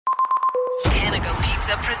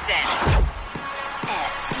Pizza presents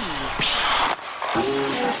SCP.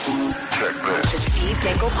 The Steve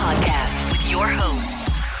Dangle Podcast with your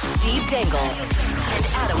hosts, Steve Dangle and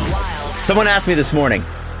Adam Wilde. Someone asked me this morning.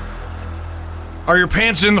 Are your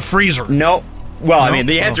pants in the freezer? No. Well, No? I mean,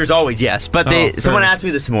 the answer is always yes. But someone asked me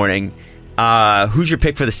this morning, who's your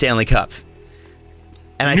pick for the Stanley Cup?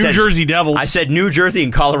 And I New said, Jersey Devils. I said New Jersey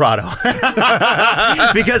and Colorado.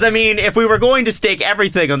 Because, I mean, if we were going to stake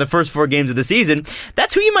everything on the first 4 games of the season,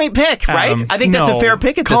 that's who you might pick, right? I think that's a fair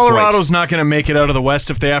pick at this point. Colorado's not going to make it out of the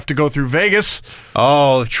West if they have to go through Vegas.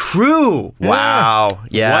 Oh, true. Yeah. Wow.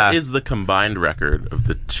 Yeah. What is the combined record of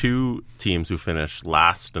the 2 teams who finished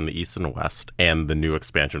last in the East and West and the new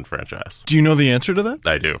expansion franchise? Do you know the answer to that?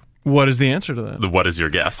 I do. What is the answer to that? What is your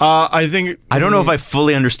guess? I think... I don't know if I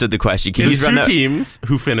fully understood the question. Can you It's run 2 that? teams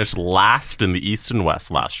who finished last in the East and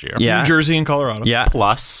West last year. Yeah. New Jersey and Colorado. Yeah.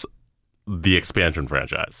 Plus the expansion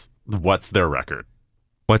franchise. What's their record?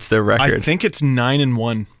 What's their record? I think it's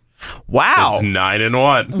 9-1. Wow. It's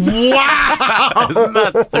 9-1. Wow! Isn't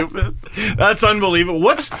that stupid? That's unbelievable.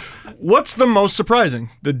 What's the most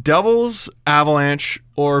surprising? The Devils, Avalanche,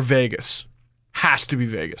 or Vegas? Has to be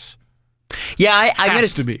Vegas. Yeah,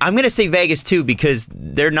 I'm gonna say Vegas too, because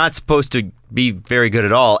they're not supposed to be very good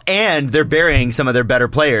at all, and they're burying some of their better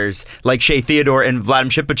players like Shea Theodore and Vladim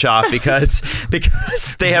Shipachyov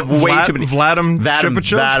because they have way too many. Vladim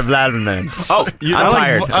Shipachyov? Vladim. Oh, I'm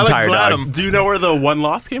tired. I I'm like tired. Dog. Vladim. Do you know where the one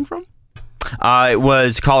loss came from? It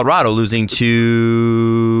was Colorado losing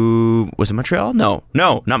to. Was it Montreal? No,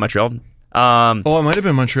 not Montreal. Oh, it might have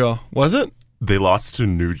been Montreal. Was it? They lost to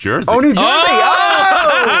New Jersey. Oh, New Jersey!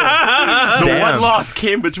 The Damn. one loss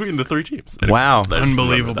came between the 3 teams. Wow.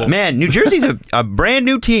 Unbelievable. Man, New Jersey's a brand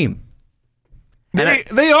new team.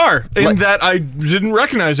 They are. In that I didn't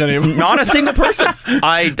recognize any of them. Not a single person.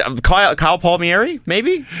 Kyle Palmieri,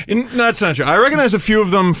 maybe? No, that's not true. I recognize a few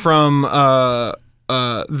of them from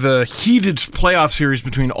the heated playoff series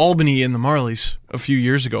between Albany and the Marlies a few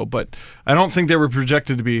years ago, but I don't think they were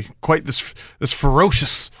projected to be quite this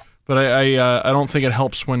ferocious. But I don't think it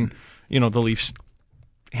helps when the Leafs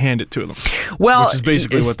hand it to them. Well, which is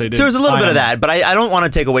basically what they did. So there's a little bit of that, but I don't want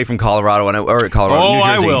to take away from Colorado New Jersey.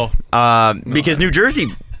 I will. Because New Jersey,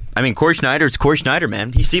 I mean, Corey Schneider,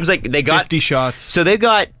 man. He seems like they got 50 shots. So they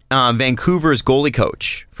got Vancouver's goalie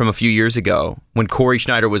coach from a few years ago when Corey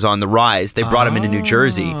Schneider was on the rise. They brought him into New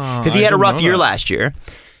Jersey because he had a rough year last year.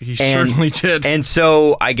 He certainly did. And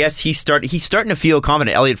so I guess he's starting to feel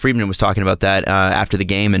confident. Elliot Friedman was talking about that after the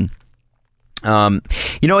game, and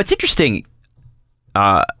it's interesting.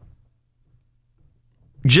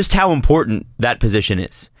 Just how important that position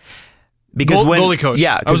is. Because goalie coach.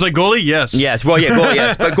 Yeah. I was like, goalie? Yes. Yes. Well, yeah, goalie,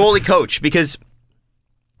 yes. But goalie coach, because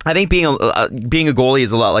I think being a goalie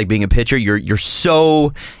is a lot like being a pitcher.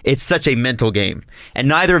 It's such a mental game. And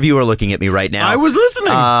neither of you are looking at me right now. I was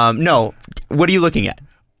listening. No. What are you looking at?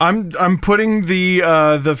 I'm putting the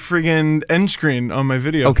friggin' end screen on my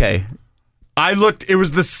video. Okay. It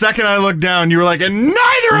was the second I looked down, you were like, and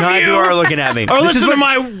neither of you are looking at me. listen to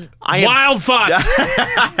my wild thoughts.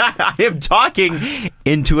 I am talking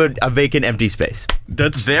into a vacant, empty space.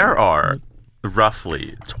 There are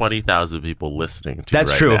roughly 20,000 people listening to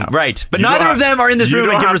That's right true, now. right. But neither of them are in this room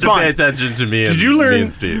and can respond. You don't have to pay attention to me. Did you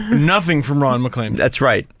learn nothing from Ron McLean? That's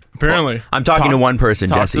right. Apparently. Well, I'm talking to one person,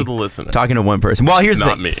 Jesse. Talk to the listener. Talking to one person. Well, here's the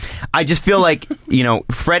Not thing. me. I just feel like,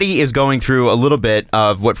 Freddie is going through a little bit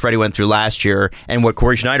of what Freddie went through last year and what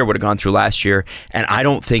Corey Schneider would have gone through last year, and I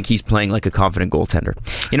don't think he's playing like a confident goaltender.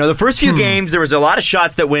 The first few games, there was a lot of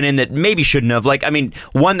shots that went in that maybe shouldn't have.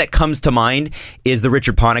 One that comes to mind is the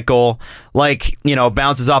Richard Panik goal.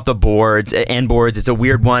 Bounces off the boards. It's a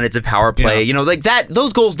weird one. It's a power play. Yeah. That.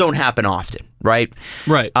 Those goals don't happen often, right?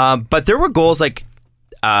 Right. But there were goals like,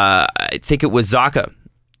 I think it was Zacha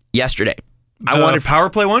yesterday. I wanted power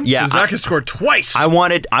play one? Yeah. Zacha scored twice. I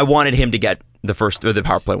wanted him to get the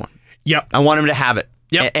power play one. Yep. I want him to have it.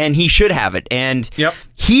 Yep. And he should have it. And yep.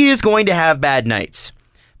 He is going to have bad nights.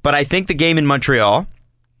 But I think the game in Montreal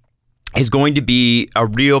is going to be a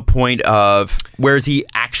real point of where is he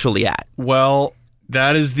actually at? Well,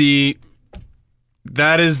 that is the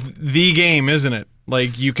game, isn't it?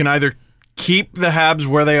 You can either keep the Habs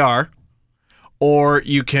where they are, or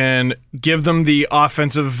you can give them the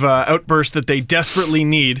offensive outburst that they desperately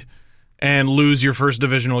need and lose your first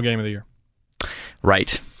divisional game of the year.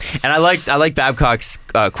 Right. And I like Babcock's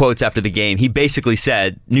quotes after the game. He basically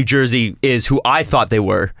said New Jersey is who I thought they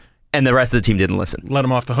were, and the rest of the team didn't listen. Let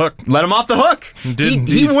him off the hook.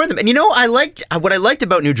 He warned them. And what I liked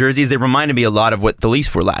about New Jersey is they reminded me a lot of what the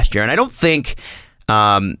Leafs were last year. And I don't think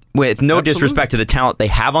With no Absolutely. disrespect to the talent they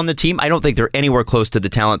have on the team, I don't think they're anywhere close to the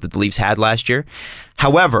talent that the Leafs had last year.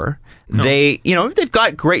 However, they've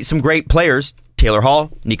got some great players. Taylor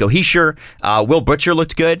Hall, Nico Hischier, Will Butcher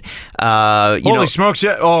looked good. Holy smokes!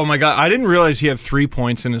 Yeah. Oh my God! I didn't realize he had 3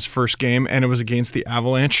 points in his first game, and it was against the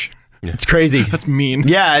Avalanche. It's crazy. That's mean.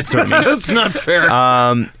 Yeah, it's sort of mean. That's not fair.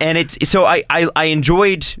 And it's so I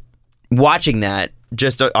enjoyed watching that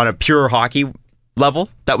just on a pure hockey level.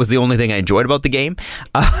 That was the only thing I enjoyed about the game.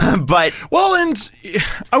 But and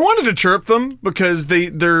I wanted to chirp them because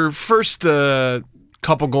their first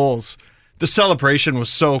couple goals, the celebration was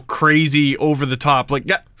so crazy over the top. Like,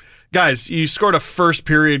 guys, you scored a first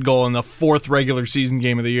period goal in the 4th regular season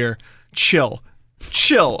game of the year. Chill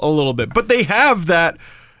a little bit. But they have that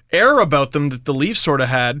air about them that the Leafs sort of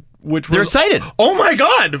had, which was, they're excited. Oh my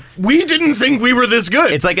God, we didn't think we were this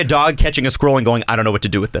good. It's like a dog catching a squirrel and going, I don't know what to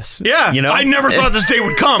do with this. Yeah, I never thought this day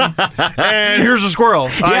would come. And here's a squirrel.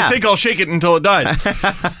 I think I'll shake it until it dies.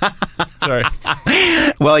 Sorry.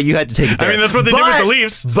 Well, you had to take it there. I mean, that's what they did with the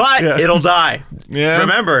Leafs. But it'll die. Yeah.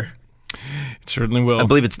 Remember. It certainly will. I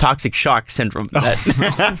believe it's toxic shock syndrome. I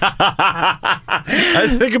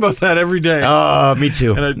think about that every day. Me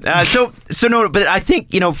too. No, but I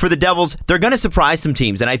think, for the Devils, they're going to surprise some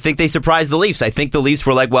teams, and I think they surprised the Leafs. I think the Leafs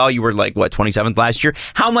were like, well, you were 27th last year.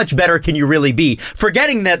 How much better can you really be?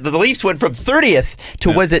 Forgetting that the Leafs went from 30th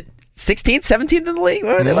to, was it 16th, 17th in the league?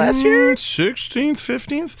 What were they last year? 16th,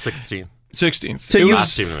 15th? 16th. So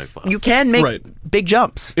you can make Right. big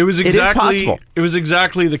jumps. It is possible. It was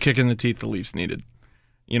exactly the kick in the teeth the Leafs needed.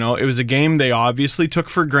 It was a game they obviously took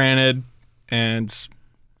for granted, and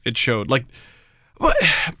it showed. Like, what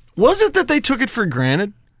was it that they took it for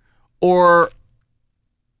granted, or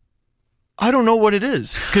I don't know what it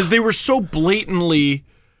is, because they were so blatantly.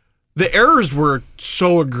 The errors were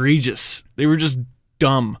so egregious. They were just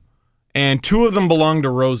dumb, and 2 of them belonged to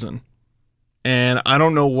Rosen. And I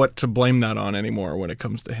don't know what to blame that on anymore when it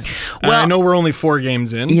comes to him. Well, I know we're only 4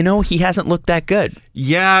 games in. He hasn't looked that good.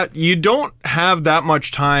 Yeah, you don't have that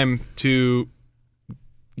much time to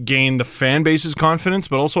gain the fan base's confidence,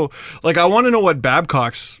 but also, I want to know what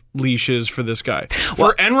Babcock's leash is for this guy.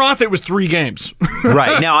 For Enroth, it was 3 games.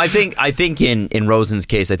 Right. Now, I think in Rosen's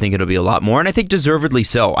case, I think it'll be a lot more, and I think deservedly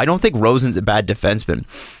so. I don't think Rosen's a bad defenseman.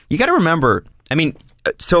 You got to remember,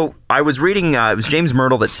 so I was reading, it was James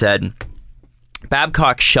Myrtle that said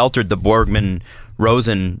Babcock sheltered the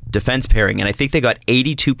Borgman-Rosen defense pairing, and I think they got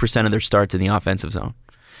 82% of their starts in the offensive zone.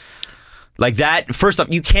 Like that, first off,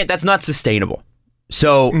 that's not sustainable.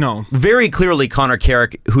 So, no. Very clearly, Connor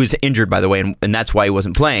Carrick, who's injured, by the way, and that's why he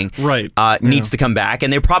wasn't playing, right? Needs to come back.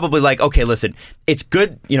 And they're probably like, okay, listen, it's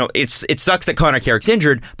good. It sucks that Connor Carrick's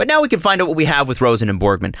injured, but now we can find out what we have with Rosen and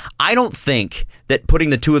Borgman. I don't think that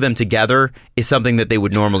putting the 2 of them together is something that they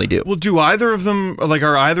would normally do. Well, are either of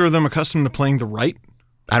them accustomed to playing the right?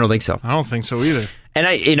 I don't think so. I don't think so either. And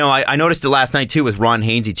I noticed it last night too with Ron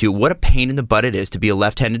Hainsey too. What a pain in the butt it is to be a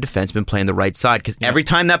left-handed defenseman playing the right side, because every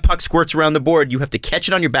time that puck squirts around the board, you have to catch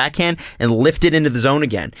it on your backhand and lift it into the zone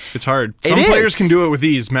again. It's hard. Some players can do it with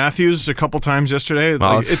ease. Matthews a couple times yesterday.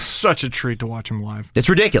 It's such a treat to watch him live. It's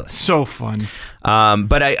ridiculous. So fun.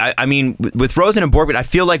 But I mean, with Rosen and Borgman, I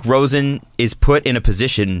feel like Rosen is put in a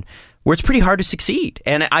position where it's pretty hard to succeed,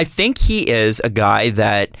 and I think he is a guy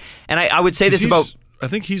that, and I would say this about. I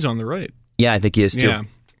think he's on the right. Yeah, I think he is too. Yeah.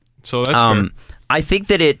 So that's fair. I think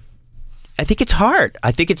it's hard.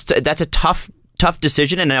 I think that's a tough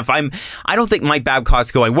decision. And I don't think Mike Babcock's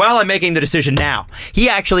going, well, I'm making the decision now. He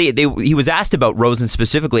actually, he was asked about Rosen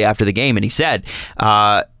specifically after the game, and he said,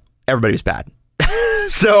 everybody was bad.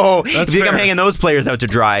 So you think I'm hanging those players out to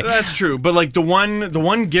dry? That's true. But the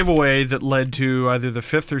one giveaway that led to either the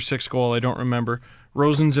 5th or 6th goal, I don't remember.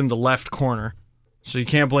 Rosen's in the left corner, so you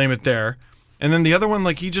can't blame it there. And then the other one,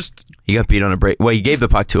 he got beat on a break. Well, he gave the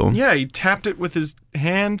puck to him. Yeah, he tapped it with his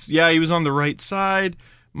hands. Yeah, he was on the right side.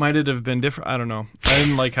 Might it have been different? I don't know. I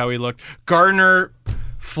didn't like how he looked. Gardner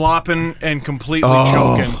flopping and completely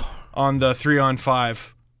choking on the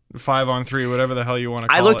 3-on-5, 5-on-3, whatever the hell you want to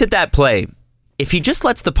call it. I looked at that play. If he just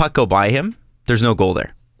lets the puck go by him, there's no goal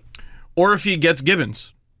there. Or if he gets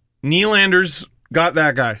Gibbons. Nylander's got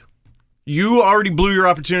that guy. You already blew your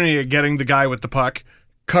opportunity at getting the guy with the puck.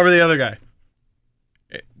 Cover the other guy.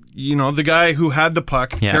 The guy who had the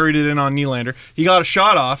puck, carried it in on Nylander. He got a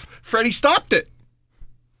shot off. Freddie stopped it.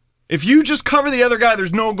 If you just cover the other guy,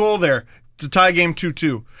 there's no goal there to tie game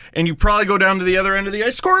 2-2. And you probably go down to the other end of the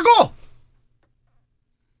ice, score a goal.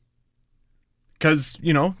 Because,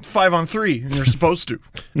 5-on-3, and you're supposed to.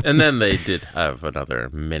 And then they did have another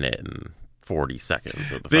minute and 40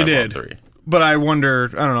 seconds of the 5-on-3. They did. But I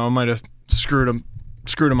wonder, I don't know, it might have screwed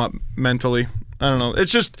him up mentally. I don't know.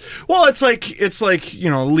 It's just, well, it's like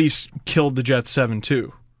Leafs killed the Jets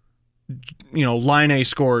 7-2. Line A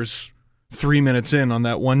scores 3 minutes in on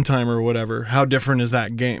that one time or whatever. How different is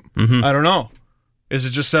that game? Mm-hmm. I don't know. Is it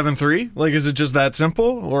just 7-3? Like, is it just that simple,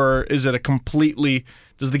 or is it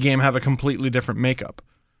does the game have a completely different makeup?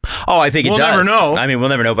 Oh, I think it does. We'll never know. I mean, we'll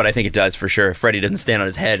never know, but I think it does for sure. Freddie doesn't stand on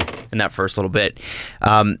his head in that first little bit.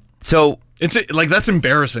 So it's like, that's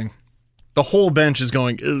embarrassing. The whole bench is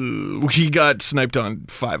going, "Ugh, he got sniped on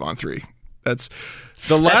 5-on-3." That's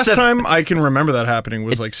the last time I can remember that happening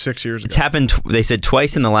was like 6 years ago. It's happened, they said,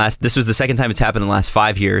 twice in the last, this was the second time it's happened in the last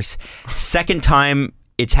 5 years. Second time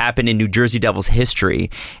it's happened in New Jersey Devils history,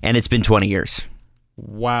 and it's been 20 years.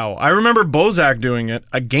 Wow. I remember Bozak doing it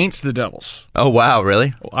against the Devils. Oh, wow,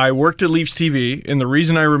 really? I worked at Leafs TV, and the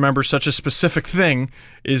reason I remember such a specific thing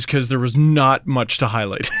is because there was not much to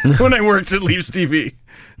highlight when I worked at Leafs TV.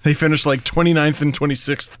 They finished like 29th and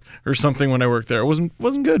 26th or something when I worked there. It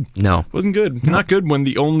wasn't good. No. Wasn't good. Not good when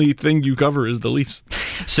the only thing you cover is the Leafs.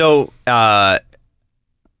 So,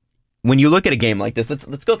 when you look at a game like this,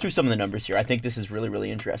 let's go through some of the numbers here. I think this is really, really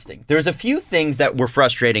interesting. There's a few things that were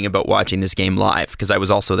frustrating about watching this game live, because I was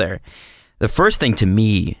also there. The first thing to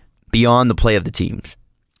me, beyond the play of the teams,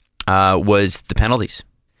 was the penalties.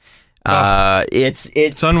 It's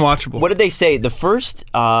unwatchable. What did they say? The first,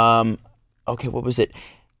 what was it?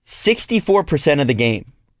 64% of the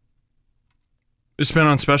game is spent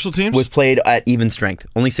on special teams? Was played at even strength.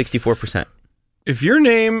 Only 64%. If your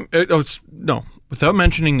name... without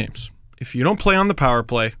mentioning names. If you don't play on the power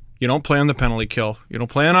play, you don't play on the penalty kill, you don't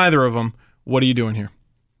play on either of them, what are you doing here?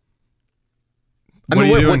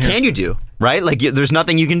 What can you do, right? Like, there's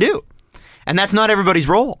nothing you can do. And that's not everybody's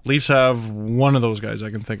role. Leafs have one of those guys I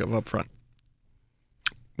can think of up front.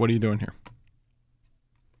 What are you doing here?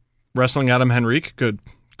 Wrestling Adam Henrique? Good.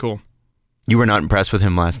 Cool. You were not impressed with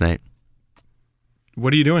him last night.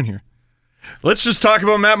 What are you doing here? Let's just talk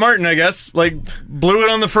about Matt Martin, I guess. Like, blew it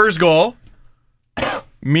on the first goal.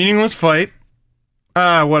 Meaningless fight.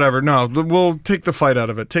 Whatever. No, we'll take the fight out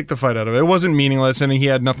of it. It wasn't meaningless, and he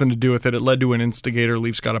had nothing to do with it. It led to an instigator.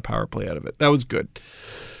 Leafs got a power play out of it. That was good.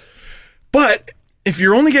 But if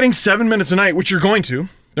you're only getting 7 minutes a night, which you're going to,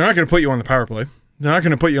 they're not going to put you on the power play. They're not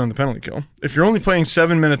going to put you on the penalty kill. If you're only playing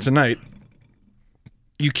 7 minutes a night,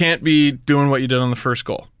 you can't be doing what you did on the first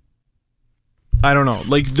goal. I don't know.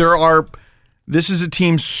 Like, this is a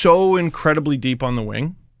team so incredibly deep on the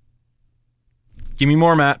wing. Give me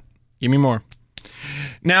more, Matt. Give me more.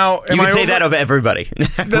 Now, you can say that of everybody,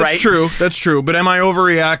 That's right? That's true. But am I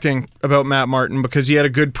overreacting about Matt Martin because he had a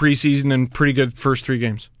good preseason and pretty good first 3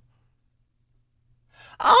 games?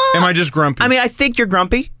 Am I just grumpy? I mean, I think you're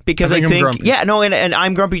grumpy because I think I'm grumpy. Yeah, no, and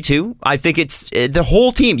I'm grumpy too. I think it's the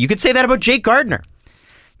whole team. You could say that about Jake Gardiner.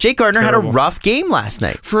 Jake Gardiner had a rough game last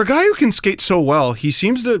night. For a guy who can skate so well, he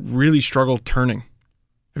seems to really struggle turning.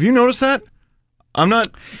 Have you noticed that? I'm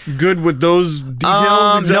not good with those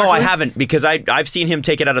details exactly. No, I haven't, because I've seen him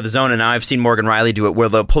take it out of the zone, and now I've seen Morgan Riley do it, where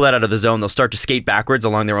they'll pull that out of the zone, they'll start to skate backwards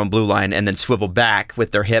along their own blue line, and then swivel back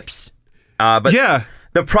with their hips. But yeah.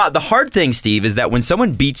 The hard thing, Steve, is that when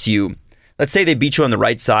someone beats you, let's say they beat you on the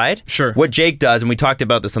right side. Sure. What Jake does, and we talked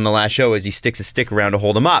about this on the last show, is he sticks a stick around to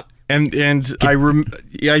hold him up. And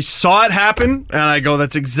I saw it happen, and I go,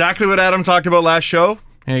 that's exactly what Adam talked about last show.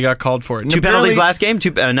 And he got called for it. And 2 penalties last game,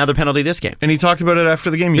 another penalty this game. And he talked about it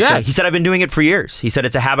after the game, he said, I've been doing it for years. He said,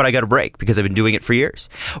 it's a habit I got to break because I've been doing it for years.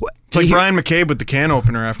 It's like Brian McCabe with the can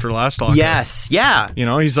opener after last loss. Yes, yeah. You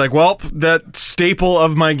know, he's like, well, that staple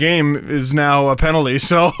of my game is now a penalty,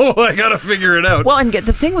 so I got to figure it out. Well, and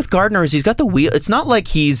the thing with Gardiner is he's got the wheel. It's not like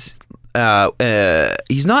he's not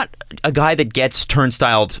a guy that gets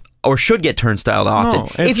turnstiled or should get turnstiled often. No.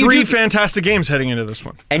 And if 3 fantastic games heading into this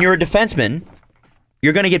one. And you're a defenseman,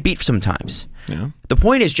 you're going to get beat sometimes. Yeah. The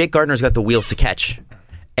point is, Jake Gardiner's got the wheels to catch,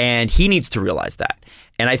 and he needs to realize that.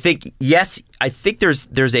 And I think,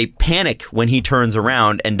 there's a panic when he turns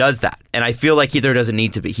around and does that. And I feel like there doesn't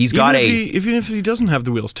need to be. Even if he doesn't have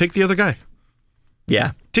the wheels, take the other guy.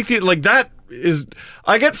 Yeah.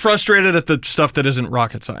 I get frustrated at the stuff that isn't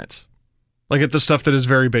rocket science. Like at the stuff that is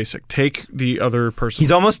very basic. Take the other person.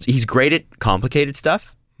 He's great at complicated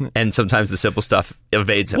stuff, and sometimes the simple stuff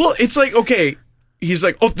evades him. Well, it's like, okay, he's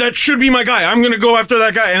like, oh, that should be my guy. I'm going to go after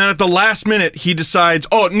that guy. And then at the last minute, he decides,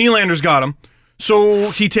 oh, Nylander's got him. So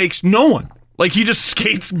he takes no one. Like, he just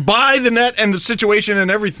skates by the net and the situation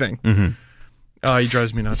and everything. Mm-hmm. He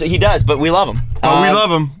drives me nuts. So he does, but we love him. We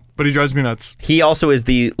love him, but he drives me nuts. He also is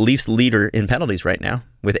the Leafs leader in penalties right now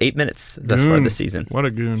with 8 minutes thus far this season. What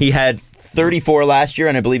a goon. He had 34 last year,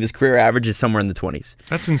 and I believe his career average is somewhere in the 20s.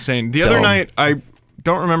 That's insane. The other night, I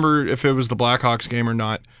don't remember if it was the Blackhawks game or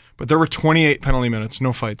not, but there were 28 penalty minutes,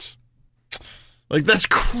 no fights. Like, that's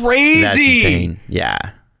crazy. That's insane.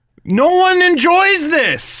 Yeah. No one enjoys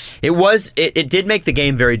this. It did make the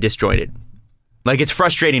game very disjointed. Like, it's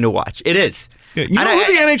frustrating to watch. It is. Yeah, you know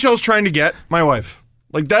who the NHL is trying to get? My wife.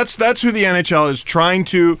 Like, that's who the NHL is trying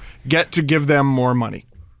to get to give them more money.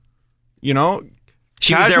 You know?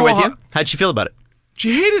 She was there with you? How'd she feel about it?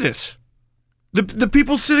 She hated it. The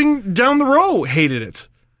people sitting down the row hated it.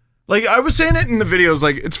 Like, I was saying it in the videos,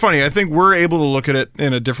 like, it's funny. I think we're able to look at it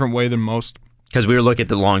in a different way than most. Because we were looking at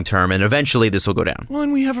the long term, and eventually this will go down. Well,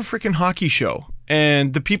 and we have a freaking hockey show,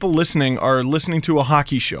 and the people listening are listening to a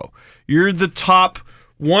hockey show. You're the top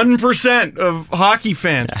 1% of hockey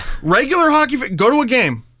fans. Regular hockey fans, go to a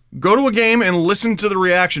game. Go to a game and listen to the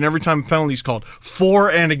reaction every time a penalty's called, for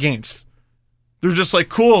and against. They're just like,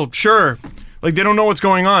 cool, sure. Like, they don't know what's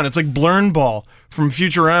going on. It's like Blurn Ball from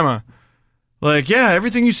Futurama. Like, yeah,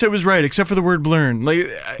 everything you said was right, except for the word blurn. Like,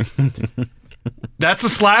 that's a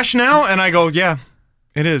slash now? And I go, yeah,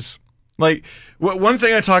 it is. Like, one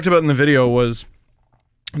thing I talked about in the video was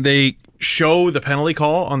they show the penalty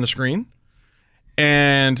call on the screen,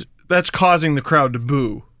 and that's causing the crowd to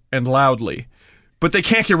boo, and loudly. But they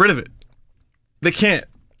can't get rid of it. They can't.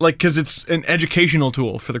 Like, because it's an educational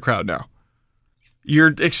tool for the crowd now.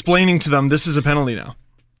 You're explaining to them, this is a penalty now.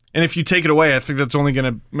 And if you take it away, I think that's only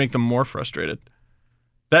going to make them more frustrated.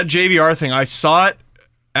 That JVR thing, I saw it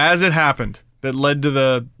as it happened. That led to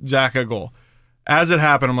the Zaka goal. As it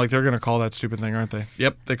happened, I'm like, they're going to call that stupid thing, aren't they?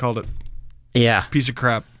 Yep, they called it. Yeah. Piece of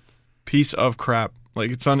crap. Piece of crap.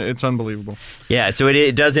 Like, it's unbelievable. Yeah, so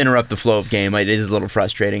it does interrupt the flow of game. It is a little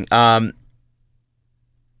frustrating.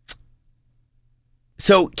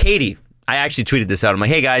 So, Katie, I actually tweeted this out. I'm like,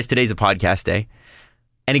 hey, guys, today's a podcast day.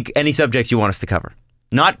 Any subjects you want us to cover?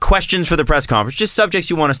 Not questions for the press conference, just subjects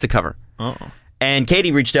you want us to cover. Uh-oh. And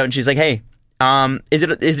Katie reached out and she's like, hey, is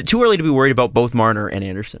it too early to be worried about both Marner and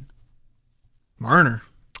Anderson? Marner?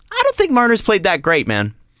 I don't think Marner's played that great,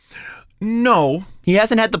 man. No. He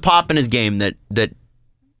hasn't had the pop in his game that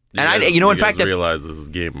and in fact, realize this is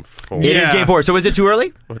game 4. It is game 4. So is it too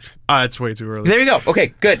early? It's way too early. There you go.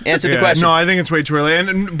 Okay, good. Answer the question. No, I think it's way too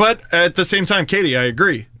early. But at the same time, Katie, I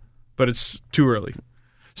agree. But it's too early.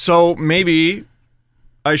 So maybe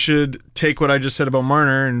I should take what I just said about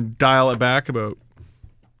Marner and dial it back about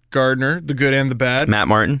Gardner, the good and the bad. Matt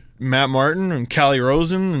Martin and Callie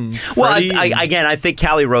Rosen and Freddie. Well, I think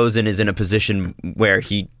Callie Rosen is in a position where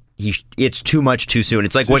it's too much too soon.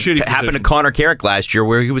 It's like what happened to Connor Carrick last year,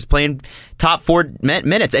 where he was playing top 4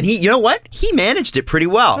 minutes, and you know what? He managed it pretty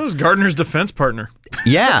well. That was Gardner's defense partner.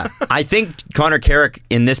 Yeah, I think Connor Carrick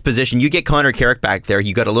in this position. You get Connor Carrick back there.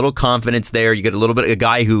 You got a little confidence there. You get a little bit of a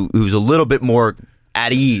guy who's a little bit more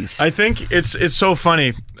at ease. I think it's so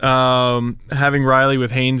funny having Riley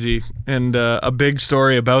with Hainsey, and a big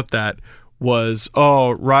story about that was,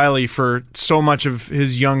 Riley for so much of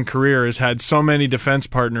his young career has had so many defense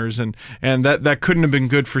partners, and that couldn't have been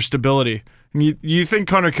good for stability. And you think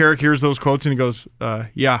Connor Carrick hears those quotes and he goes,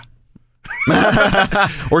 yeah.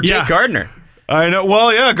 Or Jake Gardner. I know.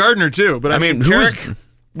 Well, yeah, Gardner too. But I mean, Carrick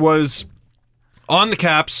was on the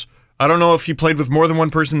Caps. I don't know if he played with more than one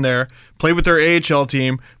person there. Played with their AHL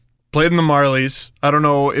team. Played in the Marlies. I don't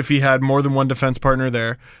know if he had more than one defense partner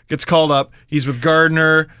there. Gets called up. He's with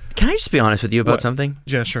Gardner. Can I just be honest with you about something?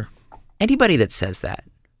 Yeah, sure. Anybody that says that.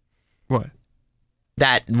 What?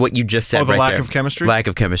 What you just said right there. Lack of chemistry? Lack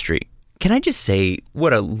of chemistry. Can I just say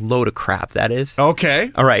what a load of crap that is? Okay.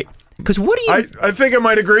 All right. Because what do you... I think I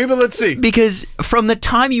might agree, but let's see. Because from the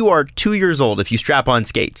time you are 2 years old, if you strap on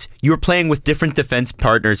skates, you're playing with different defense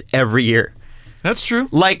partners every year. That's true.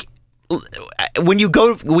 Like, when you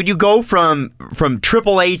go from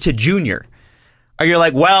AAA to junior, or you're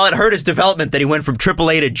like, well, it hurt his development that he went from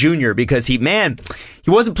AAA to junior because he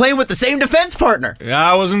wasn't playing with the same defense partner.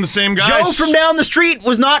 Yeah, I wasn't the same guy. Joe from down the street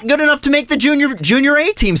was not good enough to make the junior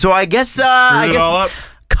A team. So I guess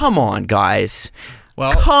come on, guys.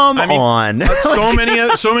 Well, come on. So many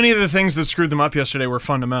of the things that screwed them up yesterday were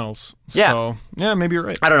fundamentals. Yeah. So, yeah, maybe you're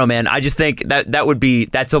right. I don't know, man. I just think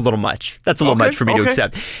that's a little much. That's a little much for me to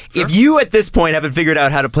accept. Sure. If you at this point haven't figured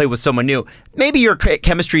out how to play with someone new, maybe your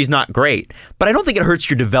chemistry is not great, but I don't think it hurts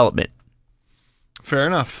your development. Fair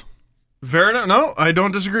enough. No, I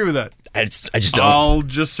don't disagree with that. I just don't. I'll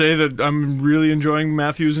just say that I'm really enjoying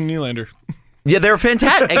Matthews and Nylander. Yeah, they're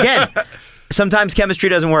fantastic. Again, sometimes chemistry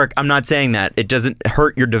doesn't work. I'm not saying that. It doesn't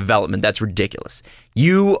hurt your development. That's ridiculous.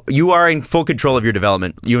 You are in full control of your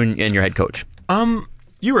development, you and your head coach.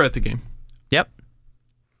 You were at the game. Yep.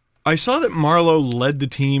 I saw that Marleau led the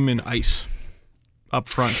team in ice up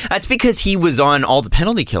front. That's because he was on all the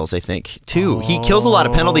penalty kills, I think, too. He kills a lot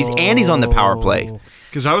of penalties, and he's on the power play.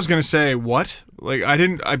 Because I was going to say, what? Like,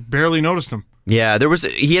 I barely noticed him. Yeah,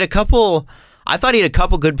 he had a couple. I thought he had a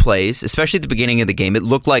couple good plays, especially at the beginning of the game. It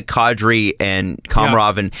looked like Kadri and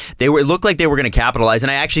Komarov, and it looked like they were going to capitalize.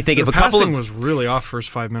 And I actually think Their passing was really off first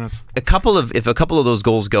 5 minutes. if a couple of those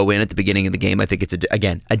goals go in at the beginning of the game, I think it's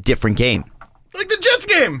a different game. Like the Jets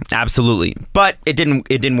game. Absolutely, but it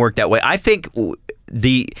didn't work that way. I think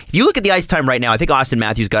if you look at the ice time right now, I think Austin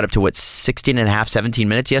Matthews got up to 16 and a half, 17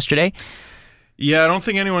 minutes yesterday. Yeah, I don't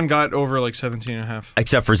think anyone got over like 17 and a half.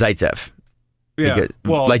 Except for Zaitsev. Yeah. Because,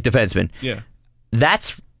 like defenseman. Yeah.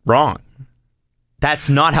 That's wrong. That's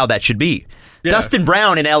not how that should be. Yeah. Dustin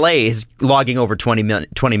Brown in LA is logging over 20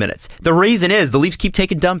 minutes. The reason is the Leafs keep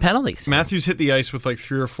taking dumb penalties. Matthews hit the ice with like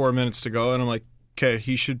 3 or 4 minutes to go, and I'm like, okay,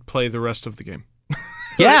 he should play the rest of the game.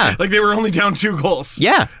 Yeah. Like they were only down 2 goals.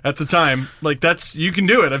 Yeah. At the time. Like you can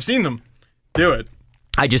do it. I've seen them do it.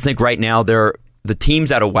 I just think right now the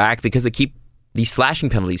team's out of whack because these slashing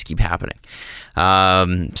penalties keep happening.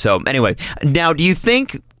 So anyway, now do you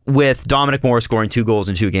think with Dominic Moore scoring 2 goals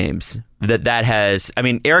in 2 games that has, I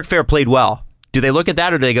mean, Eric Fair played well. Do they look at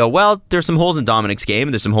that or do they go, well, there's some holes in Dominic's game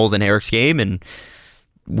and there's some holes in Eric's game and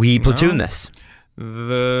we platoon this?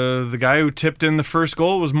 The guy who tipped in the first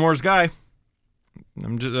goal was Moore's guy.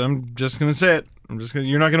 I'm just gonna say it.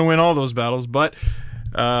 You're not gonna win all those battles, but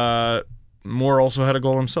Moore also had a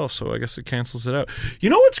goal himself, so I guess it cancels it out. You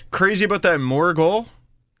know what's crazy about that Moore goal?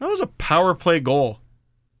 That was a power play goal,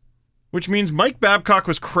 which means Mike Babcock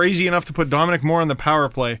was crazy enough to put Dominic Moore on the power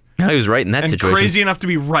play. No, he was right in that situation. And crazy enough to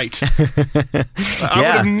be right. I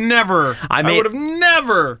would have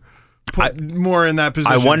never put Moore in that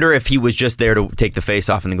position. I wonder if he was just there to take the face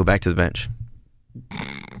off and then go back to the bench.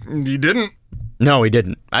 He didn't. No, he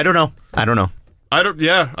didn't. I don't know. I don't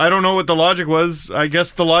know what the logic was. I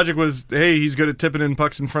guess the logic was, hey, he's good at tipping in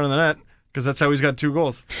pucks in front of the net because that's how he's got 2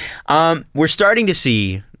 goals. We're starting to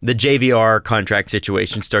see the JVR contract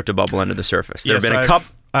situation start to bubble under the surface. There have been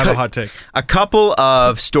I have a hot take. A couple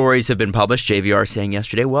of stories have been published. JVR saying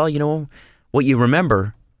yesterday, well, you know, what you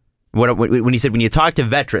remember, when he said, when you talk to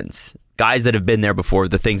veterans, guys that have been there before,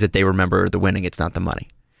 the things that they remember are the winning, it's not the money.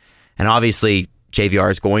 And obviously, JVR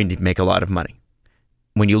is going to make a lot of money.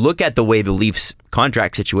 When you look at the way the Leafs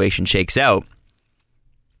contract situation shakes out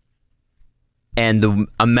and the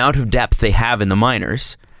amount of depth they have in the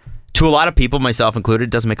minors, to a lot of people, myself included, it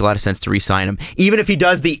doesn't make a lot of sense to re-sign him. Even if he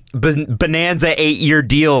does the bonanza 8-year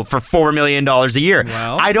deal for $4 million a year.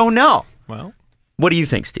 Well, I don't know. Well, what do you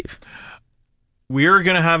think, Steve? We're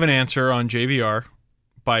going to have an answer on JVR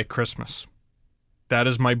by Christmas. That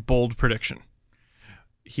is my bold prediction.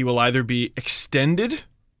 He will either be extended.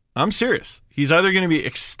 I'm serious. He's either going to be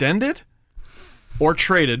extended or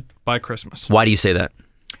traded by Christmas. Why do you say that?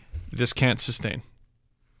 This can't sustain.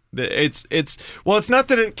 It's not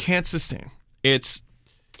that it can't sustain. It's,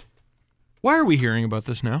 why are we hearing about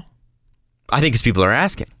this now? I think because people are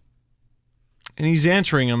asking. And he's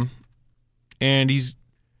answering them, and he's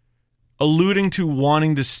alluding to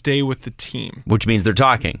wanting to stay with the team. Which means they're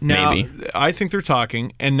talking, now, maybe. I think they're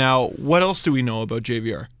talking, and now what else do we know about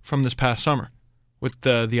JVR from this past summer with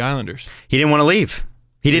the Islanders? He didn't want to leave.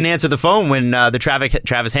 He didn't answer the phone when the Travis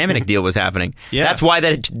Hamonic deal was happening. Yeah. That's why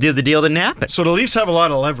the deal didn't happen. So the Leafs have a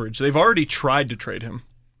lot of leverage. They've already tried to trade him.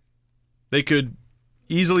 They could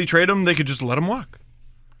easily trade him. They could just let him walk.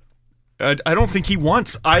 I don't think he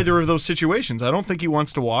wants either of those situations. I don't think he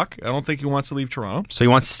wants to walk. I don't think he wants to leave Toronto. So he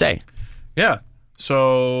wants to stay. Yeah.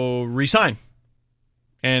 So resign.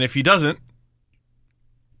 And if he doesn't,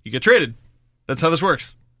 you get traded. That's how this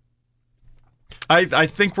works. I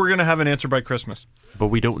think we're going to have an answer by Christmas. But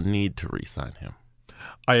we don't need to re-sign him.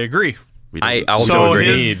 I agree. I also don't agree.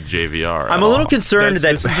 need JVR. I'm a little concerned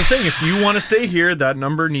that this is the thing. If you want to stay here, that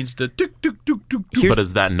number needs to tick, tick, tick, tick, tick. But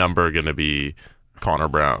is that number going to be Connor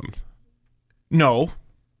Brown? No.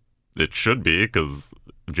 It should be because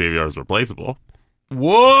JVR is replaceable.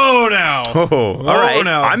 Whoa now. all right.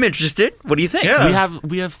 Now. I'm interested. What do you think? Yeah.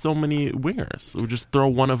 We have so many wingers. We just throw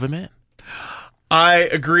one of them in. I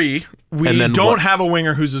agree. We don't have a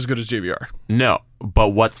winger who's as good as JVR. No, but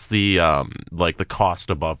what's the the cost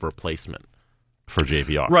above replacement for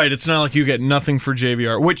JVR? Right, it's not like you get nothing for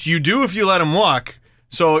JVR, which you do if you let him walk.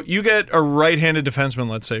 So you get a right-handed defenseman,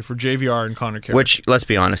 let's say, for JVR and Connor Carey. Which, let's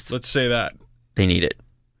be honest, let's say that they need it.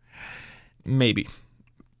 Maybe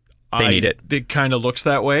they need it. It kind of looks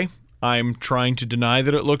that way. I'm trying to deny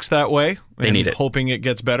that it looks that way. They need it, hoping it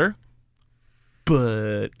gets better.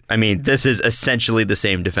 But I mean, this is essentially the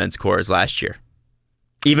same defense core as last year,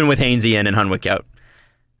 even with Hainsey in and Hunwick out.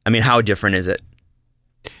 I mean, how different is it?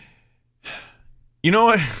 You know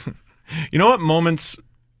what? You know what moments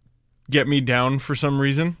get me down for some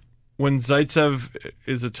reason? when Zaitsev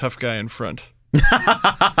is a tough guy in front. Whenever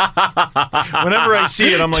I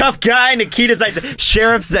see it, I'm like, tough guy, Nikita Zaitsev.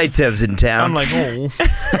 Sheriff Zaitsev's in town. I'm like, oh.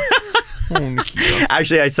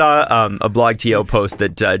 Actually, I saw a blog TO post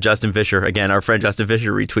that Justin Fisher, again, our friend Justin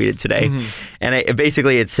Fisher, retweeted today, and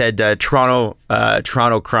it said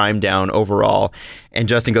Toronto crime down overall, and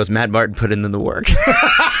Justin goes, Matt Martin put in the work. What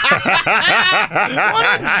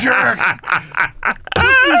a jerk!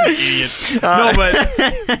 Justin's an idiot. No,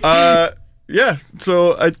 but yeah.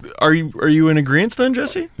 So, are you in agreement then,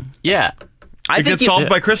 Jesse? Yeah. It gets solved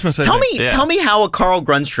by Christmas. Tell me how a Carl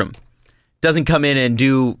Grundstrom doesn't come in and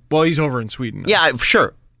do... Well, he's over in Sweden now. Yeah,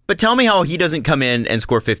 sure. But tell me how he doesn't come in and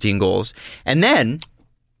score 15 goals. And then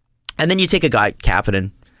you take a guy,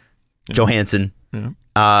 Kapanen, Johansson.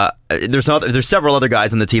 Yeah. There's several other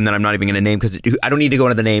guys on the team that I'm not even going to name because I don't need to go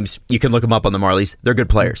into the names. You can look them up on the Marlies. They're good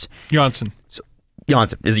players. Janssen.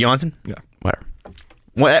 Janssen. Is it Janssen? Yeah. Whatever.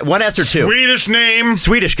 One S or two. Swedish name.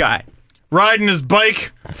 Swedish guy. Riding his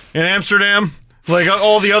bike in Amsterdam. Like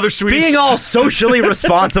all the other Swedes. Being all socially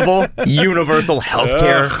responsible, universal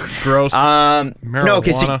healthcare. Gross. No,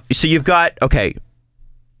 okay, so you've got,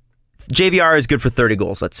 JVR is good for 30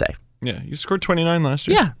 goals, let's say. Yeah, you scored 29 last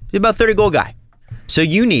year. Yeah, he's about a 30-goal guy. So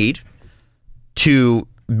you need to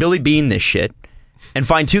Billy Bean this shit and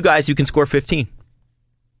find two guys who can score 15.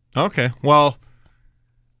 Okay, well,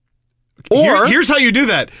 or here's how you do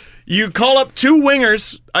that. You call up two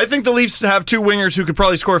wingers. I think the Leafs have two wingers who could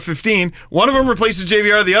probably score 15. One of them replaces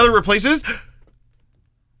JVR. The other replaces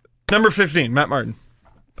number 15, Matt Martin.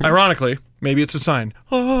 Ironically, maybe it's a sign.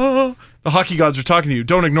 Oh, the hockey gods are talking to you.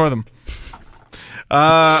 Don't ignore them.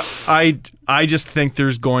 I just think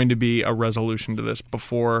there's going to be a resolution to this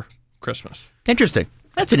before Christmas. Interesting.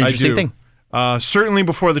 That's an interesting thing. Certainly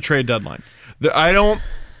before the trade deadline. It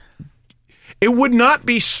would not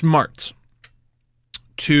be smart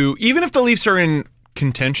to, even if the Leafs are in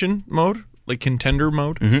contention mode, like contender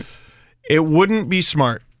mode, it wouldn't be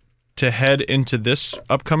smart to head into this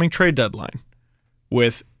upcoming trade deadline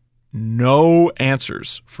with no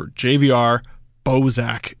answers for JVR,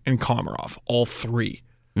 Bozak, and Komarov, all three.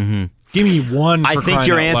 Give me one. I think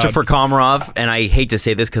your answer for Komarov, and I hate to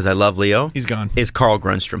say this because I love Leo, he's gone, is Carl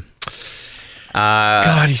Grundstrom.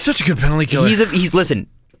 God, he's such a good penalty killer. Listen,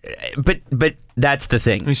 but that's the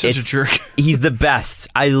thing. He's such a jerk. He's the best.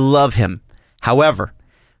 I love him. However,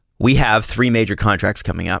 we have 3 major contracts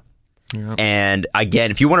coming up. Yep. And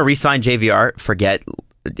again, if you want to re-sign JVR, forget,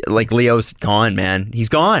 like, Leo's gone, man. He's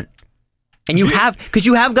gone. And you have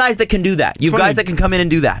guys that can do that. You have guys that can come in and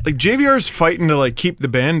do that. Like, JVR's fighting to, like, keep the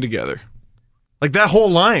band together. Like, that whole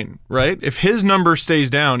line, right? If his number stays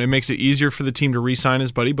down, it makes it easier for the team to re-sign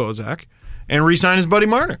his buddy Bozak and re-sign his buddy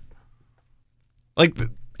Marner. Like,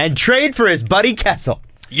 and trade for his buddy Kessel.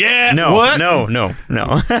 Yeah. No. What? No.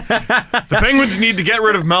 The Penguins need to get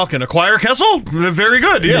rid of Malkin. Acquire Kessel? Very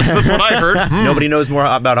good. Yes, that's what I heard. Nobody knows more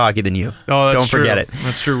about hockey than you. Oh, that's Don't true. forget it.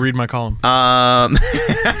 That's true. Read my column. No,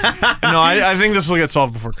 I think this will get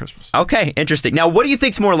solved before Christmas. Okay, interesting. Now, what do you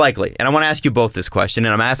think's more likely? And I want to ask you both this question,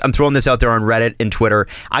 and I'm throwing this out there on Reddit and Twitter.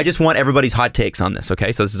 I just want everybody's hot takes on this,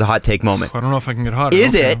 okay? So this is a hot take moment. I don't know if I can get hotter.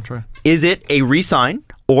 Is it a re-sign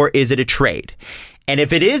or is it a trade? And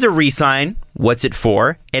if it is a re-sign, what's it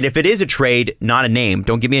for? And if it is a trade, not a name,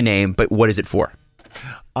 don't give me a name, but what is it for?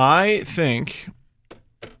 I think...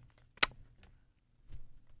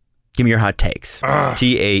 Give me your hot takes.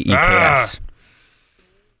 TAEKS.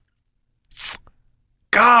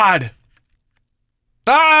 God!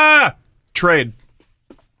 Trade.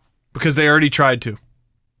 Because they already tried to.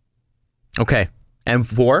 Okay. And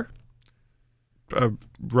for?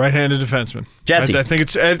 Right-handed defenseman. Jesse. I think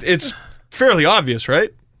it's fairly obvious,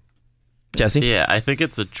 right? Jesse? Yeah, I think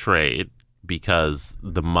it's a trade because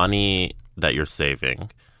the money that you're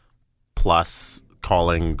saving plus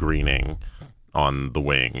calling Greening on the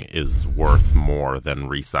wing is worth more than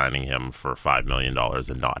re-signing him for $5 million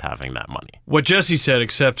and not having that money. What Jesse said,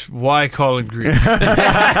 except why Colin Green?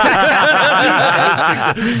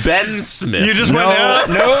 Ben Smith. You just went out?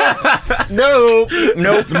 No.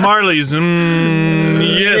 The Marlies.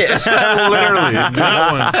 Yes. Literally.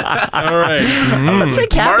 That one. All right. Let's say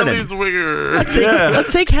Kapanen. Marley's winger. Let's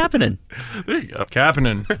say Kapanen. There you go.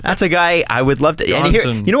 Kapanen. That's a guy I would love to. Johnson,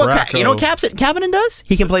 and you know what Bracco. Kapanen does?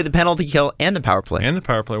 He can play the penalty kill and the power play. And the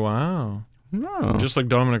power play. Wow. Oh. Just like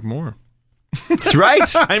Dominic Moore. That's right.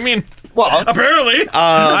 I mean, well, apparently.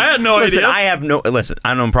 I had no idea. I have no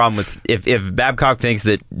problem with if Babcock thinks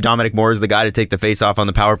that Dominic Moore is the guy to take the face off on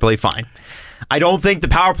the power play, fine. I don't think the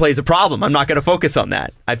power play is a problem. I'm not going to focus on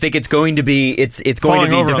that. I think it's going to be it's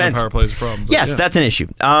going to be defense. Power play is a problem. Yes, that's an issue.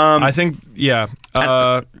 I think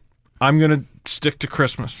I'm going to stick to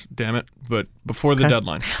Christmas, damn it, but before the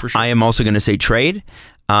deadline, for sure. I am also going to say trade.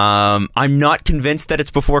 I'm not convinced that it's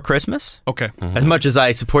before Christmas. Okay. As much as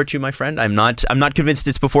I support you, my friend, I'm not convinced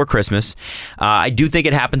it's before Christmas. I do think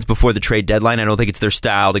it happens before the trade deadline. I don't think it's their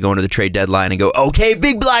style to go into the trade deadline and go, okay,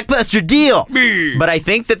 big blockbuster deal. But I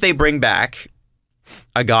think that they bring back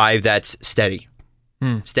a guy that's steady.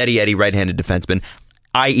 Steady Eddie, right-handed defenseman,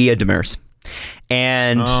 i.e. a Demers.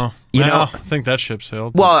 And, I think that ship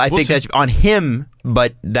sailed. Well, I think that's on him,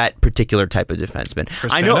 but that particular type of defenseman.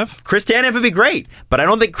 I know Chris Tanev would be great, but I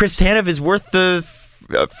don't think Chris Tanev is worth the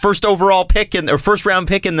first overall pick or first round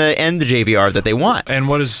pick in the JVR that they want. And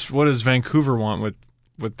what does Vancouver want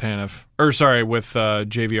with Tanev? Or sorry, with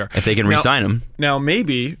JVR? If they can re-sign him. Now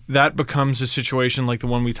maybe that becomes a situation like the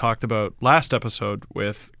one we talked about last episode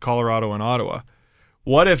with Colorado and Ottawa.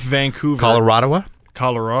 What if Vancouver...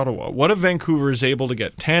 Colorado? What if Vancouver is able to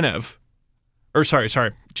get Tanev? Or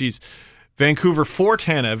Vancouver for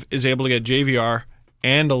Tanev is able to get JVR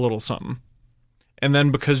and a little something. And then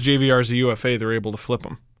because JVR is a UFA, they're able to flip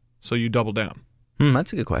him. So you double down.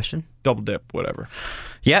 That's a good question. Double dip, whatever.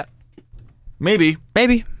 Yeah. Maybe.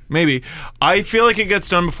 Maybe. I feel like it gets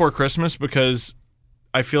done before Christmas because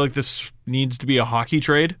I feel like this needs to be a hockey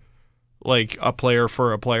trade, like a player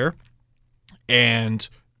for a player. And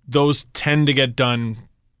those tend to get done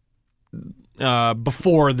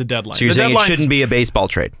before the deadline. So you're saying it shouldn't be a baseball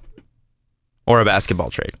trade or a basketball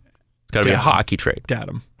trade? It's got to be a hockey trade.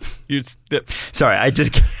 Datum. Sorry, I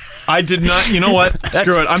did not. You know what?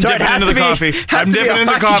 Screw it. I'm dipping into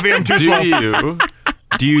the coffee. I'm too slow.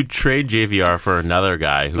 Do you trade JVR for another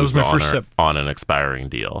guy who's on an expiring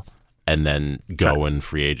deal and then go in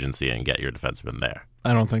free agency and get your defenseman there?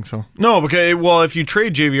 I don't think so. No, because if you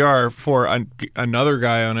trade JVR for another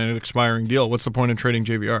guy on an expiring deal, what's the point in trading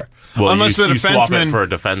JVR? Well, unless the defenseman swap it for a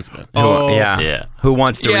defenseman. Yeah. Who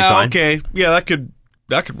wants to resign? Okay. Yeah, that could.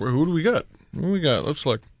 Who do we got? Let's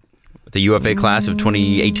look. The UFA class of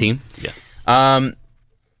 2018. Yes.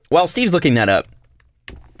 While Steve's looking that up,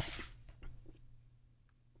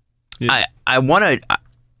 yes. I want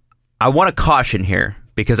to caution here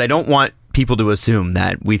because I don't want people to assume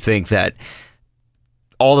that we think that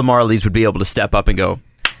all the Marlies would be able to step up and go,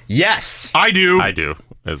 yes. I do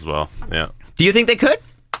as well. Yeah. Do you think they could?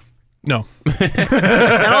 No.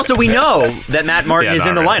 And also we know that Matt Martin is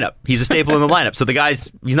in the lineup. He's a staple in the lineup. So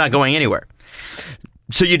he's not going anywhere.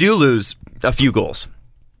 So you do lose a few goals.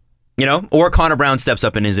 Or Connor Brown steps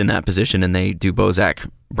up and is in that position and they do Bozak,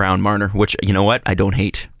 Brown, Marner, which, you know what? I don't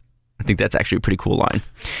hate. I think that's actually a pretty cool line.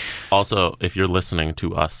 Also, if you're listening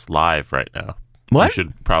to us live right now, you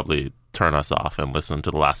should probably turn us off and listen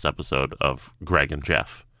to the last episode of Greg and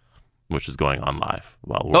Jeff, which is going on live.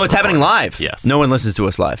 It's happening live? Yes. No one listens to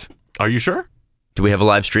us live. Are you sure? Do we have a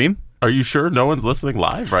live stream? Are you sure no one's listening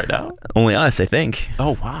live right now? Only us, I think.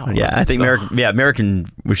 Oh, wow. Yeah, I think Merrick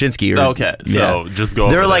and Wyszynski are... Okay, so just go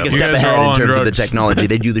They're over like them. a step ahead in terms of the technology.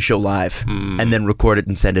 They do the show live and then record it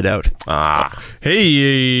and send it out.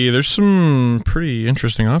 Hey, there's some pretty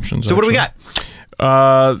interesting options. So what do we got?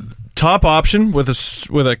 Top option with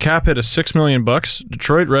a cap hit of $6 million.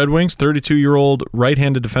 Detroit Red Wings, 32-year-old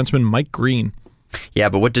right-handed defenseman Mike Green. Yeah,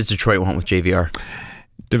 but what does Detroit want with JVR?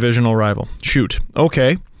 Divisional rival. Shoot.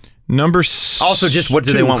 Okay. Also, just what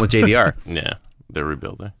do they want with JVR? Yeah, they're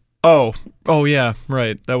rebuilding. Oh, yeah,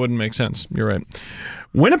 right. That wouldn't make sense. You're right.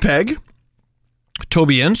 Winnipeg,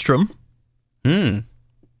 Toby Enstrom. They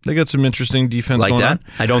got some interesting defense going on.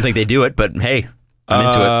 I don't think they do it, but hey, I'm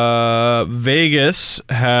into it. Vegas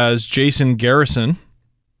has Jason Garrison,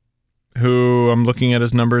 who I'm looking at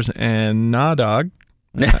his numbers, and nah, dog.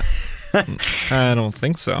 I don't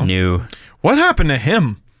think so. No. What happened to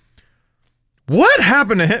him?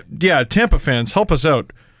 Yeah, Tampa fans, help us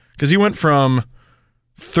out. Because he went from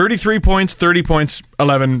 33 points, 30 points,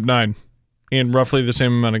 11-9 in roughly the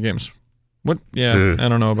same amount of games. What? Yeah, I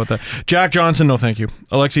don't know about that. Jack Johnson, no thank you.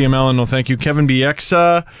 Alexei Yamelin, no thank you. Kevin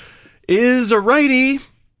Bieksa is a righty.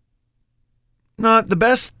 Not the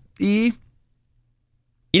best E.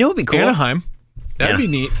 You know what would be cool? Anaheim. That'd be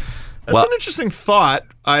neat. That's an interesting thought.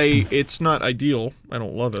 It's not ideal. I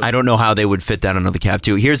don't love it. I don't know how they would fit that under the cap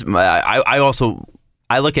too. Here's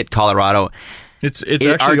I look at Colorado. It's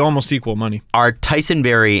actually almost equal money. Are Tyson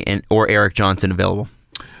Barrie or Eric Johnson available?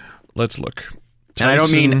 Let's look. And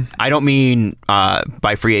I don't mean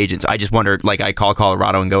by free agents. I just wonder, like, I call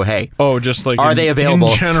Colorado and go, hey, just like are they available?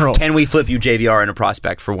 In general, can we flip you JVR and a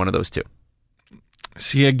prospect for one of those two?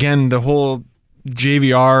 See, again, the whole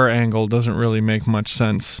JVR angle doesn't really make much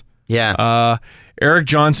sense. Yeah. Eric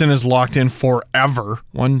Johnson is locked in forever.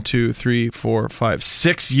 1, 2, 3, 4, 5,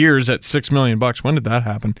 6 years at $6 million. When did that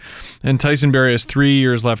happen? And Tyson Barrie has 3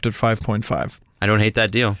 years left at 5.5. I don't hate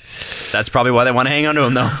that deal. That's probably why they want to hang on to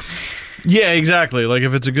him, though. Yeah, exactly. Like,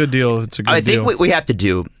 if it's a good deal, it's a good deal. I think what we have to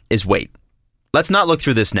do is wait. Let's not look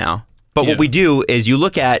through this now. But what we do is you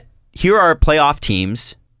look at, here are playoff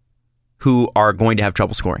teams who are going to have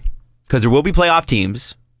trouble scoring. Because there will be playoff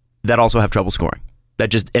teams that also have trouble scoring. That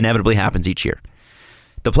just inevitably happens each year.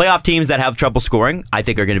 The playoff teams that have trouble scoring, I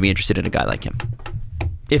think, are going to be interested in a guy like him.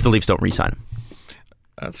 If the Leafs don't re-sign him.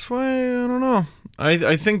 That's why, I don't know.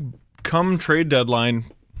 I think come trade deadline,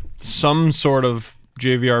 some sort of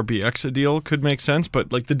JVR-Bieksa deal could make sense,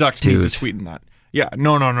 but like the Ducks need to sweeten that. Yeah,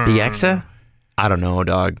 no. Bieksa? No. I don't know,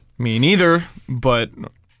 dog. Me neither, but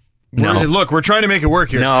No. we're trying to make it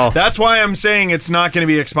work here. No. That's why I'm saying it's not going to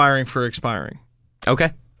be expiring.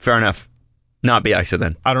 Okay, fair enough. Not Bieksa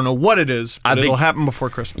then. I don't know what it is, but it'll happen before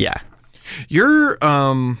Christmas. Yeah. You're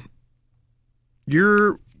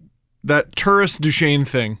that tourist Duchesne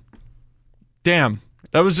thing. Damn.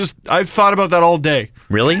 That was just, I've thought about that all day.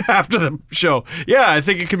 Really? After the show. Yeah, I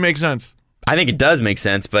think it could make sense. I think it does make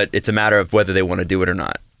sense, but it's a matter of whether they want to do it or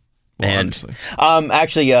not. Well, and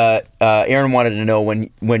obviously. Aaron wanted to know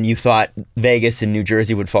when you thought Vegas and New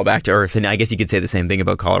Jersey would fall back to earth, and I guess you could say the same thing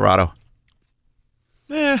about Colorado.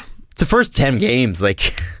 It's the first 10 games.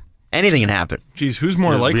 Like, anything can happen. Geez, who's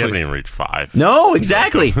more likely? We haven't even reached 5. No,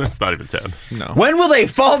 exactly. It's not even 10. No. When will they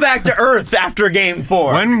fall back to earth after Game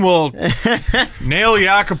 4? When will Nail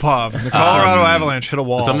Yakupov and the Colorado Avalanche hit a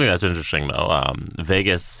wall? Something that's interesting, though,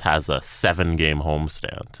 Vegas has a 7-game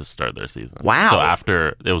homestand to start their season. Wow. So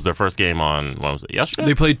after, it was their first game on, when was it, yesterday?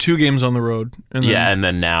 They played 2 games on the road. And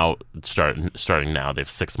then now, starting now, they have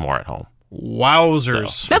 6 more at home.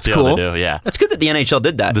 Wowzers. So, That's see how cool. they do, yeah. That's good that the NHL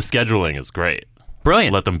did that. The scheduling is great.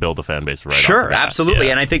 Brilliant. Let them build the fan base right off Sure, the bat. absolutely.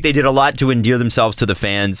 Yeah. And I think they did a lot to endear themselves to the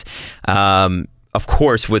fans. Of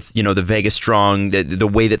course, with the Vegas Strong, the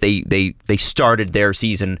way that they started their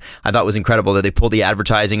season, I thought was incredible. That they pulled the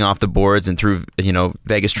advertising off the boards and threw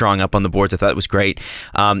Vegas Strong up on the boards. I thought it was great.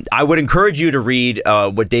 I would encourage you to read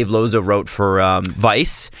what Dave Loza wrote for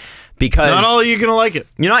Vice. Because not all of you going to like it.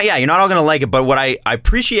 You're not all going to like it. But what I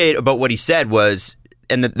appreciate about what he said was,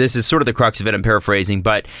 and this is sort of the crux of it, I'm paraphrasing,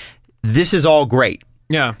 but this is all great.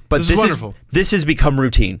 Yeah, but this is wonderful. This has become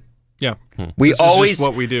routine. Yeah, we this always is just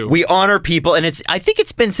what we do. We honor people, and I think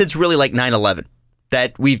it's been since really like 9/11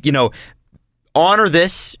 that we've honor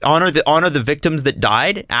the victims that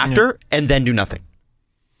died after, and then do nothing.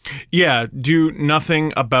 Yeah, do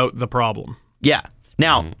nothing about the problem. Yeah.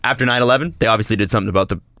 Now, after 9/11, they obviously did something about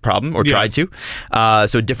the problem, or tried to.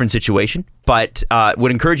 So a different situation. But would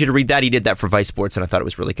encourage you to read that. He did that for Vice Sports, and I thought it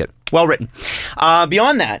was really good. Well written.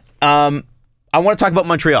 Beyond that, I want to talk about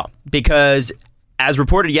Montreal, because as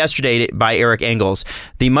reported yesterday by Eric Engels,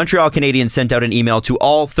 the Montreal Canadiens sent out an email to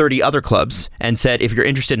all 30 other clubs and said, if you're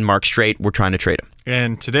interested in Mark Streit, we're trying to trade him.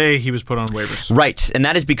 And today he was put on waivers. Right, and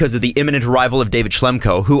that is because of the imminent arrival of David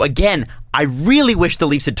Schlemko, who, again, I really wish the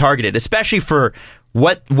Leafs had targeted, especially for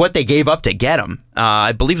what they gave up to get him.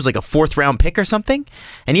 I believe it was like a 4th-round pick or something.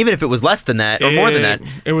 And even if it was less than that, or more than that,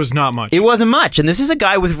 it was not much. It wasn't much. And this is a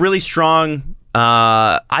guy with really strong,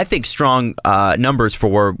 I think, strong numbers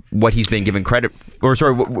for what he's been given credit, or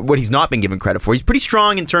sorry, what he's not been given credit for. He's pretty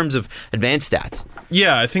strong in terms of advanced stats.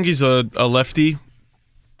 Yeah, I think he's a lefty.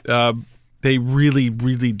 They really,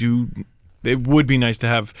 really do. It would be nice to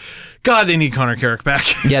have. God, they need Connor Carrick back.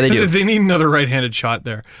 Yeah, they do. They need another right-handed shot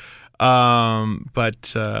there. But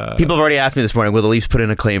people have already asked me this morning, will the Leafs put in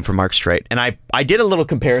a claim for Mark Streit? And I did a little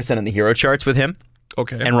comparison on the hero charts with him.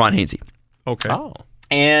 Okay. And Ron Hainsey. Okay. Oh.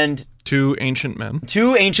 And 2 ancient men.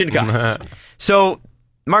 2 ancient guys. So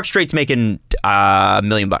Mark Strait's making $1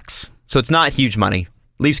 million. So it's not huge money.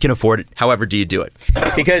 Leafs can afford it. However, do you do it?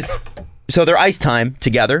 Because so their ice time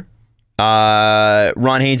together.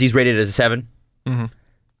 Ron Hainsey's rated as a 7. Mm-hmm.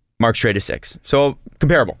 Mark Streit is 6. So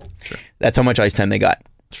comparable. Sure. That's how much ice time they got.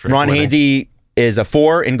 Straight's Ron winning. Hainsey is a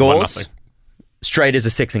 4 in goals. 1-0. Streit is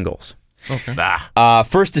a 6 in goals. Okay.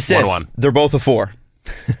 First assist, 1-1. they're both a 4.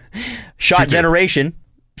 Shot 2-2. generation,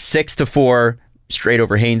 6-4, Streit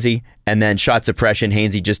over Hainsey. And then shot suppression,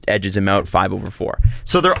 Hainsey just edges him out 5/4.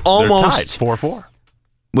 So they're almost... They're tied. 4-4.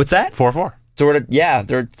 What's that? 4-4. Sort of, yeah,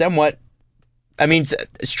 they're somewhat... I mean,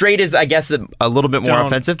 Streit is, I guess, a little bit more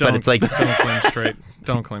offensive, but it's like... Don't claim Streit.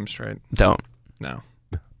 Don't claim Streit. Don't. No.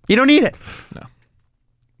 You don't need it.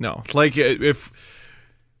 No. Like, if...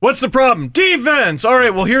 What's the problem? Defense! All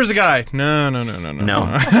right, well, here's a guy. No.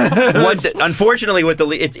 Unfortunately, with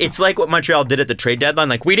it's like what Montreal did at the trade deadline.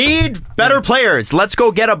 Like, we need better players. Let's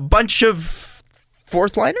go get a bunch of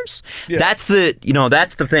fourth liners. Yeah. That's the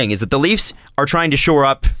thing, is that the Leafs are trying to shore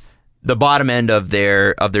up the bottom end of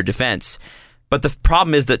their defense. But the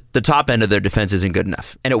problem is that the top end of their defense isn't good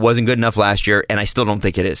enough. And it wasn't good enough last year, and I still don't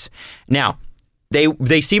think it is. Now,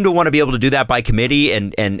 they seem to want to be able to do that by committee,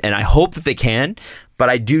 and I hope that they can, but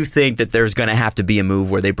I do think that there's going to have to be a move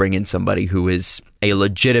where they bring in somebody who is a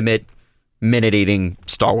legitimate minute-eating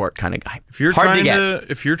stalwart kind of guy. If you're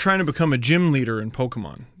trying to become a gym leader in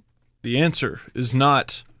Pokemon, the answer is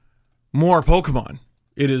not more Pokemon.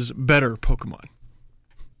 It is better Pokemon.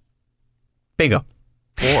 Bingo.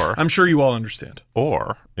 Or I'm sure you all understand.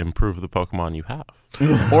 Or improve the Pokemon you have.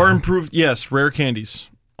 Or improve, yes, rare candies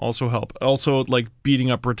also help. Also, like beating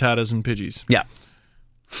up Rattatas and Pidgeys. Yeah.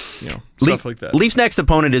 Stuff like that. Leafs' next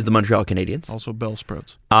opponent is the Montreal Canadiens. Also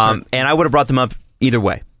Bellsprouts. And I would have brought them up either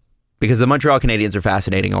way, because the Montreal Canadiens are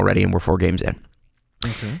fascinating already, and we're 4 games in.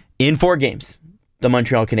 Okay. In 4 games, the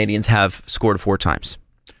Montreal Canadiens have scored 4 times.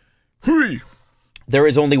 Hooey! There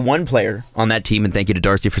is only one player on that team, and thank you to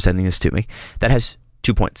Darcy for sending this to me, that has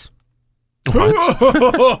 2 points.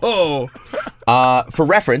 What? For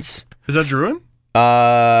reference, is that Druin?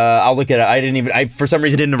 I'll look at it. I for some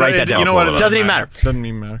reason didn't write that down. You know what? It doesn't even matter. Doesn't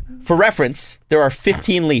even matter. For reference, there are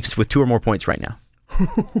 15 Leafs with 2 or more points right now.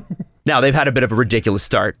 Now, they've had a bit of a ridiculous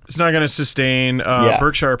start. It's not going to sustain.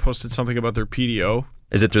 Berkshire posted something about their PDO.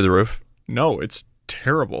 Is it through the roof? No, it's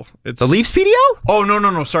terrible. It's the Leafs PDO? Oh,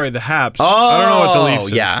 no. Sorry, the Habs. I don't know what the Leafs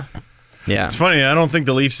is. Yeah. It's funny. I don't think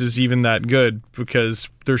the Leafs is even that good, because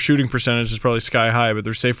their shooting percentage is probably sky high, but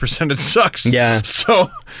their save percentage sucks. Yeah. So,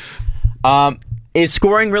 is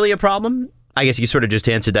scoring really a problem? I guess you sort of just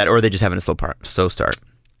answered that, or are they just having a slow start?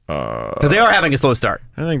 Because they are having a slow start.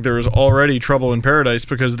 I think there was already trouble in paradise,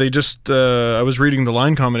 because they just, I was reading the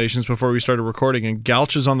line combinations before we started recording, and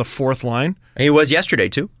Galch is on the 4th line. He was yesterday,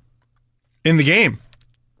 too. In the game.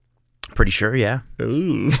 Pretty sure, yeah.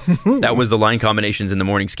 Ooh. That was the line combinations in the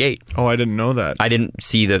morning skate. Oh, I didn't know that. I didn't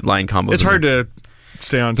see the line combos. It's hard to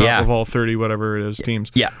stay on top of all 30, whatever it is,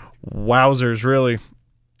 teams. Yeah. Wowzers, really.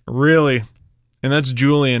 Really. And that's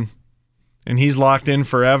Julian. And he's locked in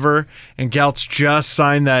forever. And Galt's just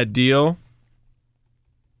signed that deal.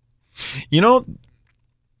 You know,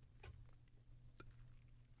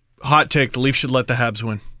 hot take, the Leafs should let the Habs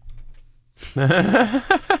win.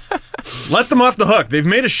 Let them off the hook. They've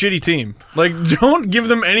made a shitty team. Like, don't give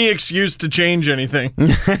them any excuse to change anything.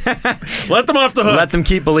 Let them off the hook. Let them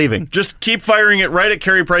keep believing. Just keep firing it right at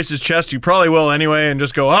Carey Price's chest. You probably will anyway, and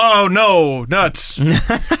just go, oh no, nuts.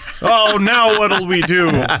 Oh, now what'll we do?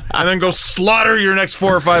 And then go slaughter your next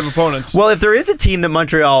 4 or 5 opponents. Well, if there is a team that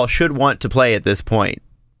Montreal should want to play at this point,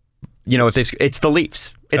 it's the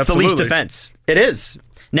Leafs. It's Absolutely. The Leafs defense. It is.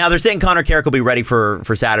 Now, they're saying Connor Carrick will be ready for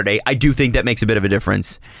Saturday. I do think that makes a bit of a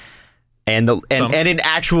difference. And in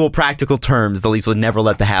actual practical terms, the Leafs would never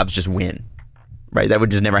let the Habs just win. Right? That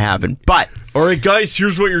would just never happen. But all right, guys,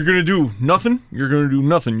 here's what you're going to do. Nothing. You're going to do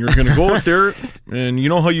nothing. You're going to go out there, and you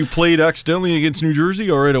know how you played accidentally against New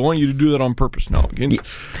Jersey? All right, I want you to do that on purpose now against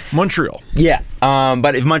Montreal. Yeah.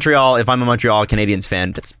 But if I'm a Montreal Canadiens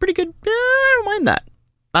fan, that's pretty good. I don't mind that.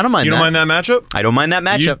 I don't mind that. You don't mind that matchup? I don't mind that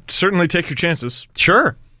matchup. You certainly take your chances.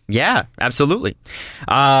 Sure. Yeah, absolutely.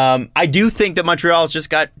 I do think that Montreal's just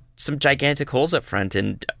got some gigantic holes up front,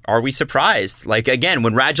 and are we surprised? Like, again,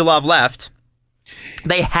 when Radulov left,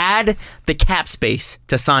 they had the cap space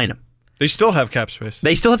to sign him. They still have cap space.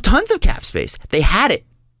 They still have tons of cap space. They had it.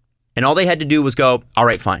 And all they had to do was go, all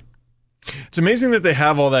right, fine. It's amazing that they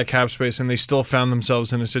have all that cap space, and they still found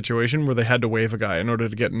themselves in a situation where they had to waive a guy in order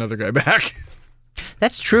to get another guy back.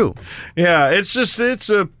 That's true. Yeah, it's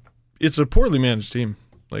a poorly managed team.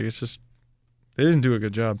 Like, it's just, they didn't do a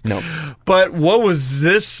good job. No. But what was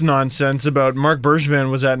this nonsense about Mark Bergevin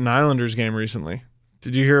was at an Islanders game recently?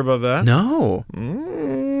 Did you hear about that? No.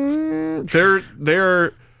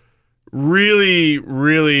 They're really,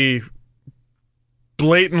 really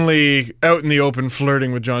blatantly out in the open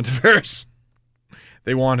flirting with John Tavares.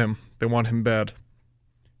 They want him. They want him bad.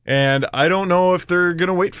 And I don't know if they're going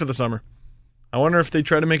to wait for the summer. I wonder if they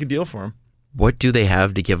try to make a deal for him. What do they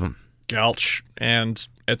have to give him? Galch and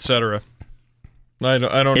etc. I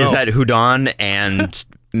don't know. Is that Hudon and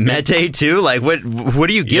Mete too? Like, what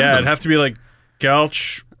do you give them? It'd have to be like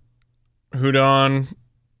Galch, Hudon,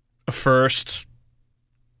 a first,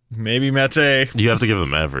 maybe Mete. You have to give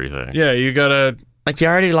them everything. Yeah, you gotta. Like, you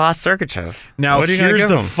already lost Sergachev. Now, here's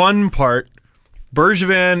the fun part.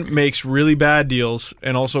 Bergevin makes really bad deals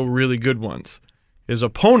and also really good ones. His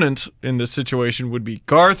opponent in this situation would be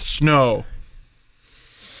Garth Snow.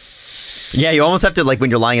 Yeah, you almost have to, like, when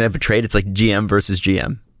you're lining up a trade, it's like GM versus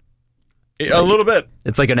GM. A little bit.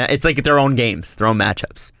 It's like their own games, their own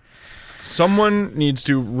matchups. Someone needs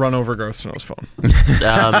to run over Garth Snow's phone.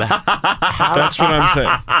 That's what I'm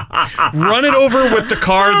saying. Run it over with the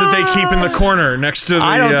car that they keep in the corner next to the...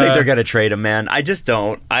 I don't think they're going to trade him, man. I just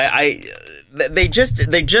don't. They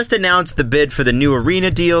just announced the bid for the new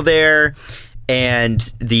arena deal there, and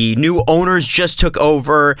the new owners just took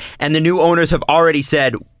over, and the new owners have already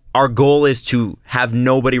said, our goal is to have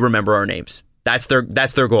nobody remember our names. That's their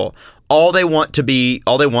goal. All they want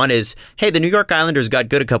is, hey, the New York Islanders got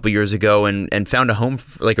good a couple years ago and found a home,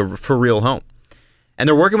 like a for real home. And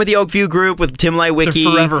they're working with the Oakview Group, with Tim Leiweke. The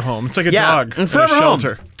forever home. It's like a dog in a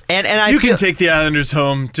shelter. Home. And you can take the Islanders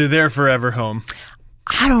home to their forever home.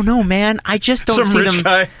 I don't know, man. I just don't see them. Some rich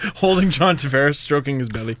guy holding John Tavares, stroking his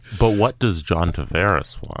belly. But what does John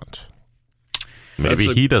Tavares want?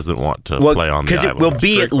 Maybe he doesn't want to play on the island. Because it will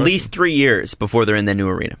be at least 3 years before they're in the new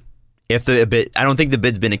arena. I don't think the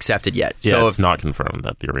bid's been accepted yet. Yeah, so it's not confirmed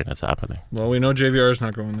that the arena's happening. Well, we know JVR is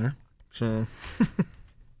not going there, so...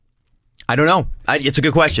 I don't know. It's a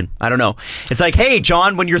good question. I don't know. It's like, hey,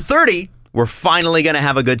 John, when you're 30, we're finally going to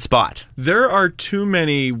have a good spot. There are too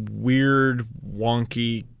many weird,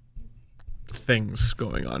 wonky things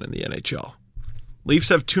going on in the NHL. Leafs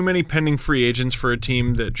have too many pending free agents for a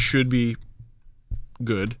team that should be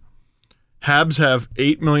good. Habs have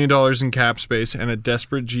 $8 million in cap space and a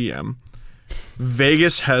desperate GM.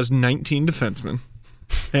 Vegas has 19 defensemen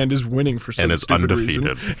and is winning for some stupid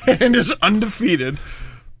reason. And is undefeated.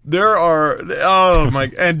 There are... Oh,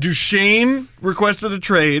 my... And Duchesne requested a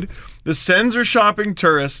trade. The Sens are shopping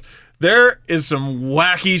tourists. There is some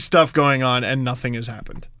wacky stuff going on, and nothing has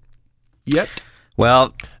happened. Yet.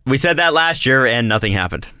 Well, we said that last year, and nothing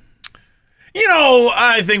happened. You know,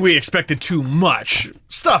 I think we expected too much.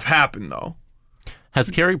 Stuff happened, though.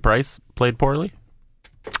 Has Carey Price played poorly?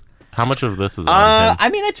 How much of this is on him? I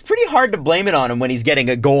mean, it's pretty hard to blame it on him when he's getting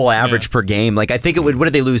a goal average per game. Like, I think it would... What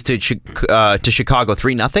did they lose to Chicago?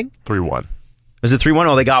 3-0? 3-1. Was it 3-1?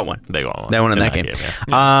 Oh, they got one. They got one. They won in that game.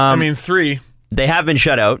 Yeah. I mean, 3. They have been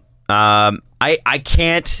shut out. I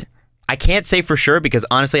can't say for sure because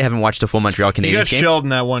honestly I haven't watched a full Montreal Canadiens game. You got shelled in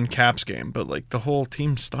that one Caps game, but like the whole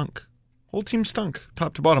team stunk.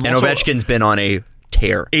 Top to bottom. And also, Ovechkin's been on a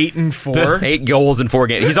tear. 8-4. 8 goals in 4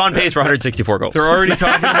 games. He's on pace for 164 goals. They're already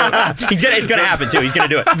talking about it's gonna happen too. He's gonna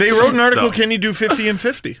do it. They wrote an article, can you do 50 and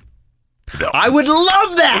 50? No. I would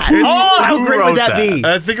love that. How great would that be?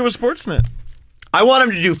 I think it was Sportsnet. I want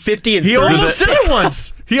him to do 50 and 30. He almost did it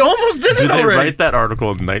once. He almost did it already. Did they write that article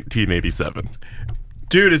in 1987?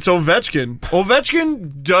 Dude, it's Ovechkin.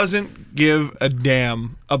 Ovechkin doesn't give a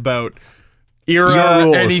damn about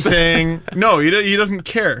era, anything. No, he doesn't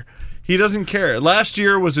care. He doesn't care. Last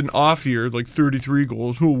year was an off year, like 33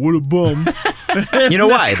 goals. Oh, what a bum. You know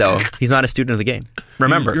why, though? He's not a student of the game.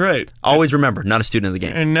 Remember. You're right. Always remember, not a student of the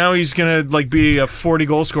game. And now he's going to like be a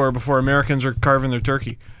 40-goal scorer before Americans are carving their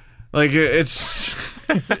turkey. Like, it's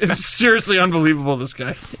seriously unbelievable, this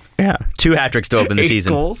guy. Yeah. 2 hat-tricks to open the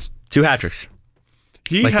season. 8 goals. 2 hat-tricks.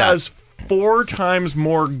 He has 4 times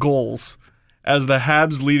more goals as the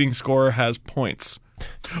Habs' leading scorer has points.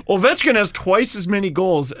 Ovechkin has twice as many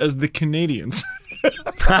goals as the Canadiens. In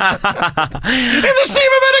the same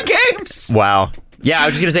amount of games. Wow. Yeah, I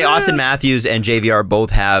was just going to say Austin Matthews and JVR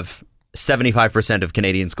both have 75% of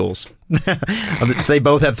Canadians' goals. They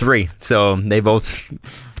both have 3, so they both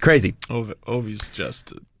crazy. Ovi's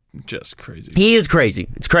just crazy. He is crazy.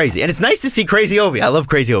 It's crazy. And it's nice to see crazy Ovi. I love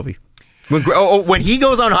crazy Ovi. When he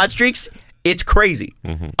goes on hot streaks, it's crazy.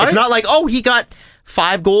 Mm-hmm. It's not like, he got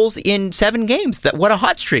 5 goals in 7 games. What a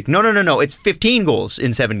hot streak. No. It's 15 goals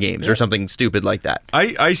in 7 games or something stupid like that.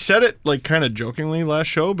 I said it like kind of jokingly last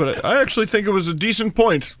show, but I actually think it was a decent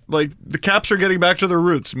point. Like, the Caps are getting back to their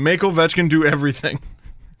roots. Make Ovechkin do everything.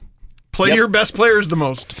 Play your best players the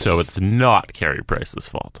most. So it's not Carey Price's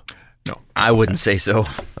fault. No. I wouldn't say so.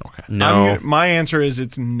 Okay. No. My answer is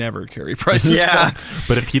it's never Carey Price's fault.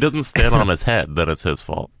 But if he doesn't stand on his head, then it's his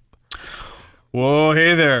fault. Whoa,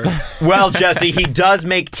 hey there. Well, Jesse, he does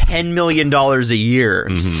make $10 million a year.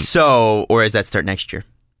 Mm-hmm. So, or does that start next year?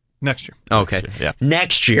 Next year. Okay. Next year, yeah.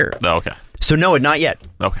 Next year. Oh, okay. So no, not yet.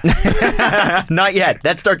 Okay. Not yet.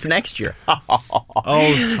 That starts next year.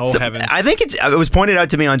 So heavens. I think it was pointed out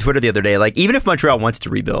to me on Twitter the other day, like, even if Montreal wants to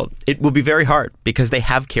rebuild, it will be very hard because they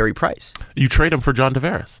have Carey Price. You trade him for John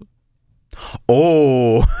Tavares.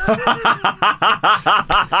 Oh. We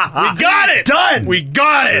got it! Done! We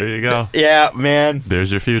got it! There you go. Yeah, man. There's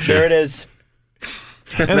your future. There it is.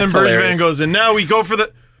 And then Bergevin goes, and now we go for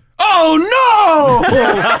the... Oh, no!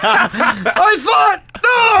 I thought,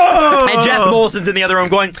 no! And Jeff Molson's in the other room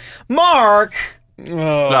going, Mark!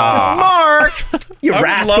 Mark! You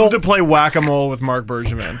rascal. I would love to play whack-a-mole with Mark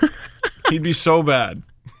Bergevin. He'd be so bad.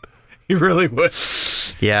 He really would.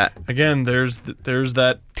 Yeah. Again, there's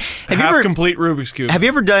that Have you ever- complete Rubik's Cube. Have you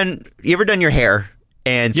ever done your hair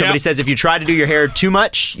and somebody says if you try to do your hair too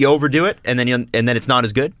much, you overdo it and then it's not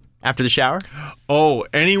as good after the shower? Oh,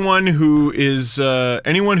 anyone who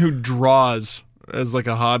draws as like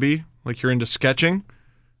a hobby, like you're into sketching,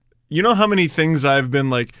 you know how many things I've been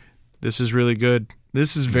like, this is really good.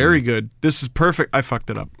 This is very good. This is perfect. I fucked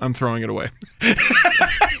it up. I'm throwing it away.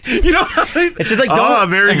 You know, it's just like, don't.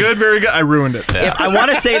 Very good, very good. I ruined it. If I want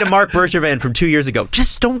to say to Mark Bergevin from 2 years ago,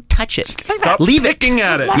 just don't touch it. Stop Leave picking it.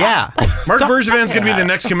 at it. Yeah. Mark Bergevin's going to be the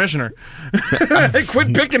next commissioner.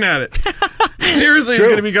 Quit picking at it. Seriously, he's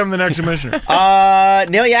going to become the next commissioner.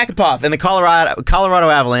 Nail Yakupov and the Colorado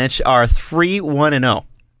Avalanche are 3-1-0.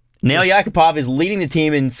 Nail Yakupov is leading the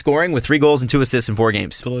team in scoring with 3 goals and 2 assists in 4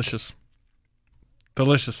 games. Delicious.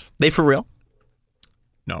 They for real?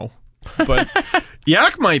 No. But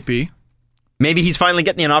Yak might be. Maybe he's finally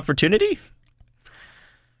getting an opportunity?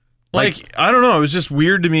 Like, I don't know. It was just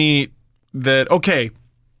weird to me that, okay,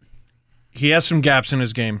 he has some gaps in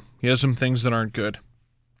his game. He has some things that aren't good.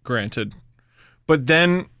 Granted. But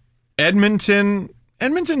then Edmonton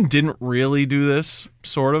didn't really do this,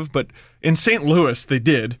 sort of, but in St. Louis, they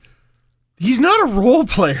did. He's not a role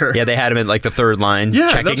player. Yeah, they had him at like the third line. Yeah,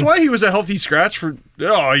 checking. That's why he was a healthy scratch for,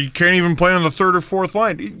 you can't even play on the third or fourth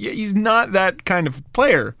line. He's not that kind of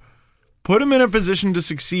player. Put him in a position to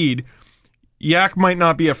succeed. Yak might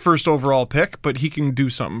not be a first overall pick, but he can do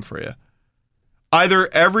something for you.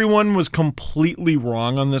 Either everyone was completely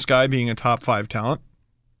wrong on this guy being a top 5 talent,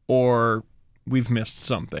 or we've missed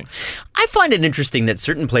something. I find it interesting that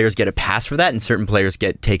certain players get a pass for that, and certain players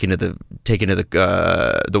get taken to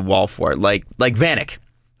the wall for it. Like Vanek,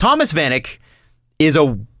 Thomas Vanek is a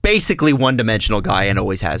basically one-dimensional guy and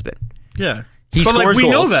always has been. Yeah, he but scores we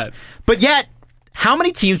goals, know that. But yet, how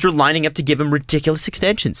many teams were lining up to give him ridiculous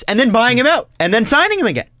extensions and then buying him out and then signing him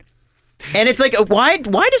again? And it's like, why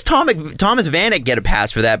does Thomas Vanek get a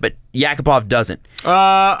pass for that, but Yakupov doesn't?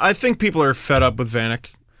 I think people are fed up with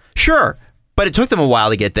Vanek. Sure. But it took them a while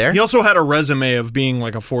to get there. He also had a resume of being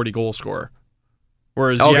like a 40-goal scorer.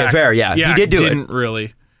 Whereas fair, yeah. He did do didn't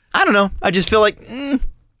really. I don't know. I just feel like...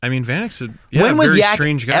 I mean, Vanek's a when was very Yak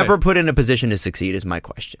strange guy. ever put in a position to succeed is my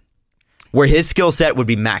question. Where his skill set would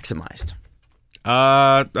be maximized.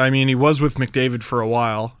 I mean, he was with McDavid for a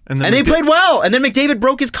while. And they played well. And then McDavid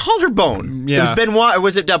broke his collarbone. Yeah. It was Benoit, or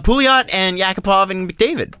was it Pouliot and Yakupov and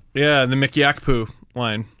McDavid? Yeah, the McYakpoo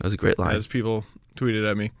line. That was a great line. As people tweeted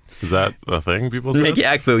at me. Is that a thing people say?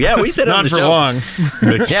 McYakpoo. Yeah, we said it on the Not for show.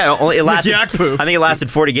 long. Yeah, it lasted. McYakpoo. I think it lasted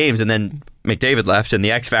 40 games, and then McDavid left, and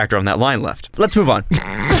the X factor on that line left. Let's move on.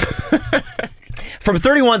 From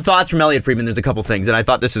 31 Thoughts from Elliot Friedman, there's a couple things, and I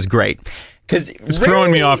thought this was great. It's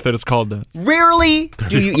throwing me off that it's called that. Rarely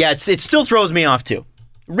do you... Yeah, it still throws me off, too.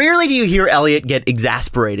 Rarely do you hear Elliot get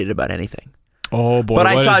exasperated about anything. Oh, boy, But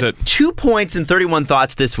I what saw is it? 2 points in 31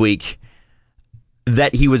 Thoughts this week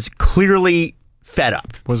that he was clearly fed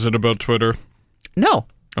up. Was it about Twitter? No.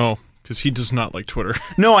 Oh, because he does not like Twitter.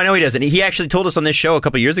 No, I know he doesn't. He actually told us on this show a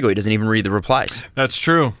couple years ago he doesn't even read the replies. That's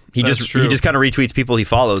true. He just kind of retweets people he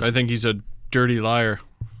follows. I think he's a dirty liar.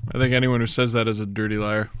 I think anyone who says that is a dirty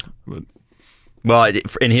liar. But Well,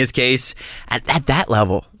 in his case, at that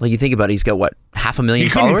level, like you think about it, he's got what, 500,000 he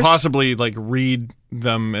followers? couldn't possibly like read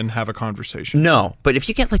them and have a conversation. No, but if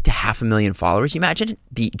you get like to 500,000 followers, you imagine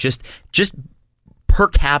the just per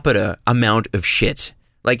capita amount of shit,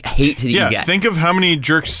 like hate that you get. Think of how many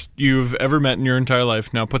jerks you've ever met in your entire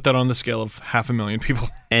life. Now put that on the scale of 500,000 people.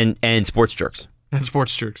 And sports jerks, And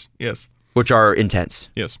sports jerks. Yes. which are intense.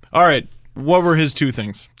 Yes. All right. What were his 2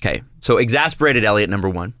 things? Okay, so exasperated Elliot, number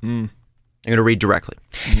 1. I'm going to read directly.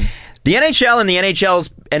 The NHL and the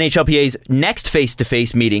NHLPA's next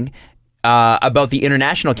face-to-face meeting about the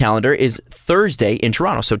international calendar is Thursday in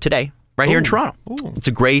Toronto. So today, right here in Toronto. Ooh. It's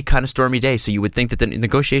a gray, kind of stormy day, so you would think that the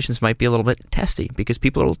negotiations might be a little bit testy because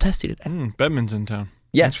people are a little testy today. Bedman's in town.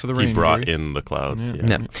 Yes. Thanks for the rain. He brought Gary. in the clouds.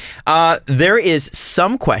 Yeah. No. There is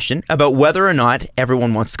some question about whether or not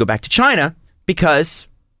everyone wants to go back to China because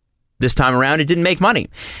this time around it didn't make money.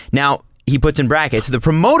 Now, he puts in brackets, the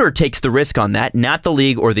promoter takes the risk on that, not the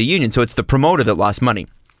league or the union. So it's the promoter that lost money.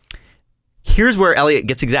 Here's where Elliot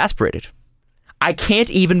gets exasperated. I can't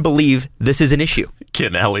even believe this is an issue.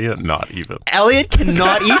 Can Elliot not even? Elliot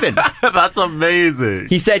cannot even. That's amazing.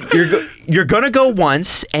 He said, you're going to go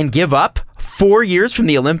once and give up 4 years from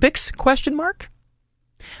the Olympics? ?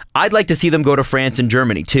 I'd like to see them go to France and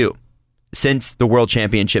Germany too, since the World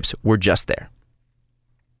Championships were just there.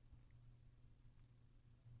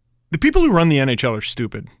 The people who run the NHL are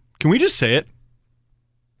stupid. Can we just say it?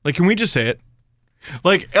 Like, can we just say it?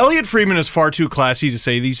 Like, Elliot Friedman is far too classy to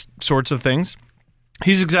say these sorts of things.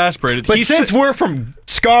 He's exasperated. But since we're from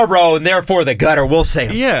Scarborough and therefore the gutter, we'll say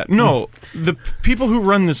them. Yeah, no. The people who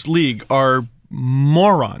run this league are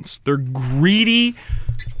morons. They're greedy,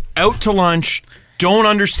 out to lunch, don't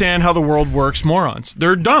understand how the world works morons.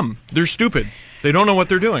 They're dumb. They're stupid. They don't know what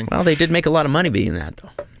they're doing. Well, they did make a lot of money being that,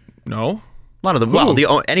 though. No. A lot of them.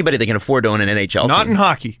 Well, anybody that can afford to own an NHL Not team. in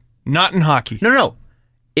hockey. Not in hockey. No.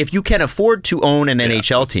 If you can afford to own an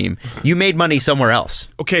NHL team, you made money somewhere else.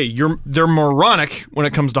 Okay, they're moronic when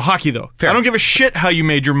it comes to hockey, though. Fair. I don't give a shit how you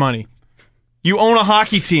made your money. You own a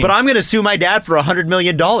hockey team. But I'm going to sue my dad for $100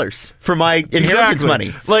 million for my inheritance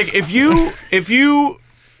money. Like, if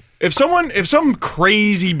some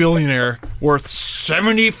crazy billionaire worth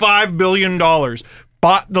 $75 billion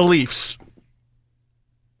bought the Leafs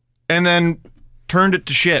and then turned it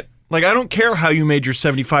to shit, like, I don't care how you made your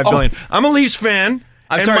 $75 billion. I'm a Leafs fan,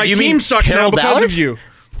 and sorry, my you team mean sucks now Harold because Ballard? of you.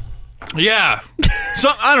 Yeah. So,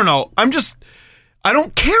 I don't know. I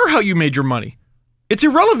don't care how you made your money. It's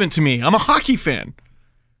irrelevant to me. I'm a hockey fan.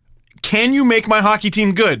 Can you make my hockey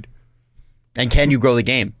team good? And can you grow the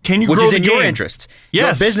game? Can you Which grow is the in your game? interest.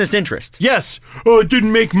 Yes. Your business interest. Yes. Oh, it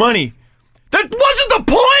didn't make money. That wasn't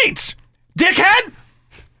the point, dickhead.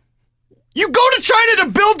 You go to China to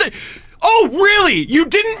build it. Oh, really? You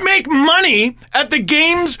didn't make money at the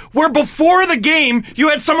games where before the game you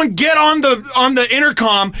had someone get on the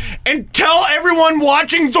intercom and tell everyone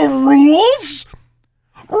watching the rules?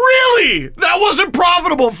 Really? That wasn't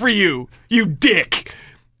profitable for you, you dick.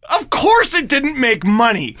 Of course it didn't make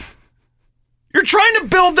money. You're trying to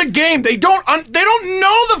build the game. They don't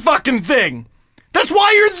know the fucking thing. That's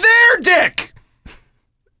why you're there, dick.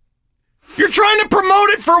 You're trying to promote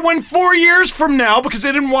it for when 4 years from now, because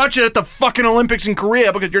they didn't watch it at the fucking Olympics in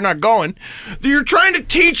Korea because you're not going. You're trying to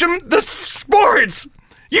teach them the sports.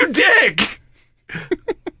 You dick.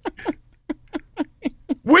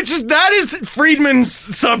 That is Friedman's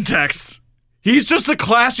subtext. He's just a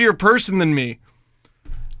classier person than me.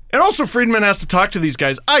 And also, Friedman has to talk to these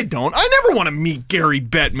guys. I don't. I never want to meet Gary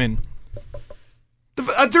Bettman.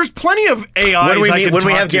 There's plenty of AIs When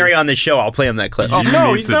we have Gary on the show, I'll play him that clip. Oh,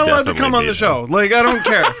 no, need he's to not allowed to definitely come on meet the him. show. Like, I don't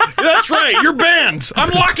care. That's right. You're banned. I'm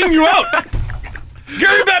locking you out.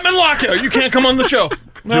 Gary Bettman lockout. You can't come on the show.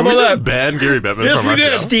 How Did we about just that? ban Gary Bettman Yes, from we our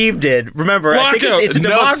did. show? Steve did. Remember, I think Lockout. it's a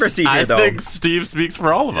democracy here, though. I think Steve speaks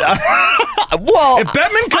for all of us. Well, If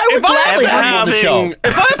Bettman, I would gladly have him on the show.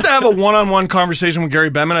 If I have to have a one-on-one conversation with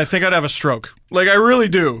Gary Bettman, I think I'd have a stroke. Like, I really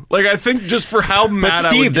do. Like, I think just for how mad But I would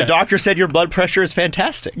Steve, the get. doctor said your blood pressure is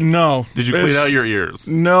fantastic. No. Did you clean out your ears?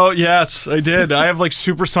 No, yes, I did. I have like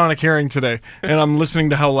supersonic hearing today, and I'm listening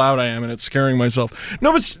to how loud I am, and it's scaring myself.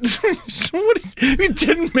 No, but you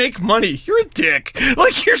didn't make money. You're a dick.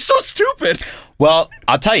 Like, you're so stupid. Well,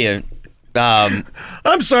 I'll tell you.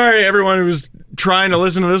 I'm sorry, everyone who's trying to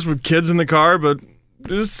listen to this with kids in the car, but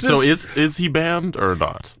So is he banned or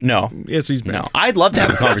not? No. yes, he's banned. No. I'd love to have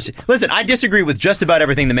a conversation. Listen, I disagree with just about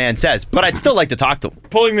everything the man says, but I'd still like to talk to him.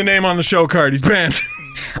 Pulling the name on the show card. He's banned.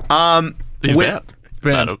 He's banned.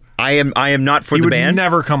 banned. I am not for He the would ban.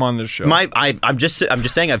 never come on this show. I'm just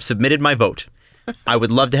saying I've submitted my vote. I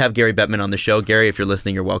would love to have Gary Bettman on the show. Gary, if you're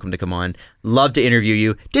listening, you're welcome to come on. Love to interview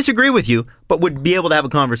you. Disagree with you, but would be able to have a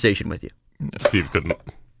conversation with you. Steve couldn't.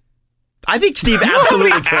 I think Steve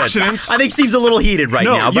absolutely could. accidents- I think Steve's a little heated right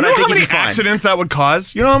now, you but know I think how he'd many be fine. accidents that would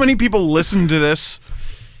cause? You know how many people listen to this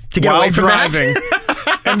To get while away from driving,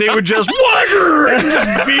 that? and they would just and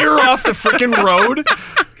just veer off the freaking road?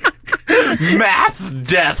 Mass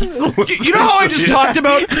deaths. You know how I just talked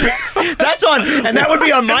about? That's on, and that would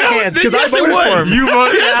be on my hands because I Yes, it voted would. for him. You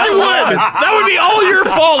voted Yes, it would. That would be all your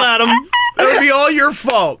fault, Adam. That would be all your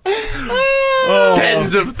fault. Oh.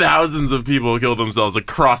 Tens of thousands of people kill themselves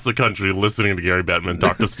across the country listening to Gary Bettman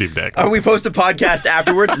talk to Steve Dangle. We post a podcast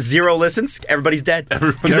afterwards, 0 listens, everybody's dead.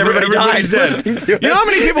 Because everybody Everybody's died dead. listening to it. You know how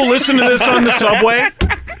many people listen to this on the subway?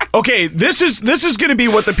 Okay, this is going to be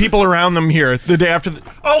what the people around them hear the day after.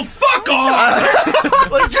 Oh, fuck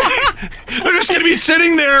off! Like, they're just going to be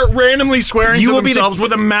sitting there randomly swearing to themselves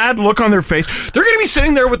with a mad look on their face. They're going to be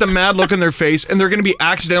sitting there with a mad look on their face, and they're going to be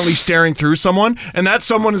accidentally staring through someone, and that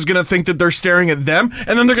someone is going to think that they're staring at them,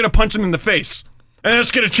 and then they're going to punch them in the face. And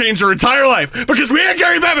it's going to change their entire life because we had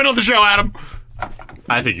Gary Bettman on the show, Adam.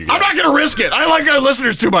 I think you I'm not going to risk it. I like our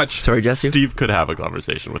listeners too much. Sorry, Jesse. Steve could have a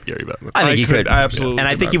conversation with Gary Bettman. I think he could. I absolutely And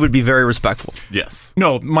I could. think he would be very respectful. Yes.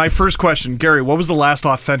 No, my first question, Gary, what was the last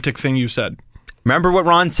authentic thing you said? Remember what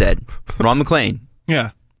Ron said? Ron McLean. Yeah.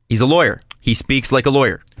 He's a lawyer. He speaks like a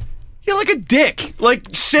lawyer. feel like a dick. Like,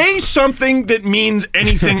 say something that means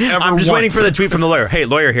anything ever. I'm just once. waiting for the tweet from the lawyer. Hey,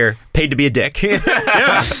 lawyer here, paid to be a dick.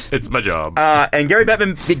 Yeah. It's my job. And Gary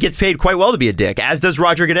Bettman gets paid quite well to be a dick, as does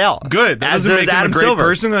Roger Goodell. Good. That as doesn't does make him Adam a great Silver.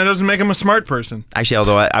 person. That doesn't make him a smart person. Actually,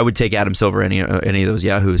 although I would take Adam Silver any of those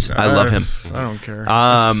yahoos. I love him. I don't care.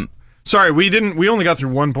 Sorry, we only got through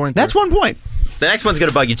 1 point. That's 1 point. The next one's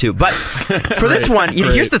gonna bug you too. But for this one,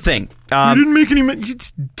 here's the thing. You didn't make any.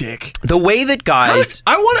 It's dick. The way that guys,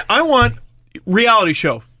 I want reality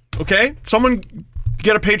show. Okay, someone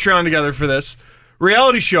get a Patreon together for this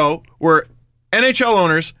reality show where NHL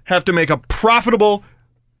owners have to make a profitable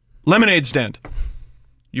lemonade stand.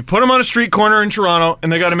 You put them on a street corner in Toronto,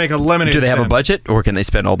 and they got to make a lemonade. do they have a stand. budget, or can they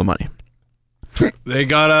spend all the money? They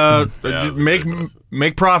gotta Yeah,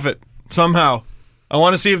 make profit somehow. I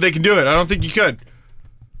want to see if they can do it. I don't think you could.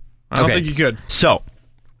 I don't think you could. So,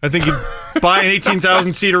 I think you buy an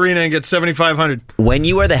 18,000 seat arena and get 7,500. when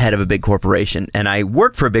you are the head of a big corporation, and I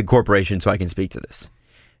work for a big corporation, so I can speak to this.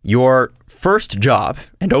 Your first job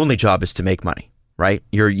and only job is to make money, right?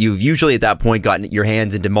 You've usually at that point gotten your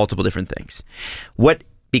hands into multiple different things. What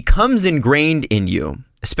becomes ingrained in you,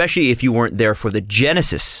 especially if you weren't there for the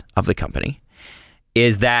genesis of the company,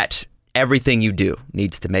 is that everything you do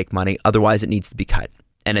needs to make money, otherwise it needs to be cut.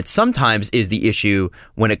 And it sometimes is the issue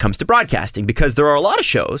when it comes to broadcasting, because there are a lot of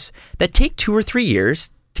shows that take 2 or 3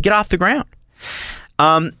 years to get off the ground.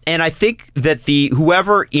 And I think that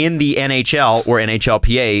whoever in the NHL or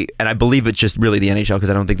NHLPA, and I believe it's just really the NHL, because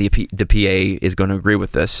I don't think the PA is going to agree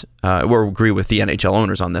with this, or agree with the NHL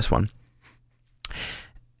owners on this one,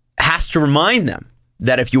 has to remind them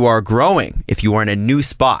that if you are growing, if you are in a new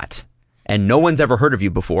spot, and no one's ever heard of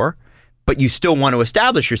you before, but you still want to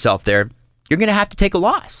establish yourself there, you're going to have to take a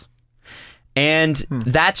loss. And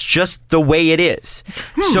that's just the way it is.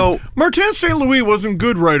 So Martin St. Louis wasn't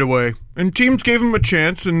good right away, and teams gave him a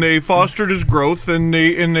chance, and they fostered his growth, and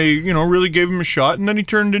they really gave him a shot, and then he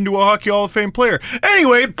turned into a Hockey Hall of Fame player.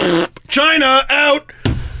 Anyway, China out.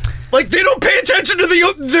 Like, they don't pay attention to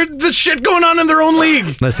the shit going on in their own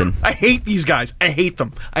league. listen, I hate these guys. I hate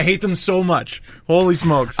them. I hate them so much. Holy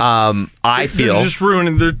smokes! I feel they're just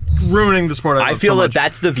ruining the sport. I feel that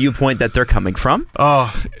that's the viewpoint that they're coming from.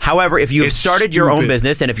 Oh, However, if you have It's started your own stupid.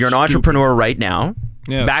 business, and if you're an Stupid. entrepreneur right now,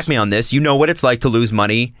 Yes. back me on this. You know what it's like to lose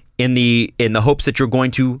money in the hopes that you're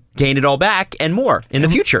going to gain it all back and more in the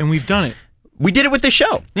future. and we've done it. We did it with this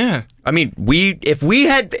show. Yeah. I mean, if we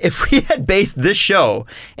had based this show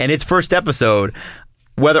and its first episode,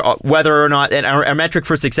 whether or not, and our metric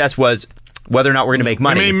for success was whether or not we're going to make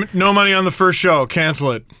money. I mean, no money on the first show.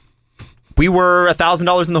 Cancel it. We were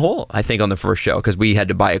 $1,000 in the hole, I think, on the first show, because we had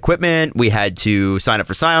to buy equipment, we had to sign up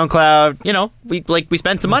for SoundCloud. You know, we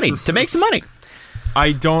spent some money to make some money.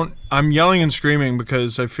 I'm yelling and screaming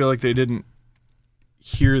because I feel like they didn't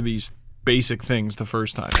hear these basic things the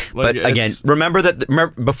first time. Like, But again, remember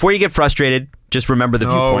before you get frustrated, just remember the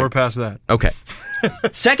oh, we're viewpoint. past that. Okay.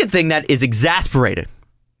 Second thing that is exasperating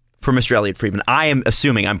for Mr. Elliot Friedman, I am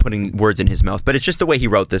assuming I'm putting words in his mouth, but it's just the way he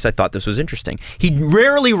wrote this. I thought this was interesting. He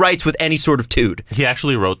rarely writes with any sort of tude. He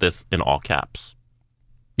actually wrote this in all caps.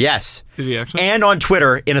 Yes. Did he actually? And on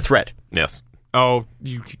Twitter in a thread. Yes. Oh,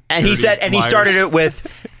 you. And he said, and he started it with,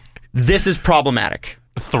 "This is problematic."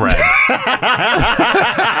 Thread.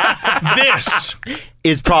 This.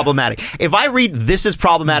 Is problematic. If I read "this is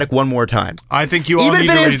problematic" one more time, I think you all even need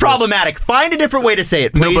if to it read is problematic, find a different way to say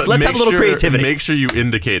it, please. No, but Let's have a little creativity. Make sure you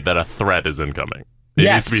indicate that a thread is incoming. It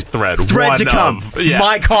Yes. needs to be thread. Thread one to come. Of, yeah.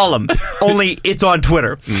 My column. Only it's on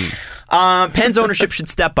Twitter. Penn's ownership should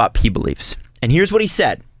step up, he believes. And here's what he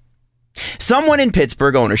said. Someone in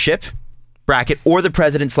Pittsburgh ownership, bracket, or the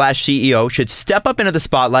president/CEO should step up into the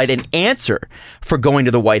spotlight and answer for going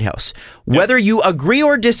to the White House. Whether you agree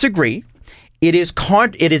or disagree, it is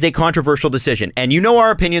a controversial decision. And you know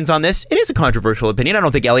our opinions on this. It is a controversial opinion. I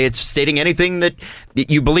don't think Elliot's stating anything that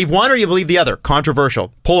you believe one or you believe the other.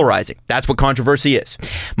 Controversial. Polarizing. That's what controversy is.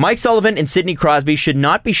 Mike Sullivan and Sidney Crosby should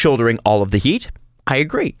not be shouldering all of the heat. I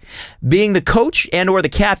agree. Being the coach and or the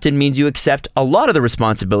captain means you accept a lot of the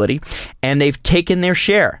responsibility, and they've taken their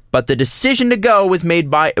share. But the decision to go was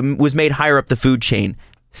made higher up the food chain.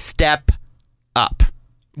 Step up.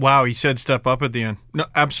 Wow, he said step up at the end. No,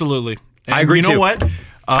 absolutely. And I agree you know too. what?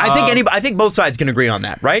 I think both sides can agree on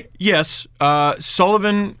that, right? Yes.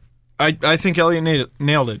 Sullivan, I think Elliot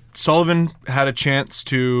nailed it. Sullivan had a chance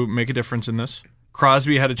to make a difference in this.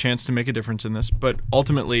 Crosby had a chance to make a difference in this. But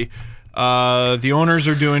ultimately, the owners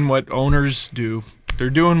are doing what owners do. They're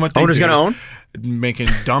doing what they do. Owners going to own? Making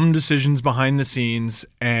dumb decisions behind the scenes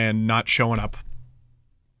and not showing up.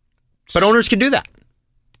 But owners can do that.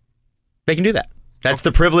 They can do that. That's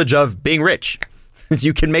the privilege of being rich. is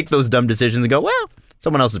you can make those dumb decisions and go, well,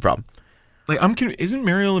 someone else's problem. Like, isn't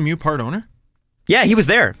Mario Lemieux part owner? Yeah, he was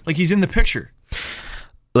there. Like, he's in the picture.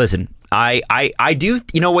 Listen, I do,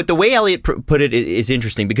 you know what, the way Elliot put it is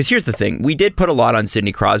interesting, because here's the thing. We did put a lot on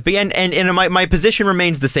Sidney Crosby, and my position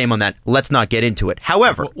remains the same on that. Let's not get into it.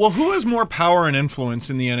 However... Well, who has more power and influence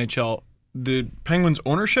in the NHL? The Penguins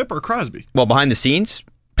ownership or Crosby? Well, behind the scenes,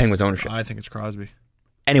 Penguins ownership. I think it's Crosby.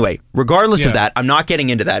 Anyway, regardless of that, I'm not getting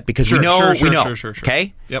into that, because we know. Sure.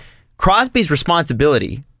 Okay? Yep. Crosby's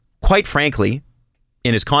responsibility, quite frankly,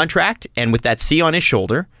 in his contract and with that C on his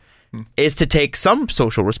shoulder, is to take some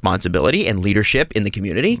social responsibility and leadership in the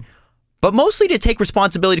community, but mostly to take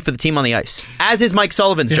responsibility for the team on the ice, as is Mike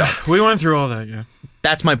Sullivan's job. We went through all that, yeah.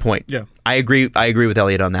 That's my point. Yeah. I agree with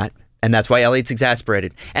Elliot on that. And that's why Elliot's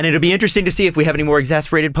exasperated. And it'll be interesting to see if we have any more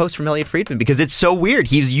exasperated posts from Elliot Friedman, because it's so weird.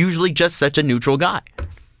 He's usually just such a neutral guy.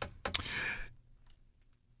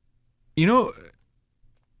 You know,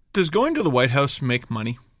 does going to the White House make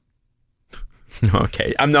money?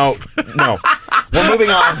 Okay. No. We're moving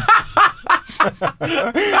on.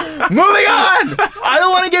 Moving on! I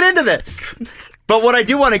don't want to get into this. But what I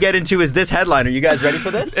do want to get into is this headline. Are you guys ready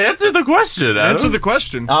for this? Answer the question, Adam. Answer the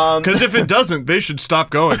question. Because if it doesn't, they should stop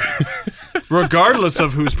going. Regardless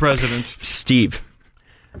of who's president. Steve.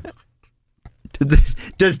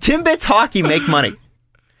 Does Timbits hockey make money?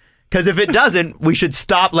 Because if it doesn't, we should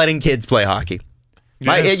stop letting kids play hockey.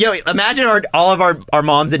 Yes. Imagine all of our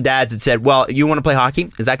moms and dads had said, well, you want to play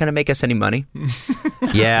hockey? Is that going to make us any money?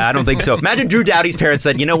 Yeah, I don't think so. Imagine Drew Doughty's parents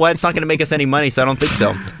said, you know what? It's not going to make us any money, so I don't think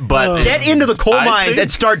so. But get into the coal mines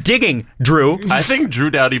and start digging, Drew. I think Drew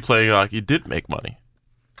Doughty playing hockey did make money.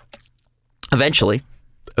 Eventually.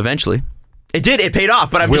 It did. It paid off,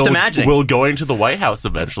 but I'm just imagining. Will going to the White House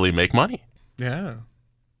eventually make money? Yeah.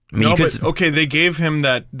 I mean, okay, they gave him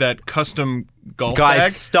that custom golf bag.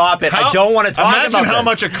 Guys, stop it. I don't want to talk about this. Imagine how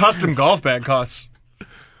much a custom golf bag costs.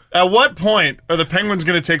 At what point are the Penguins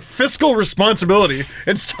going to take fiscal responsibility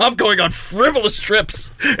and stop going on frivolous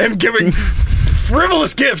trips and giving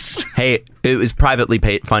frivolous gifts? Hey, it was privately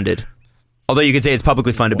funded. Although you could say it's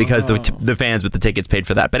publicly funded because the fans with the tickets paid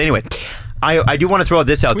for that. But anyway, I do want to throw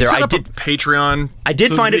this out there. I did Patreon. I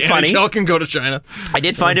did find it funny. NHL can go to China. I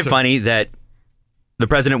did find it funny that the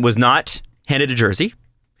president was not handed a jersey,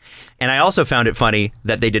 and I also found it funny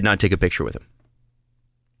that they did not take a picture with him.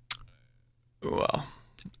 Well,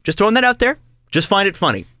 just throwing that out there. Just find it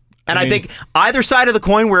funny. And I think either side of the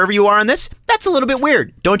coin, wherever you are on this, that's a little bit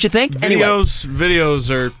weird, don't you think? Videos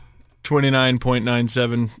are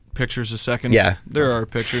 29.97 pictures a second. Yeah. There are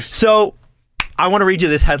pictures. So I want to read you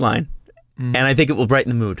this headline, and I think it will brighten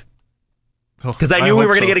the mood. Because I knew we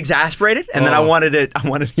were going to get exasperated, and then I wanted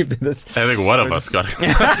to give this. I think one of us got it.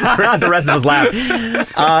 The rest of us laughed.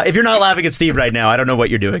 If you're not laughing at Steve right now, I don't know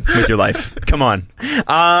what you're doing with your life. Come on.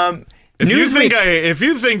 If you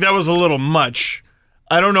think that was a little much,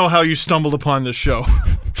 I don't know how you stumbled upon this show.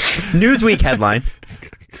 Newsweek headline: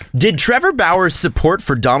 Did Trevor Bauer's support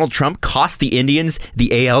for Donald Trump cost the Indians the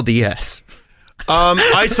ALDS?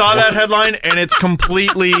 I saw that headline, and it's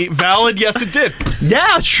completely valid. Yes, it did.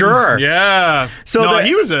 Yeah, sure. Yeah. So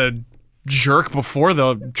he was a jerk before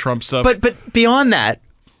the Trump stuff. But beyond that,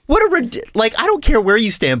 what I don't care where you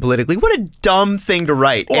stand politically. What a dumb thing to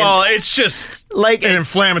write. Well, it's just like an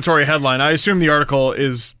inflammatory headline. I assume the article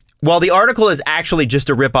is. Well, the article is actually just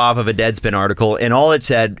a ripoff of a Deadspin article, and all it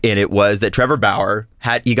said in it was that Trevor Bauer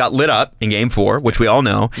he got lit up in Game 4, which we all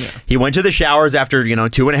know. Yeah. He went to the showers after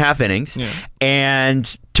 2.5 innings,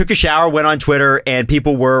 and took a shower, went on Twitter, and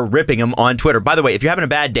people were ripping him on Twitter. By the way, if you're having a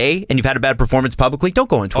bad day and you've had a bad performance publicly, don't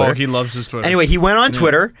go on Twitter. Oh, he loves his Twitter. Anyway, he went on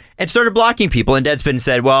Twitter and started blocking people, and Deadspin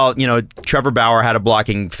said, well, Trevor Bauer had a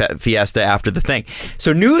blocking fiesta after the thing.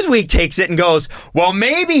 So Newsweek takes it and goes, well,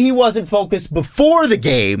 maybe he wasn't focused before the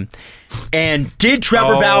game. And did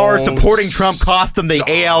Trevor Bauer supporting Trump cost them the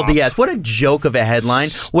ALDS? What a joke of a headline.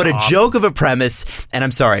 What a joke of a premise. And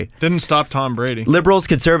I'm sorry. Didn't stop Tom Brady. Liberals,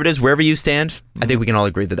 conservatives, wherever you stand, I think we can all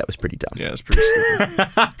agree that was pretty dumb. Yeah, it's pretty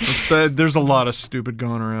stupid. There's a lot of stupid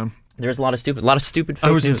going around. There's a lot of stupid fake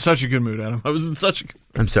I was news. in such a good mood, Adam.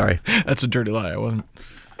 I'm sorry. That's a dirty lie. I wasn't.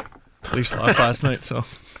 At least last night, so I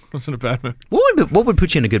was in a bad mood. What would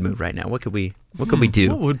put you in a good mood right now? What could we do?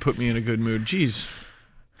 What would put me in a good mood? Jeez,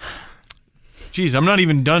 I'm not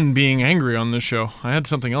even done being angry on this show. I had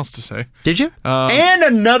something else to say. Did you? And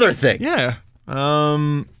another thing. Yeah.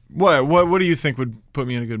 What do you think would put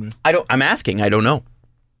me in a good mood? I'm asking. I don't know.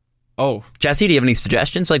 Oh. Jesse, do you have any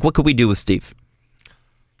suggestions? Like, what could we do with Steve?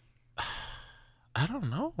 I don't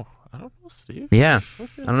know, Steve. Yeah.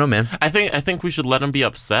 Okay. I don't know, man. I think we should let him be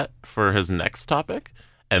upset for his next topic,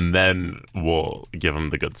 and then we'll give him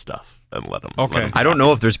the good stuff and let him. Okay. let him I don't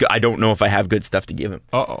know if there's. I don't know if I have good stuff to give him.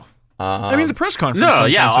 Uh-oh. I mean, the press conference No,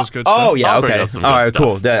 sometimes yeah, is good stuff. Oh yeah, I'll bring okay. up some All good right,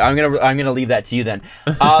 stuff. cool. I'm gonna leave that to you then.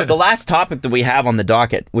 The last topic that we have on the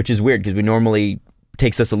docket, which is weird because we normally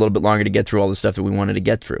takes us a little bit longer to get through all the stuff that we wanted to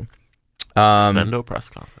get through, Extendo press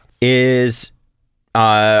conference. is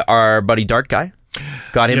our buddy Dart Guy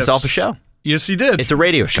got himself a show. Yes, he did. It's a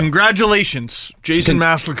radio show. Congratulations, Jason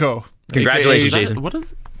Maslico. Congratulations, AKA Jason. What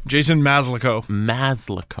is Jason Maslico.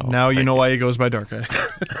 Maslico? Now you know why he goes by Dark Guy.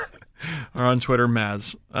 Or on Twitter,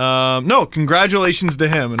 Maz. No, congratulations to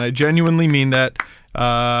him, and I genuinely mean that.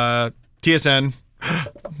 TSN,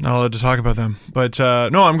 not allowed to talk about them, but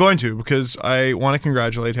no, I'm going to because I want to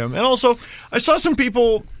congratulate him. And also, I saw some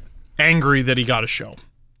people angry that he got a show.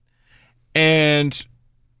 And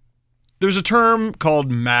there's a term called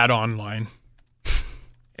mad online.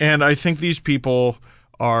 And I think these people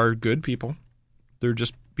are good people. They're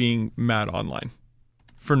just being mad online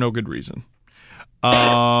for no good reason.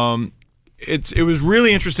 It was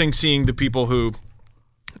really interesting seeing the people who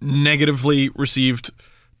negatively received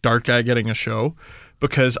Dart Guy getting a show,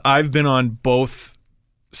 because I've been on both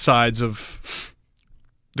sides of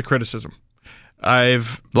the criticism. A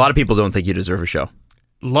lot of people don't think you deserve a show.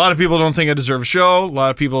 A lot of people don't think I deserve a show. A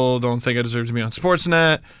lot of people don't think I deserve to be on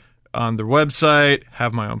Sportsnet, on their website,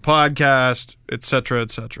 have my own podcast, etc.,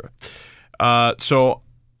 etc. So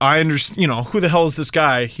I understand, who the hell is this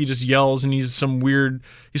guy? He just yells and he's some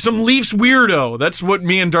Leafs weirdo. That's what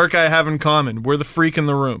me and Dark Guy have in common. We're the freak in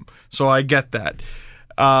the room. So I get that.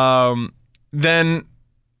 Then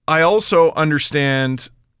I also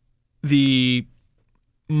understand the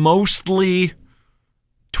mostly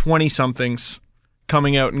 20-somethings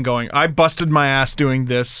coming out and going, I busted my ass doing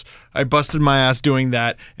this, I busted my ass doing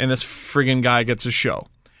that, and this friggin' guy gets a show.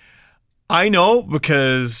 I know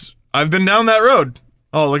because I've been down that road.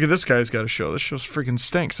 Oh, look at this guy's got a show. This show friggin'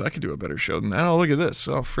 stinks. I could do a better show than that. Oh, look at this.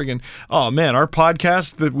 Oh man, our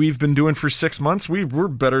podcast that we've been doing for 6 months, we're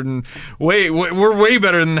better than we're way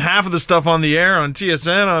better than half of the stuff on the air, on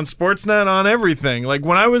TSN, on Sportsnet, on everything. Like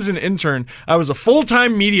when I was an intern, I was a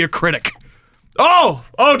full-time media critic. Oh,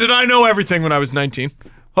 did I know everything when I was 19?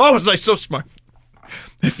 Oh, was I so smart?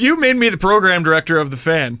 If you made me the program director of The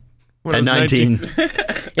Fan when At I was 19.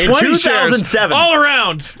 In 20 shares 2007. all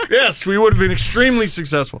around. Yes, we would have been extremely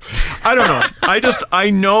successful. I don't know. I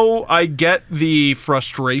know I get the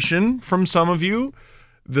frustration from some of you,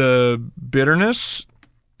 the bitterness.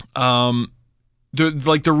 The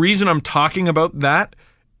reason I'm talking about that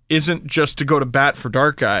isn't just to go to bat for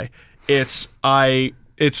Dark Guy. It's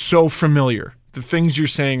so familiar. The things you're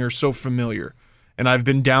saying are so familiar. And I've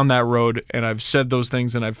been down that road and I've said those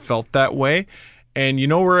things and I've felt that way. And you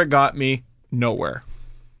know where it got me? Nowhere.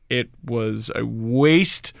 It was a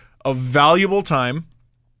waste of valuable time.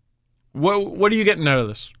 What are you getting out of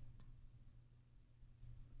this?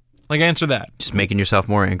 Like, answer that. Just making yourself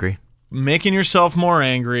more angry. Making yourself more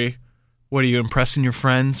angry. What are you, impressing your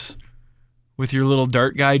friends with your little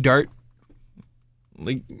Dart Guy dart?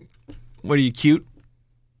 Like, what are you, cute?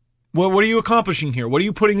 What are you accomplishing here? What are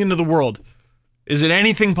you putting into the world? Is it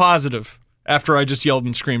anything positive after I just yelled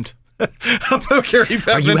and screamed about Gary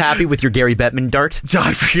Bettman? Are you happy with your Gary Bettman dart?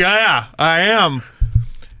 Yeah, I am.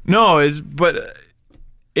 No,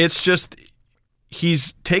 it's just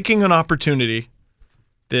he's taking an opportunity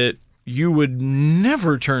that you would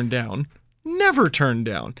never turn down. Never turn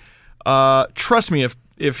down. Trust me,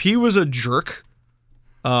 if he was a jerk,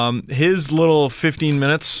 his little 15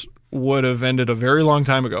 minutes would have ended a very long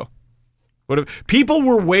time ago. People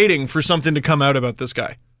were waiting for something to come out about this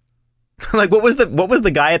guy. Like what was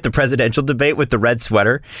the guy at the presidential debate with the red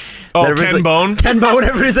sweater? Oh, Ken Bone. Ken Bone.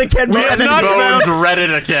 Everybody's like Ken Bone. have not Bones found-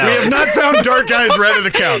 Reddit account. We have not found Dark Guy's Reddit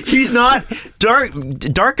account. He's not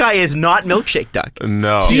Dark Guy is not Milkshake Duck.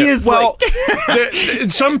 No. He is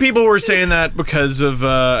Some people were saying that because of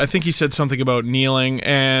I think he said something about kneeling,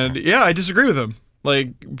 and yeah, I disagree with him.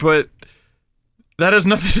 But that has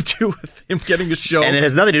nothing to do with him getting a show. And it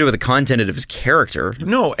has nothing to do with the content of his character.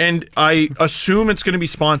 No, and I assume it's going to be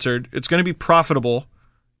sponsored. It's going to be profitable,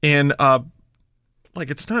 and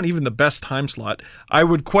it's not even the best time slot. I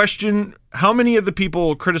would question how many of the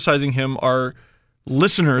people criticizing him are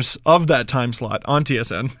listeners of that time slot on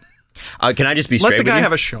TSN. Can I just be straight Let the with guy you?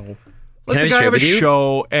 have a show. Let Can I the be guy straight have a with you?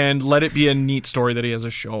 show and let it be a neat story that he has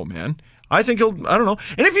a show, man. I think I don't know.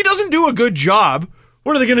 And if he doesn't do a good job,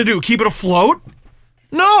 what are they going to do? Keep it afloat?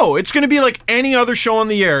 No, it's going to be like any other show on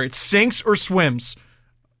the air. It sinks or swims.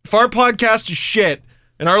 If our podcast is shit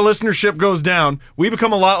and our listenership goes down, we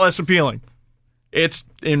become a lot less appealing. It's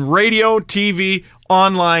in radio, TV,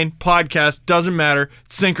 online, podcast, doesn't matter.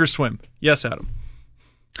 Sink or swim. Yes, Adam.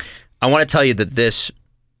 I want to tell you that this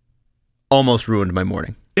almost ruined my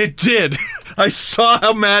morning. It did. I saw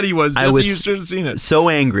how mad he was. I Jesse, was you should have seen it. so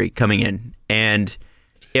angry coming in. And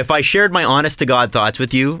if I shared my honest-to-God thoughts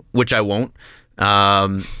with you, which I won't,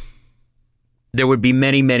 there would be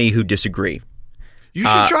many, many who disagree. You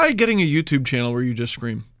should try getting a YouTube channel where you just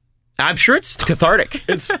scream. I'm sure it's cathartic.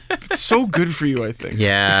 It's so good for you, I think.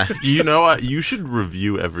 Yeah. You know what? You should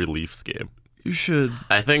review every Leafs game. You should.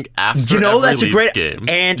 I think after every that's a Leafs great game,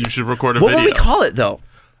 and you should record a what video. What would we call it, though?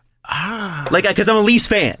 Like, because I'm a Leafs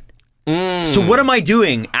fan. So what am I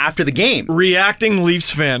doing after the game? Reacting Leafs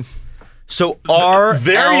fan. So R.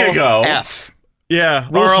 There you go. F. Yeah,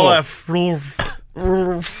 RLF.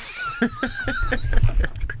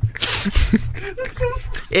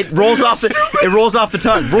 It rolls off the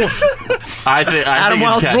tongue. Rolf. I think Adam you'd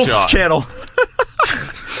Wild's catch Rolf on. channel.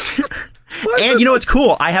 And you know what's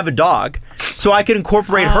cool? I have a dog, so I can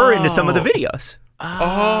incorporate her into some of the videos.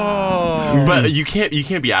 Oh. But you can't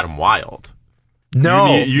be Adam Wild.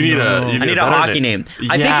 No, You need a a hockey name.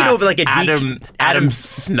 I think it over like a Adam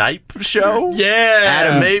Snipe show. Yeah.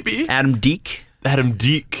 Adam maybe. Adam Deek. Adam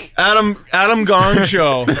Deek. Adam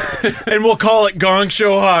Gongshow. And we'll call it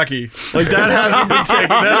Gongshow Hockey. Like, that hasn't been taken.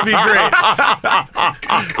 That'd be great.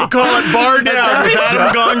 We'll call it Bardown with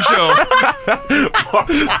Adam Gongshow.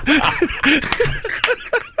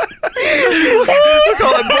 We'll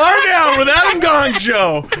call it Bardown with Adam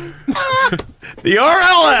Gongshow. The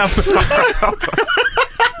RLF.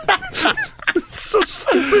 So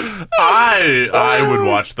stupid. I would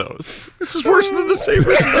watch those. This is worse than the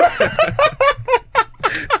Sabres stuff.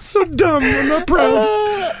 It's so dumb. I'm not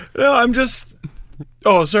proud. No, I'm just...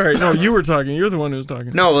 Oh, sorry. No, you were talking. You're the one who was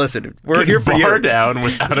talking. No, listen, we're here for Bar you. Down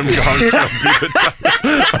with Adam Gongshow be the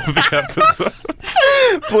title of the episode.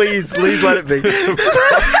 Please let it be.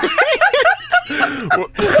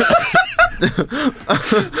 Bar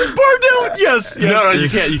down. Yes. No, you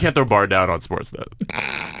can't throw Bar Down on Sportsnet.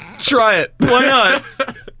 Try it. Why not?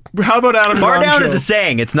 How about Adam Bardown Gongshow? is a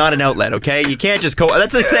saying. It's not an outlet, okay? You can't just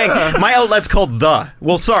that's like saying, my outlet's called The.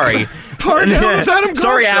 Well, sorry. Bar down with Adam Gongshow.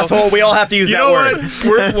 Sorry, asshole. We all have to use You that know word.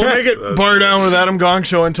 what? We'll make it Bar Down with Adam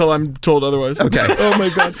Gongshow until I'm told otherwise. Okay. Oh, my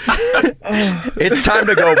God. It's time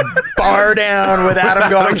to go bar down with Adam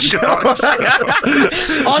Gongshow.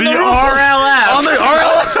 On the RLF. On the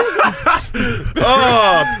RLF.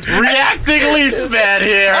 Oh, Reacting Leafs fan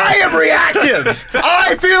here. I am reactive.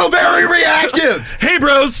 I feel very reactive. hey,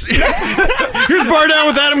 bros. Here's Bar Down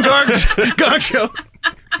with Adam Gongshow.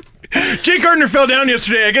 Jake Gardner fell down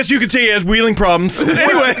yesterday. I guess you could say he has wheeling problems.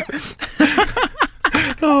 Anyway.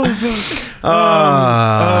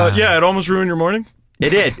 Yeah, it almost ruined your morning. It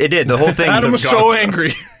did. The whole thing. Adam was so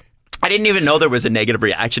angry. I didn't even know there was a negative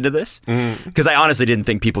reaction to this because I honestly didn't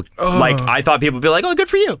think people I thought people would be like, "Oh, good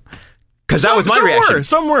for you," because that was my reaction.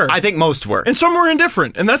 Some were. I think most were, And some were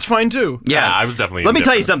indifferent, and that's fine too. Yeah, I was definitely. Let me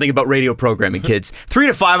tell you indifferent. something about radio programming, kids. 3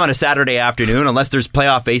 to 5 on a Saturday afternoon, unless there's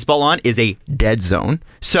playoff baseball on, is a dead zone.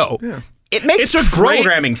 So it makes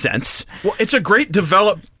programming sense. Well, it's a great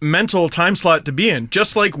developmental time slot to be in,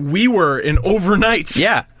 just like we were in overnights.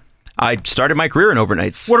 Yeah. I started my career in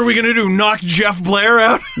overnights. What are we going to do? Knock Jeff Blair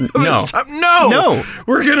out? No. No.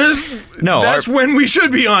 We're going to... No, That's when we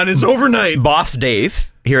should be on, is overnight. Boss Dave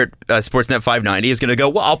here at Sportsnet 590 is going to go,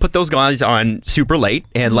 well, I'll put those guys on super late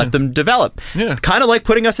and let them develop. Yeah. Kind of like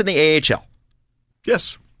putting us in the AHL.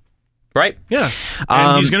 Yes. Right? Yeah.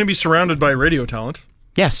 And he's going to be surrounded by radio talent.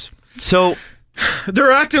 Yes. So...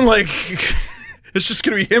 They're acting like it's just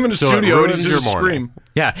going to be him in a So it studio and ruins just your morning. scream.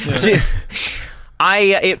 Yeah. See,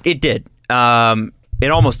 it did.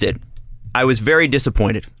 It almost did. I was very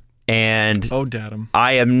disappointed, and Oh, dadum.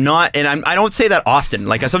 I am not. And I don't say that often.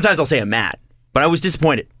 Like sometimes I'll say I'm mad, but I was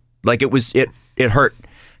disappointed. Like it hurt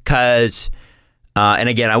because, and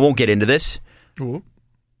again, I won't get into this, Oh.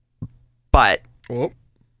 but Oh.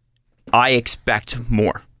 I expect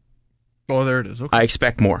more. Oh, there it is. Okay. I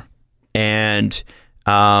expect more, and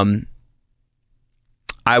I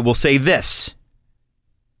will say this.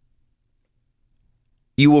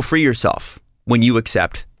 You will free yourself when you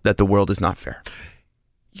accept that the world is not fair.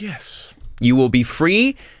 Yes. You will be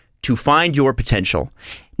free to find your potential.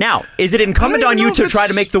 Now, is it incumbent on even you know to if try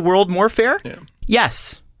to it's- make the world more fair? Yeah.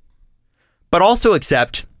 Yes. But also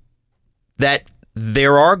accept that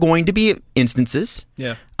there are going to be instances.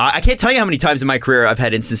 Yeah. I can't tell you how many times in my career I've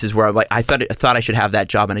had instances where I'm like, I thought I should have that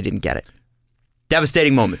job and I didn't get it.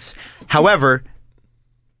 Devastating moments. However,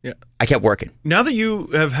 Yeah. I kept working. Now that you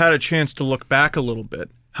have had a chance to look back a little bit,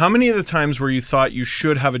 how many of the times where you thought you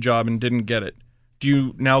should have a job and didn't get it, do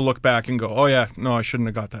you now look back and go, oh yeah, no, I shouldn't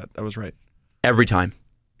have got that. That was right. Every time.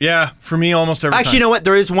 Yeah, for me, almost every time. Actually, you know what?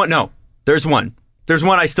 There is one. No, there's one. There's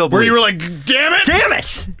one I still believe. Where you were like, damn it! Damn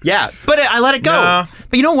it! Yeah, but I let it go. Nah.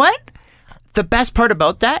 But you know what? The best part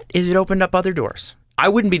about that is it opened up other doors. I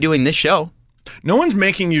wouldn't be doing this show. No one's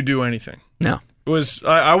making you do anything. No.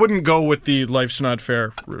 I wouldn't go with the life's not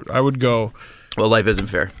fair route. I would go, Well, life isn't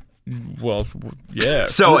fair. well, yeah.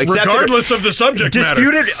 So regardless of the subject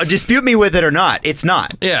matter. Dispute me with it or not. It's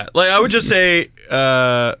not. Yeah, like I would just say,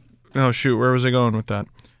 oh shoot, where was I going with that?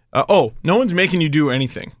 No one's making you do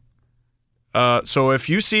anything. So if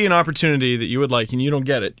you see an opportunity that you would like and you don't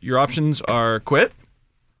get it, your options are quit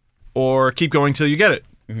or keep going till you get it.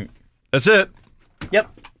 Mm-hmm. That's it. Yep.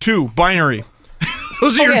 2, binary.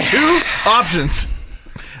 Those are your 2 options.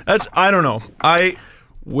 I don't know. I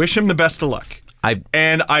wish him the best of luck. I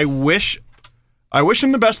wish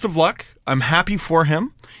him the best of luck. I'm happy for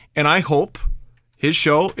him, and I hope his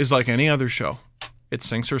show is like any other show. It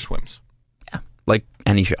sinks or swims. Yeah, like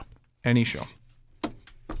any show. Any show.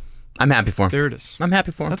 I'm happy for him. There it is. I'm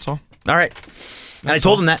happy for him. That's all. All right. And I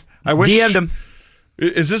told him that. I wish, DM'd him.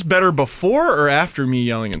 Is this better before or after me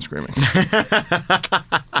yelling and screaming?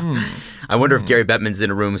 I wonder if Gary Bettman's in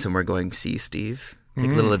a room somewhere going, see, Steve, take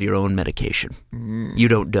a little of your own medication. You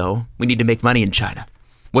don't know. We need to make money in China.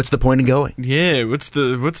 What's the point in going? Yeah, what's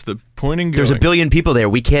the point in going? There's a billion people there.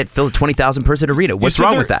 We can't fill a 20,000 person arena. What's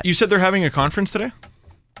wrong with that? You said they're having a conference today?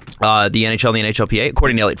 The NHL and the NHLPA,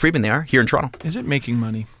 according to Elliot Friedman, they are here in Toronto. Is it making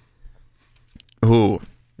money? Ooh.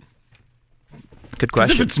 Good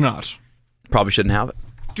question. As if it's not. Probably shouldn't have it.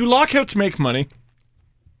 Do lockouts make money?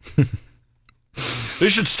 They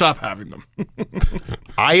should stop having them.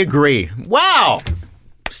 I agree. Wow.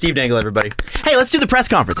 Steve Dangle, everybody. Hey, let's do the press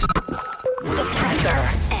conference. The Presser.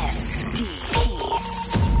 SDP.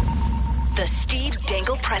 The Steve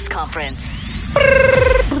Dangle Press Conference.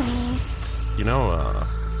 You know,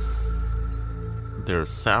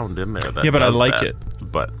 there's sound in there. That Yeah, but I does like that, it.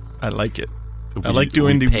 But I like it. I like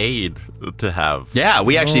doing we the... paid to have. Yeah,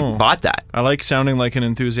 we actually bought that. I like sounding like an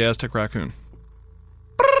enthusiastic raccoon.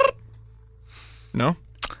 No?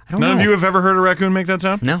 I don't None know. of you have ever heard a raccoon make that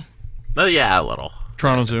sound? No. Yeah, a little.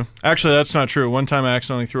 Toronto Zoo. Actually, that's not true. One time I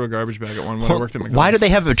accidentally threw a garbage bag at one when I worked at McDonald's. Why do they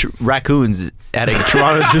have raccoons at a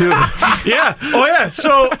Toronto zoo? Yeah. Oh, yeah.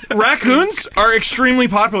 So raccoons are extremely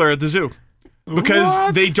popular at the zoo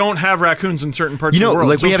because they don't have raccoons in certain parts of the world.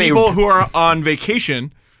 Like so we have people who are on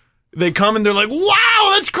vacation, they come and they're like,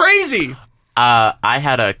 wow, that's crazy. I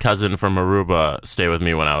had a cousin from Aruba stay with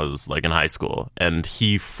me when I was like in high school, and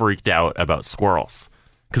he freaked out about squirrels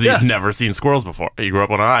because he'd never seen squirrels before. He grew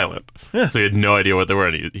up on an island, so he had no idea what they were,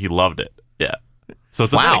 and he loved it. Yeah. So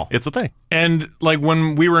it's a thing. It's a thing. And like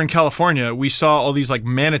when we were in California, we saw all these like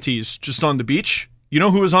manatees just on the beach. You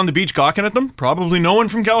know who was on the beach gawking at them? Probably no one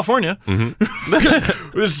from California. Mm-hmm.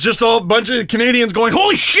 It was just a bunch of Canadians going,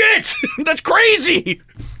 holy shit, that's crazy.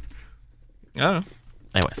 I don't know.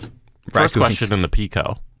 Anyways, first question in the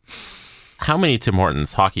Pico. How many Tim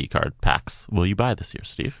Hortons hockey card packs will you buy this year,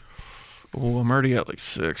 Steve? Oh, I'm already at like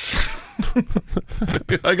 6.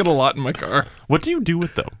 I got a lot in my car. What do you do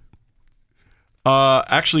with them?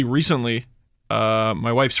 Actually, recently,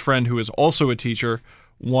 my wife's friend, who is also a teacher,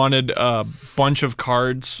 wanted a bunch of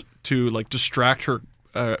cards to like distract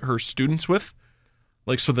her students with,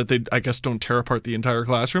 like so that they, I guess, don't tear apart the entire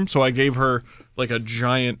classroom. So I gave her like a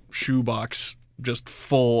giant shoebox just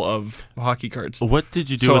full of hockey cards. What did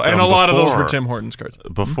you do with them? And a lot of those were Tim Hortons cards.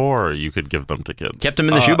 Before you could give them to kids. Kept them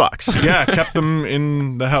in the shoebox. Yeah, kept them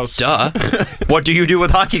in the house. Duh. What do you do with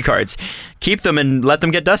hockey cards? Keep them and let them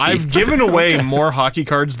get dusty. I've given away more hockey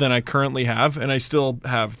cards than I currently have, and I still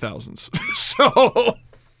have thousands. So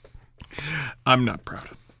I'm not proud.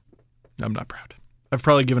 I've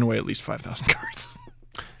probably given away at least 5,000 cards.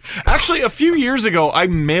 Actually, a few years ago, I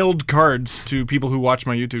mailed cards to people who watch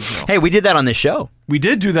my YouTube channel. Hey, we did that on this show. We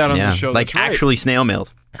did do that on the show. Like That's right. actually snail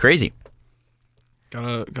mailed. Crazy.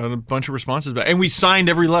 Got a bunch of responses back. And we signed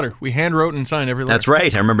every letter. We hand wrote and signed every letter. That's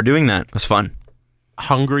right. I remember doing that. It was fun.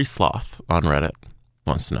 Hungry Sloth on Reddit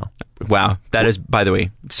wants to know. Wow. That is, by the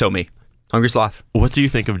way, so me. Hungry Sloth. What do you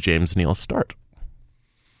think of James Neal's start?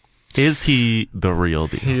 Is he the real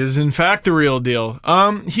deal? He is, in fact, the real deal.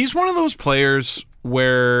 He's one of those players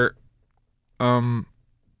where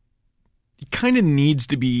he kind of needs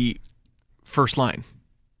to be first line.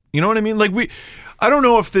 You know what I mean? Like I don't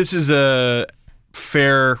know if this is a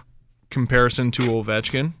fair comparison to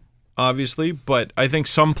Ovechkin, obviously, but I think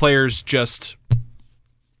some players just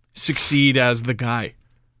succeed as the guy.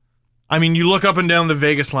 I mean, you look up and down the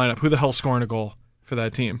Vegas lineup, who the hell's scoring a goal for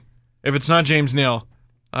that team? If it's not James Neal,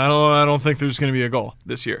 I don't think there's going to be a goal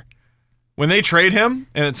this year. When they trade him,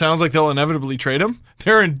 and it sounds like they'll inevitably trade him,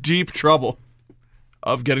 they're in deep trouble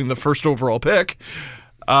of getting the first overall pick.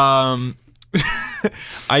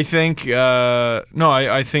 I think I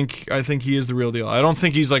think he is the real deal. I don't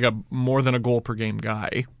think he's like a more than a goal per game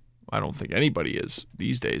guy. I don't think anybody is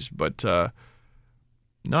these days. But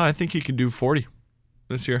no, I think he could do 40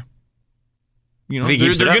 this year. You know,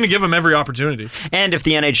 they're going to give him every opportunity. And if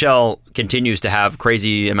the NHL continues to have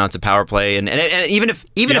crazy amounts of power play, and even if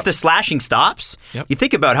the slashing stops, you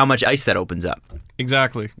think about how much ice that opens up.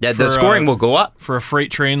 Exactly. The scoring will go up. For a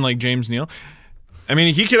freight train like James Neal. I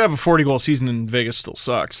mean, he could have a 40-goal season in Vegas, still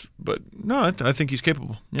sucks. But no, I think he's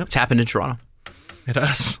capable. Yep. It's happened in Toronto. It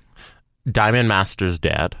has. Diamond Master's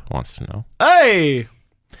dad wants to know. Hey!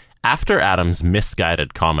 After Adam's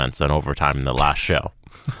misguided comments on overtime in the last show,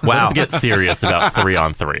 wow. Let's get serious about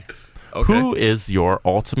 3-on-3. Okay. Who is your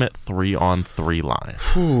ultimate 3-on-3 line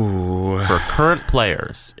for current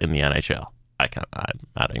players in the NHL? I'm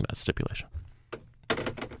adding that stipulation.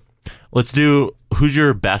 Let's do who's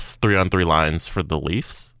your best 3-on-3 lines for the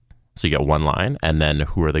Leafs. So you get one line, and then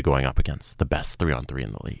who are they going up against? The best 3-on-3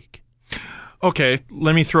 in the league. Okay,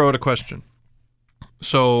 let me throw out a question.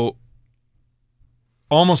 So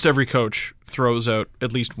almost every coach throws out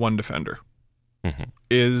at least one defender. Mm-hmm.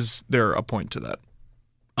 Is there a point to that?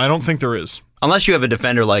 I don't think there is. Unless you have a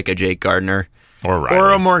defender like a Jake Gardner. Or Riley. Or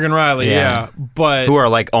a Morgan Riley, yeah. But who are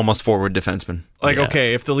like almost forward defensemen. like,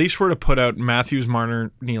 okay, if the Leafs were to put out Matthews,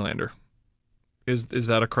 Marner, Nylander, is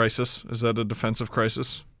that a crisis? Is that a defensive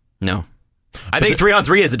crisis? No. I think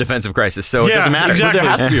 3-on-3 is a defensive crisis, so it doesn't matter. Exactly. But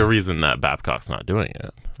there has to be a reason that Babcock's not doing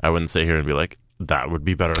it. I wouldn't sit here and be like, that would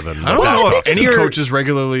be better than I don't know if Babcock's any doing. coaches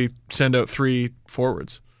regularly send out 3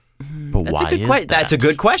 forwards. But That's why a good is question. that? That's a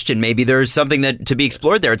good question. Maybe there's something that to be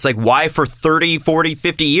explored there. It's like, why for 30, 40,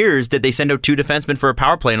 50 years did they send out 2 defensemen for a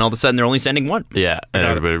power play, and all of a sudden they're only sending 1? Yeah, and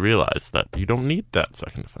everybody realized that you don't need that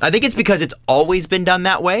second defense. I think it's because it's always been done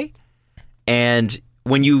that way. And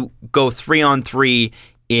when you go 3-on-3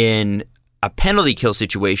 in a penalty kill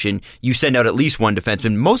situation, you send out at least 1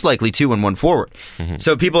 defenseman, most likely 2 and 1 forward. Mm-hmm.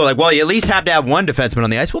 So people are like, well, you at least have to have 1 defenseman on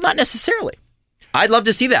the ice. Well, not necessarily. I'd love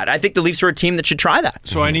to see that. I think the Leafs are a team that should try that.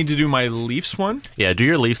 So I need to do my Leafs one? Yeah, do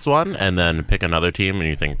your Leafs one, and then pick another team, and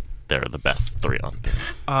you think they're the best 3-on-3.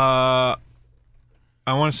 I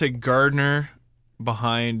want to say Gardner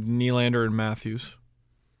behind Nylander and Matthews.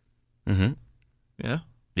 Mm-hmm. Yeah?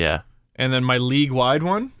 Yeah. And then my league-wide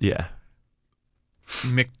one? Yeah.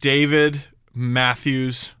 McDavid,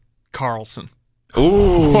 Matthews, Carlson.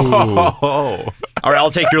 Ooh. Oh. All right,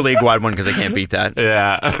 I'll take your league-wide one because I can't beat that.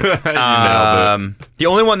 Yeah. You nailed it. The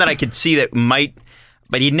only one that I could see that might,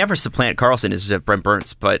 but he'd never supplant Carlson is Brent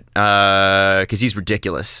Burns, but because he's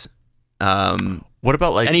ridiculous. What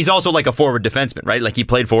about and he's also like a forward defenseman, right? Like he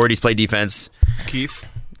played forward, he's played defense. Keith?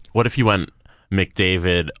 What if you went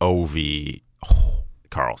McDavid, Ovi,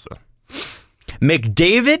 Carlson?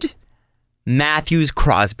 McDavid, Matthews,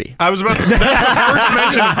 Crosby. I was about to say that's the first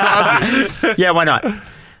mention of Crosby. Yeah, why not?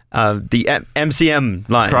 The MCM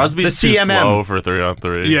line. Crosby's the too CMM. slow for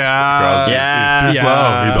 3-on-3. Yeah. Crosby, Yeah. he's too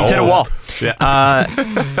slow. He's He's hit a old. wall. Yeah.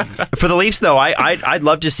 For the Leafs, though, I'd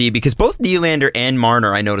love to see, because both Nylander and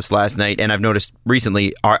Marner, I noticed last night, and I've noticed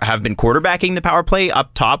recently, have been quarterbacking the power play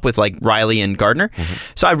up top with like Riley and Gardner. Mm-hmm.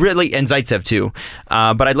 So I really, and Zaitsev too.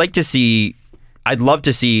 But I'd love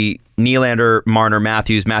to see Nylander, Marner,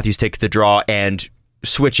 Matthews. Matthews takes the draw and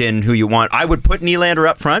switch in who you want. I would put Nylander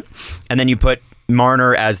up front, and then you put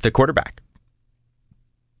Marner as the quarterback.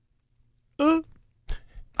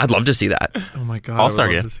 I'd love to see that. Oh my God. All-Star I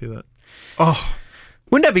would game. love to see that. Oh.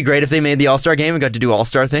 Wouldn't that be great if they made the All-Star game and got to do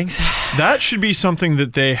All-Star things? That should be something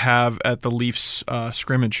that they have at the Leafs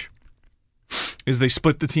scrimmage. Is they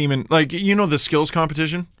split the team in, like, you know, the skills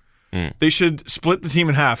competition? They should split the team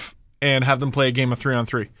in half and have them play a game of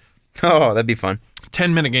 3-on-3. Oh, that'd be fun.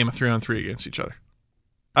 10-minute game of 3-on-3 against each other.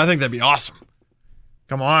 I think that'd be awesome.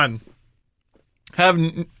 Come on. Have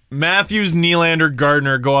Matthews, Nylander,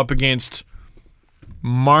 Gardner go up against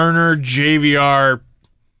Marner, JVR,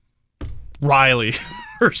 Riley,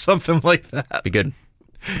 or something like that. Be good.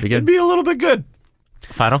 It'd be a little bit good.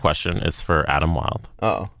 Final question is for Adam Wild.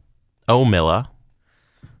 Uh-oh. O'Milla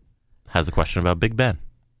has a question about Big Ben.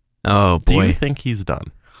 Oh, Do boy. you think he's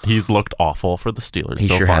done? He's looked awful for the Steelers He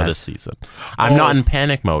so sure far has. this season. I'm not in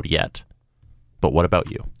panic mode yet, but what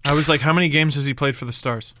about you? I was like, how many games has he played for the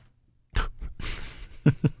Stars?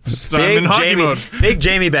 So I'm in hockey Jamie, mode. Big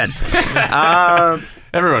Jamie Ben.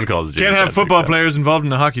 Everyone calls Jimmy Can't have Ben football Big Ben. players involved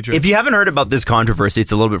in a hockey trip. If you haven't heard about this controversy,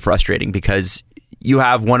 it's a little bit frustrating because you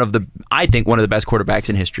have one of the best quarterbacks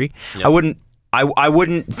in history. Yep. I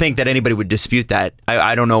wouldn't think that anybody would dispute that.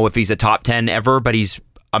 I don't know if he's a top 10 ever, but he's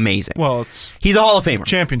amazing. Well, it's He's a Hall of Famer.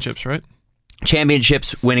 championships, right?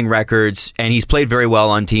 Championships, winning records, and he's played very well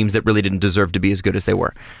on teams that really didn't deserve to be as good as they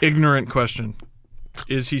were. Ignorant question.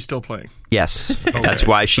 Is he still playing? Yes. That's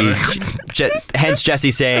why hence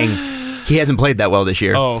Jesse saying he hasn't played that well this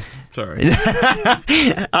year. Oh, sorry.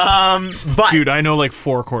 But Dude, I know like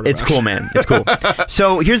 4 quarterbacks. it's cool, man. It's cool.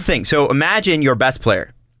 So here's the thing. So imagine your best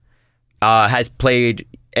player has played,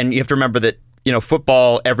 and you have to remember that,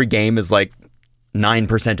 football, every game is like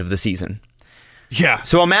 9% of the season. Yeah.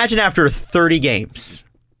 So imagine after 30 games,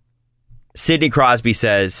 Sidney Crosby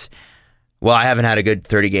says, well, I haven't had a good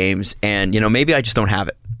 30 games, and, maybe I just don't have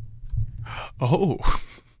it. Oh.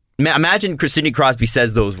 Imagine Sidney Crosby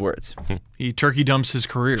says those words. He turkey dumps his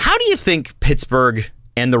career. How do you think Pittsburgh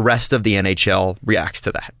and the rest of the NHL reacts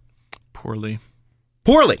to that? Poorly.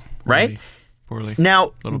 Poorly, right? Poorly.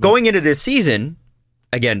 Now, going into this season,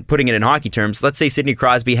 again, putting it in hockey terms, let's say Sidney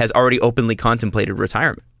Crosby has already openly contemplated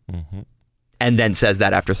retirement. And then says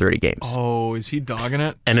that after 30 games. Oh, is he dogging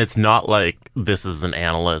it? And it's not like this is an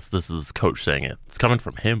analyst, this is coach saying it. It's coming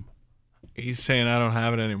from him. He's saying I don't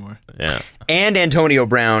have it anymore. Yeah. And Antonio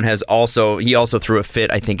Brown he also threw a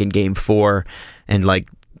fit, I think, in game 4 and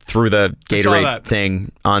threw the Gatorade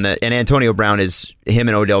thing on the. And Antonio Brown him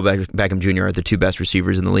and Odell Beckham Jr. are the 2 best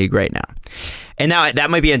receivers in the league right now. And now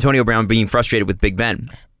that might be Antonio Brown being frustrated with Big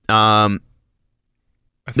Ben. Their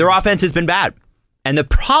offense has been bad. And the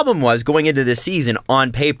problem was, going into this season,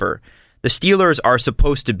 on paper, the Steelers are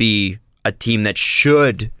supposed to be a team that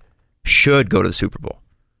should go to the Super Bowl.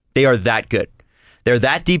 They are that good. They're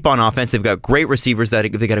that deep on offense. They've got great receivers. They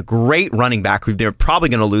got a great running back who they're probably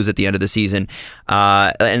going to lose at the end of the season.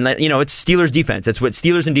 And it's Steelers defense. That's what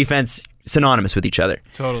Steelers and defense synonymous with each other.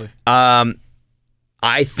 Totally.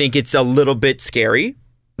 I think it's a little bit scary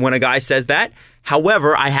when a guy says that.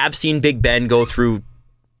 However, I have seen Big Ben go through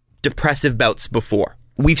depressive bouts before.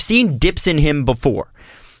 We've seen dips in him before.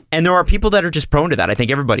 And there are people that are just prone to that. I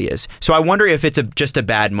think everybody is. So I wonder if it's just a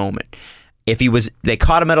bad moment. If they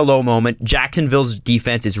caught him at a low moment. Jacksonville's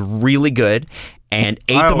defense is really good and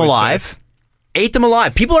ate them alive. Ate them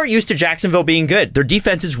alive. People aren't used to Jacksonville being good. Their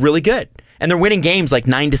defense is really good. And they're winning games like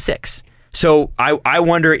 9-6. So I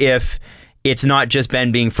wonder if it's not just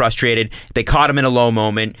Ben being frustrated. They caught him in a low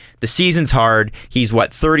moment. The season's hard. He's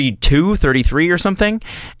 32, 33 or something.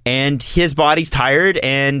 And his body's tired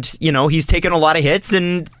and, he's taken a lot of hits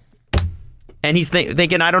and he's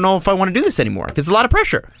thinking, I don't know if I want to do this anymore because it's a lot of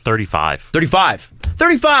pressure. 35.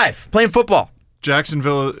 Playing football.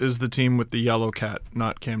 Jacksonville is the team with the yellow cat,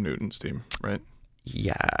 not Cam Newton's team, right?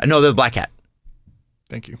 Yeah. No, the black cat.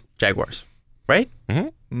 Thank you. Jaguars. Right?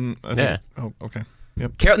 Mm-hmm. Yeah. Oh, okay.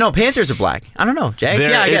 Yep. Panthers are black. I don't know. Jags?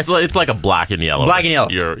 Yeah, I guess. It's like a black and yellow. Black and yellow.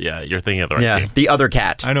 You're thinking of the right team. The other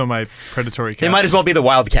cat. I know my predatory cats. They might as well be the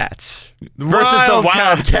Wildcats. Versus the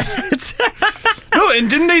Wildcats. No, and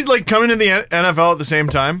didn't they come into the NFL at the same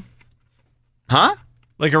time? Huh?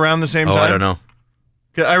 Around the same time? I don't know.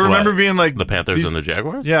 I remember being the Panthers and the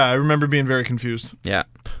Jaguars? Yeah, I remember being very confused. Yeah.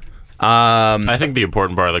 I think the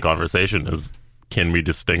important part of the conversation is, can we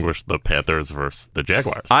distinguish the Panthers versus the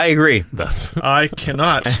Jaguars? I agree. I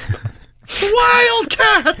cannot.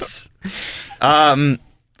 Wildcats!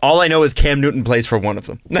 All I know is Cam Newton plays for one of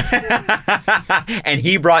them. And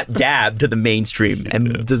he brought Dab to the mainstream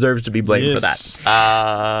and deserves to be blamed for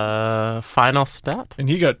that. Final step? And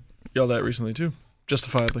he got yelled at recently, too.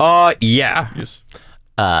 Justifiably. Yeah. Yes.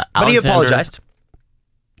 But he apologized.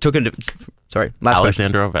 Last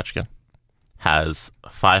Alexander Ovechkin has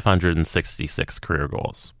 566 career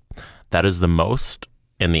goals. That is the most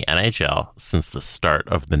in the NHL since the start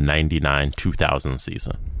of the 99-2000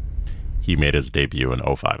 season. He made his debut in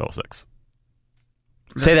 05-06.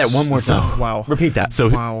 Say that one more time. Wow. Repeat that.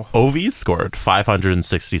 So Ovi scored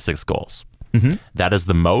 566 goals. Mm-hmm. That is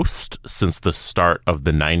the most since the start of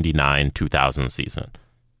the 99-2000 season.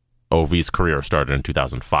 Ovi's career started in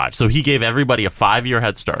 2005. So he gave everybody a 5-year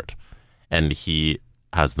head start. And he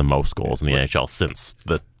has the most goals in the NHL since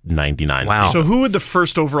the 99 Wow. So who would the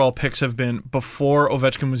first overall picks have been before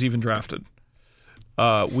Ovechkin was even drafted?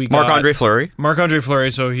 Marc-Andre Fleury. Marc-Andre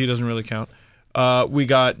Fleury, so he doesn't really count. We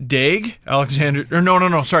got Daig,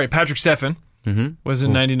 Patrick Steffen was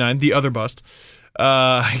in 99, the other bust.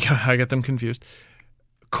 I get them confused.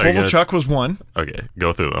 Kovalchuk was one. Okay,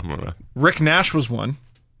 go through them. Rick Nash was one.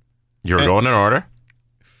 You're going in order?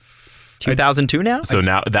 2002 now? So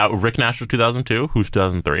now that Rick Nash was 2002. Who's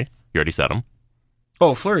 2003? You already said him.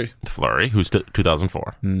 Oh, Fleury. Fleury, who's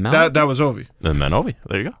 2004. That was Ovi. And then Ovi.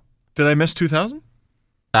 There you go. Did I miss 2000?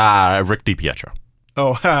 Rick DiPietro.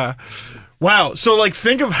 Oh, wow. So,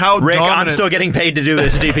 think of how Rick, dominant... I'm still getting paid to do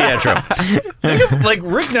this, DiPietro. Think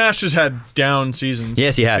of, Rick Nash has had down seasons.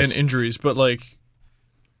 Yes, he has. And injuries, but,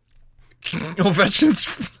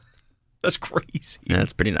 Ovechkin's... That's crazy. Yeah,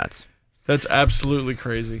 that's pretty nuts. That's absolutely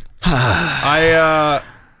crazy. I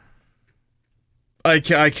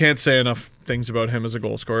can't say enough things about him as a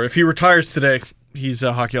goal scorer. If he retires today, he's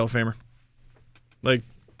a Hockey Hall of Famer. Like,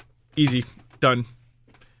 easy, done.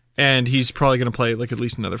 And he's probably going to play like at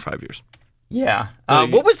least another 5 years. Yeah.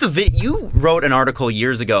 What was the you wrote an article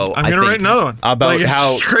years ago? I'm going to write another one about like,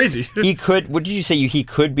 how it's crazy. he could. What did you say? He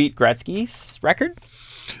could beat Gretzky's record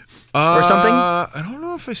or something? I don't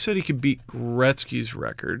know if I said he could beat Gretzky's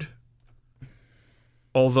record,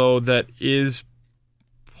 although that is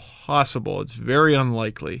possible. It's very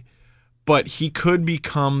unlikely, but he could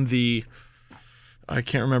become the. I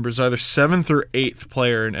can't remember. It's either 7th or 8th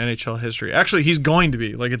player in NHL history. Actually, he's going to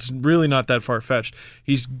be. Like, it's really not that far-fetched.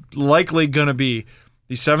 He's likely going to be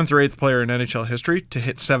the 7th or 8th player in NHL history to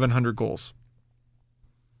hit 700 goals.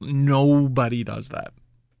 Nobody does that.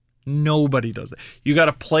 Nobody does that. You got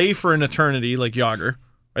to play for an eternity like Jágr.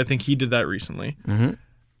 I think he did that recently. Mm-hmm.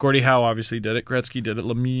 Gordie Howe obviously did it. Gretzky did it.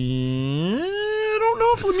 Lemieux... I don't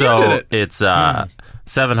know if Lemieux did it. It's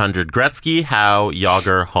 700. Gretzky, Howe,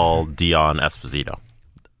 Jágr, Hull, Dion, Esposito.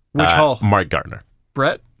 Which Hull? Mark Gardner.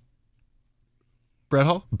 Brett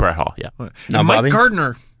Hull? Brett Hull, yeah. Not Mike Bobby?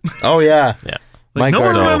 Gardner. Oh yeah. Yeah. Like, no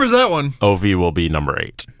one remembers that one. OV will be number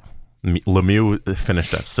 8. Lemieux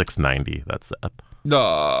finished at 690. That's it.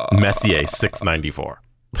 Messier, 694.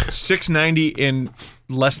 690 in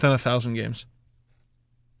less than 1,000 games.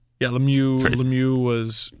 Yeah, Lemieux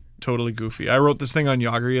was totally goofy. I wrote this thing on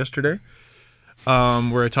Jágr yesterday,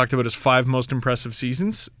 where I talked about his 5 most impressive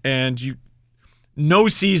seasons, and no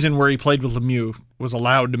season where he played with Lemieux was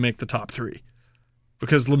allowed to make the top 3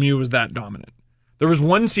 because Lemieux was that dominant. There was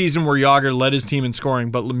one season where Jágr led his team in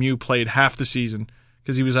scoring, but Lemieux played half the season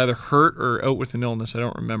because he was either hurt or out with an illness. I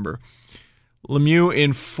don't remember. Lemieux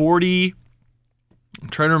in 40... I'm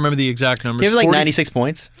trying to remember the exact numbers. He had like 96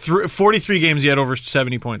 points. 43 games, he had over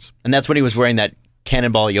 70 points. And that's when he was wearing that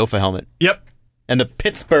Cannonball Yofa helmet. Yep. And the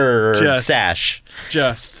Pittsburgh sash.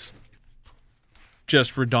 Just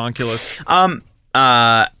redonkulous.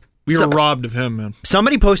 We were robbed of him, man.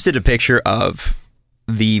 Somebody posted a picture of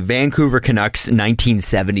the Vancouver Canucks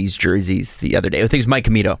 1970s jerseys the other day. I think it was Mike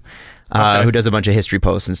Camito, who does a bunch of history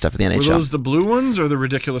posts and stuff for the NHL. Were those the blue ones or the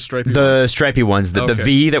ridiculous stripy ones? The stripy ones. The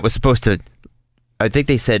V that was supposed to... I think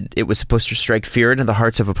they said it was supposed to strike fear into the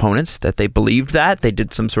hearts of opponents, that they believed that. They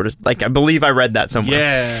did some sort of... Like, I believe I read that somewhere.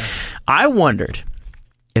 Yeah. I wondered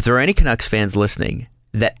if there are any Canucks fans listening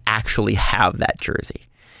that actually have that jersey.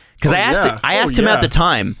 Because I asked him at the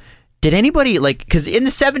time, did anybody, like... Because in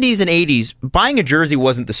the 70s and 80s, buying a jersey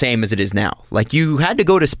wasn't the same as it is now. Like, you had to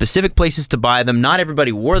go to specific places to buy them. Not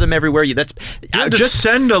everybody wore them everywhere. You had to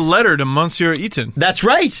send a letter to Monsieur Eaton. That's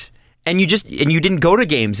right. And you didn't go to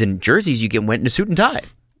games in jerseys. You went in a suit and tie.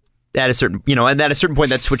 At a certain, and at a certain point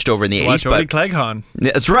that switched over in the 80s. Watch Clegg-Hahn.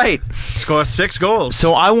 That's right. Score 6 goals.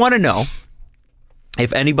 So I want to know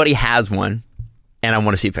if anybody has one, and I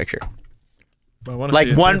want to see a picture. I want to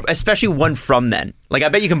see one, especially one from then. Like, I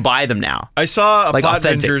bet you can buy them now. I saw a Potvin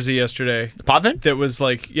authentic jersey yesterday. Potvin? That was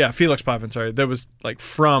like, Felix Potvin, sorry. That was like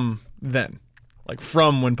from then. Like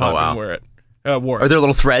from when Potvin wore it. Are there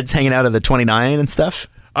little threads hanging out of the 29 and stuff?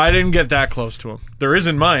 I didn't get that close to him. There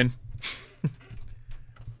isn't mine.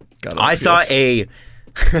 I saw a...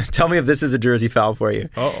 Tell me if this is a jersey foul for you.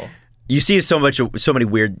 Uh-oh. You see so many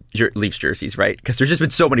weird Leafs jerseys, right? Because there's just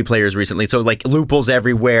been so many players recently. So, like, Lupul's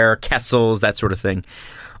everywhere, Kessels, that sort of thing.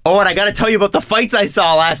 Oh, and I got to tell you about the fights I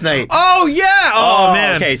saw last night. Oh, yeah! Oh,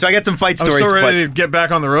 man. Okay, so I got some fight stories. I'm so ready to get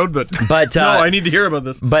back on the road, but no, I need to hear about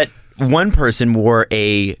this. But one person wore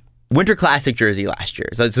a Winter Classic jersey last year.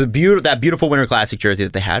 So it's that beautiful Winter Classic jersey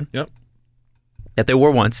that they had. Yep. That they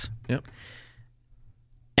wore once. Yep.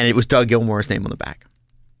 And it was Doug Gilmour's name on the back.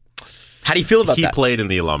 How do you feel about that? He played in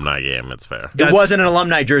the alumni game. It's fair. It wasn't an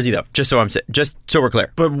alumni jersey though. Just so we're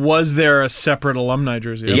clear. But was there a separate alumni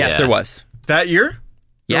jersey? Yes, there was. That year?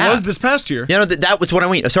 Yeah. There was this past year. That was what I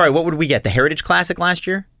mean. Sorry, what would we get? The Heritage Classic last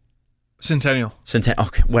year? Centennial.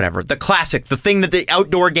 Okay, whatever. The classic, the thing that the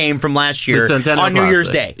outdoor game from last year on New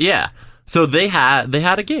Year's Day. Yeah. So they had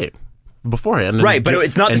a game beforehand. Right, but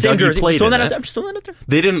it's not the same jersey. I'm just throwing that out there.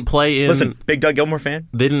 They didn't play in... Listen, big Doug Gilmour fan.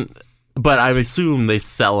 They didn't... But I assume they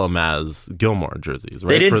sell them as Gilmour jerseys,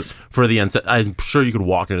 right? They didn't... For the... I'm sure you could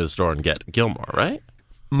walk into the store and get Gilmour, right?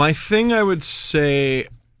 My thing, I would say...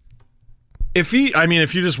 If you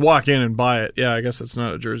just walk in and buy it, yeah, I guess it's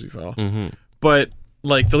not a jersey foul. Mm-hmm. But...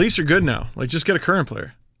 Like, the Leafs are good now. Like, just get a current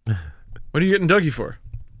player. What are you getting Dougie for?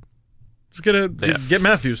 Just get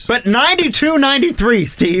Matthews. But 92-93,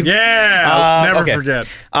 Steve. Yeah, I'll never forget.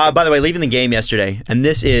 By the way, leaving the game yesterday, and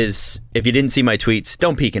this is, if you didn't see my tweets,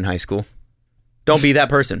 don't peak in high school. Don't be that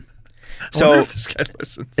person. I wonder if this guy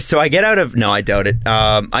listens. So I get out of I doubt it.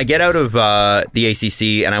 I get out of the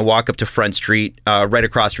ACC and I walk up to Front Street, right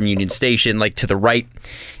across from Union Station, like to the right.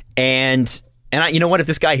 And you know what? If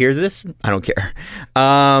this guy hears this, I don't care.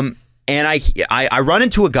 And I run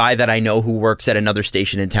into a guy that I know who works at another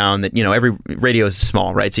station in town. That every radio is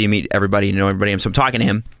small, right? So you meet everybody, you know everybody. So I'm talking to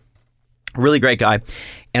him. Really great guy.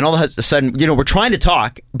 And all of a sudden, we're trying to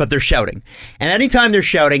talk, but they're shouting. And anytime they're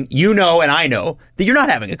shouting, and I know that you're not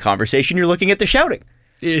having a conversation. You're looking at the shouting.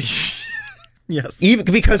 Yes.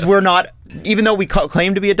 Because we're not, even though we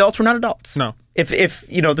claim to be adults, we're not adults. No. If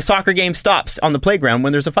the soccer game stops on the playground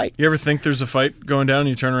when there's a fight. You ever think there's a fight going down and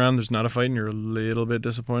you turn around, there's not a fight and you're a little bit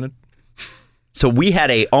disappointed? So we had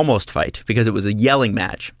a almost fight because it was a yelling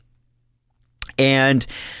match. And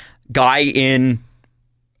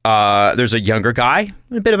there's a younger guy,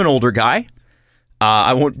 a bit of an older guy.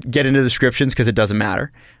 I won't get into descriptions because it doesn't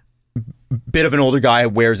matter. Bit of an older guy,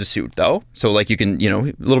 wears a suit though. So like you can,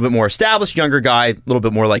 a little bit more established, younger guy, a little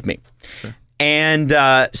bit more like me. Okay. And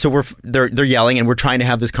so they're yelling and we're trying to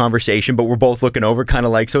have this conversation, but we're both looking over kind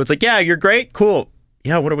of like, so it's like, yeah, you're great, cool.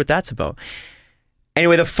 Yeah, I wonder what that's about.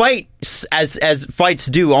 Anyway, the fight, as fights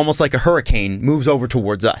do, almost like a hurricane, moves over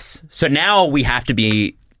towards us. So now we have to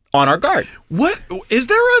be on our guard. What is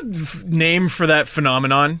there a name for that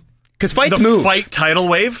phenomenon? Because fights move. The fight tidal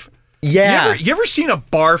wave? Yeah. You ever seen a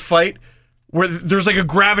bar fight where there's like a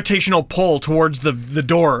gravitational pull towards the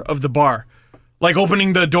door of the bar? Like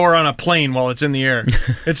opening the door on a plane while it's in the air.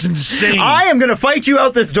 It's insane. I am going to fight you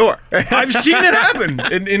out this door. I've seen it happen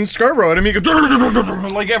in Scarborough. And I mean,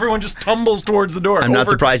 like everyone just tumbles towards the door. I'm not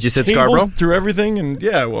surprised you said Scarborough. Through everything. And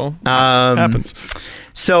yeah, well, happens.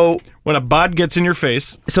 So when a bod gets in your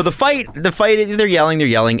face. So the fight, they're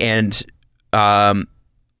yelling. And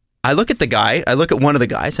I look at one of the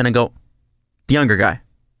guys and I go, the younger guy.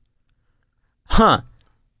 Huh.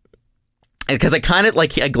 Because I kind of I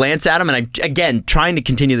glance at him and again, trying to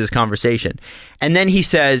continue this conversation. And then he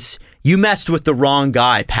says, you messed with the wrong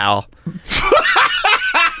guy, pal.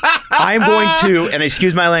 I'm going to, and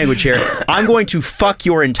excuse my language here, I'm going to fuck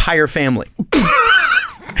your entire family.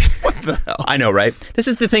 What the hell? I know, right? This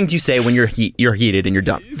is the things you say when you're heated and you're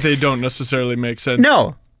dumb. They don't necessarily make sense.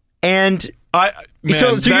 No. And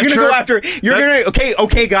so you're gonna go after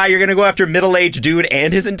okay guy, you're gonna go after middle-aged dude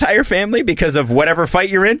and his entire family because of whatever fight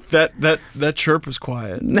you're in. That chirp was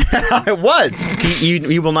quiet. It was.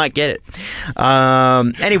 He will not get it.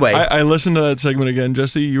 Anyway, I listened to that segment again,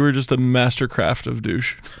 Jesse. You were just a mastercraft of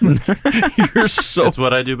douche. You're so. That's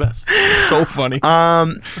what I do best. So funny.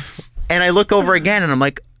 And I look over again, and I'm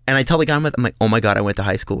like, and I tell the guy I'm like, oh my god, I went to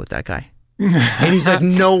high school with that guy, and he's like,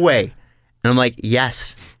 no way, and I'm like,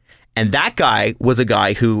 yes. And that guy was a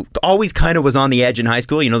guy who always kind of was on the edge in high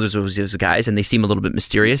school. There's those guys, and they seem a little bit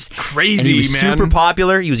mysterious. Crazy, and he was man. Super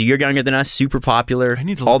popular. He was a year younger than us. Super popular.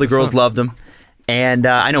 All the girls loved him. And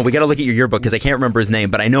I know we got to look at your yearbook because I can't remember his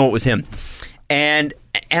name, but I know it was him. And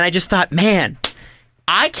I just thought, man,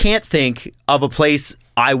 I can't think of a place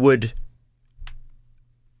I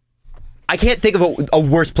can't think of a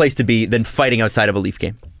worse place to be than fighting outside of a Leaf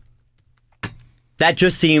game. That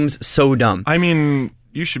just seems so dumb. I mean,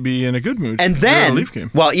 you should be in a good mood. And then, a Leaf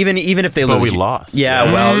game. Well, even if they lose, we lost.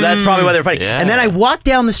 Yeah, well, that's probably why they're fighting. Yeah. And then I walk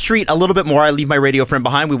down the street a little bit more. I leave my radio friend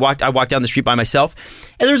behind. I walk down the street by myself,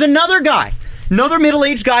 and there's another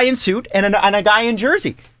middle-aged guy in suit, and a guy in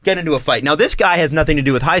jersey get into a fight. Now, this guy has nothing to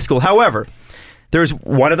do with high school. However, there's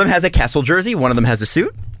one of them has a Kessel jersey, one of them has a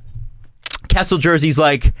suit. Kessel jersey's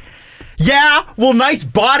like, yeah, well, nice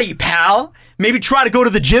body, pal. Maybe try to go to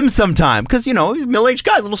the gym sometime, because he's a middle-aged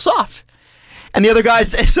guy, a little soft. And the other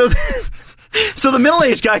guys, so the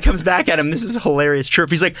middle-aged guy comes back at him. This is a hilarious chirp.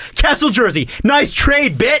 He's like, Kessel jersey, nice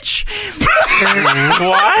trade, bitch.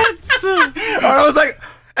 What? Oh, And I was like,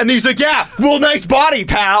 and he's like, yeah, well, nice body,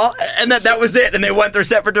 pal. And that was it. And they went their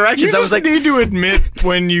separate directions. You I was like, need to admit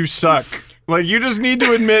when you suck. Like, you just need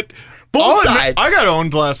to admit. Both sides. I got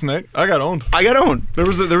owned last night. I got owned. There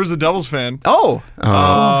was a Devils fan. Oh.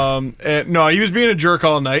 And, no, he was being a jerk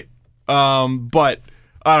all night. But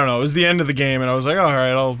I don't know. It was the end of the game, and I was like, all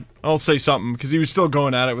right, I'll say something, because he was still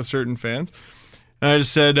going at it with certain fans. And I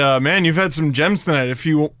just said, man, you've had some gems tonight.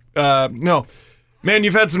 Man,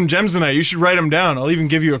 you've had some gems tonight. You should write them down. I'll even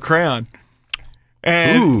give you a crayon.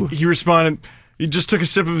 And he responded. He just took a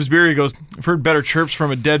sip of his beer. He goes, I've heard better chirps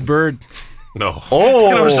from a dead bird. No. Oh.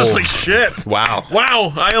 And I was just like, shit. Wow.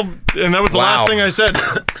 And that was the last thing I said.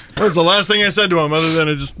 That was the last thing I said to him, other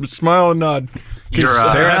than just smile and nod. I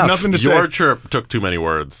had nothing to say. Your chirp took too many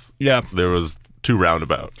words. Yeah. There was too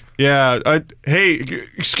roundabout. Yeah. Hey,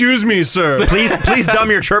 excuse me, sir. Please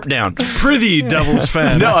dumb your chirp down. Prithee, Devils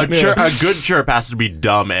fan. No, a good chirp has to be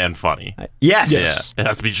dumb and funny. Yes. Yeah, it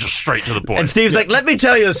has to be just straight to the point. And Steve's like, let me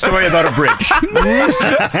tell you a story about a bridge.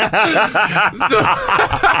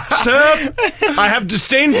 Sir, I have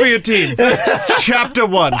disdain for your team. Chapter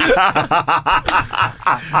 1. Back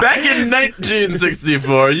in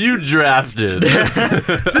 1964, you drafted.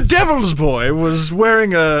 The Devil's boy was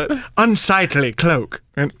wearing a unsightly cloak.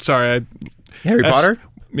 And sorry, Harry Potter?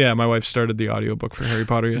 Yeah, my wife started the audiobook for Harry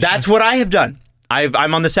Potter yesterday. That's what I have done.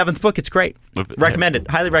 I'm on the 7th book. It's great. Recommend it.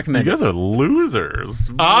 Highly recommend You it. guys are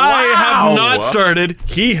losers. I have Wow. not started.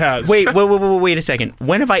 He has. Wait a second.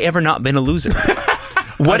 When have I ever not been a loser?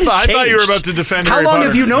 What has I thought you were changed? about to defend How Harry long Potter.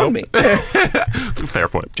 have you known me? Fair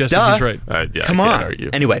point. Jesse, Duh. he's right. Yeah, Come I on. can't argue.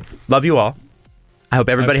 Anyway, love you all. I hope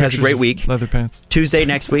everybody has a Pictures great of week. Leather pants. Tuesday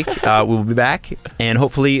next week, we'll be back, and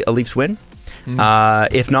hopefully a Leafs win.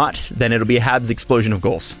 If not, then it'll be a Habs explosion of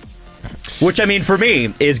goals. Which, I mean, for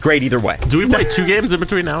me, is great either way. Do we play 2 games in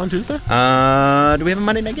between now and Tuesday? Do we have a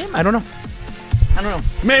Monday night game? I don't know.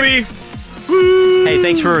 Maybe. Hey,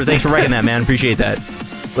 thanks for writing that, man. Appreciate that.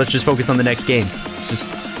 Let's just focus on the next game. It's just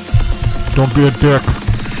Don't be a dick.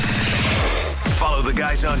 Follow the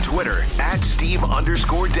guys on Twitter at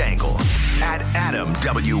Steve_Dangle, at Adam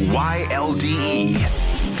WYLDE,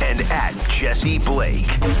 and at Jesse Blake.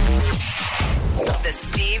 The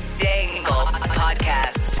Steve Dangle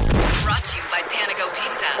Podcast. Brought to you by Panago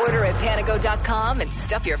Pizza. Order at panago.com and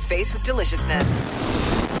stuff your face with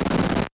deliciousness.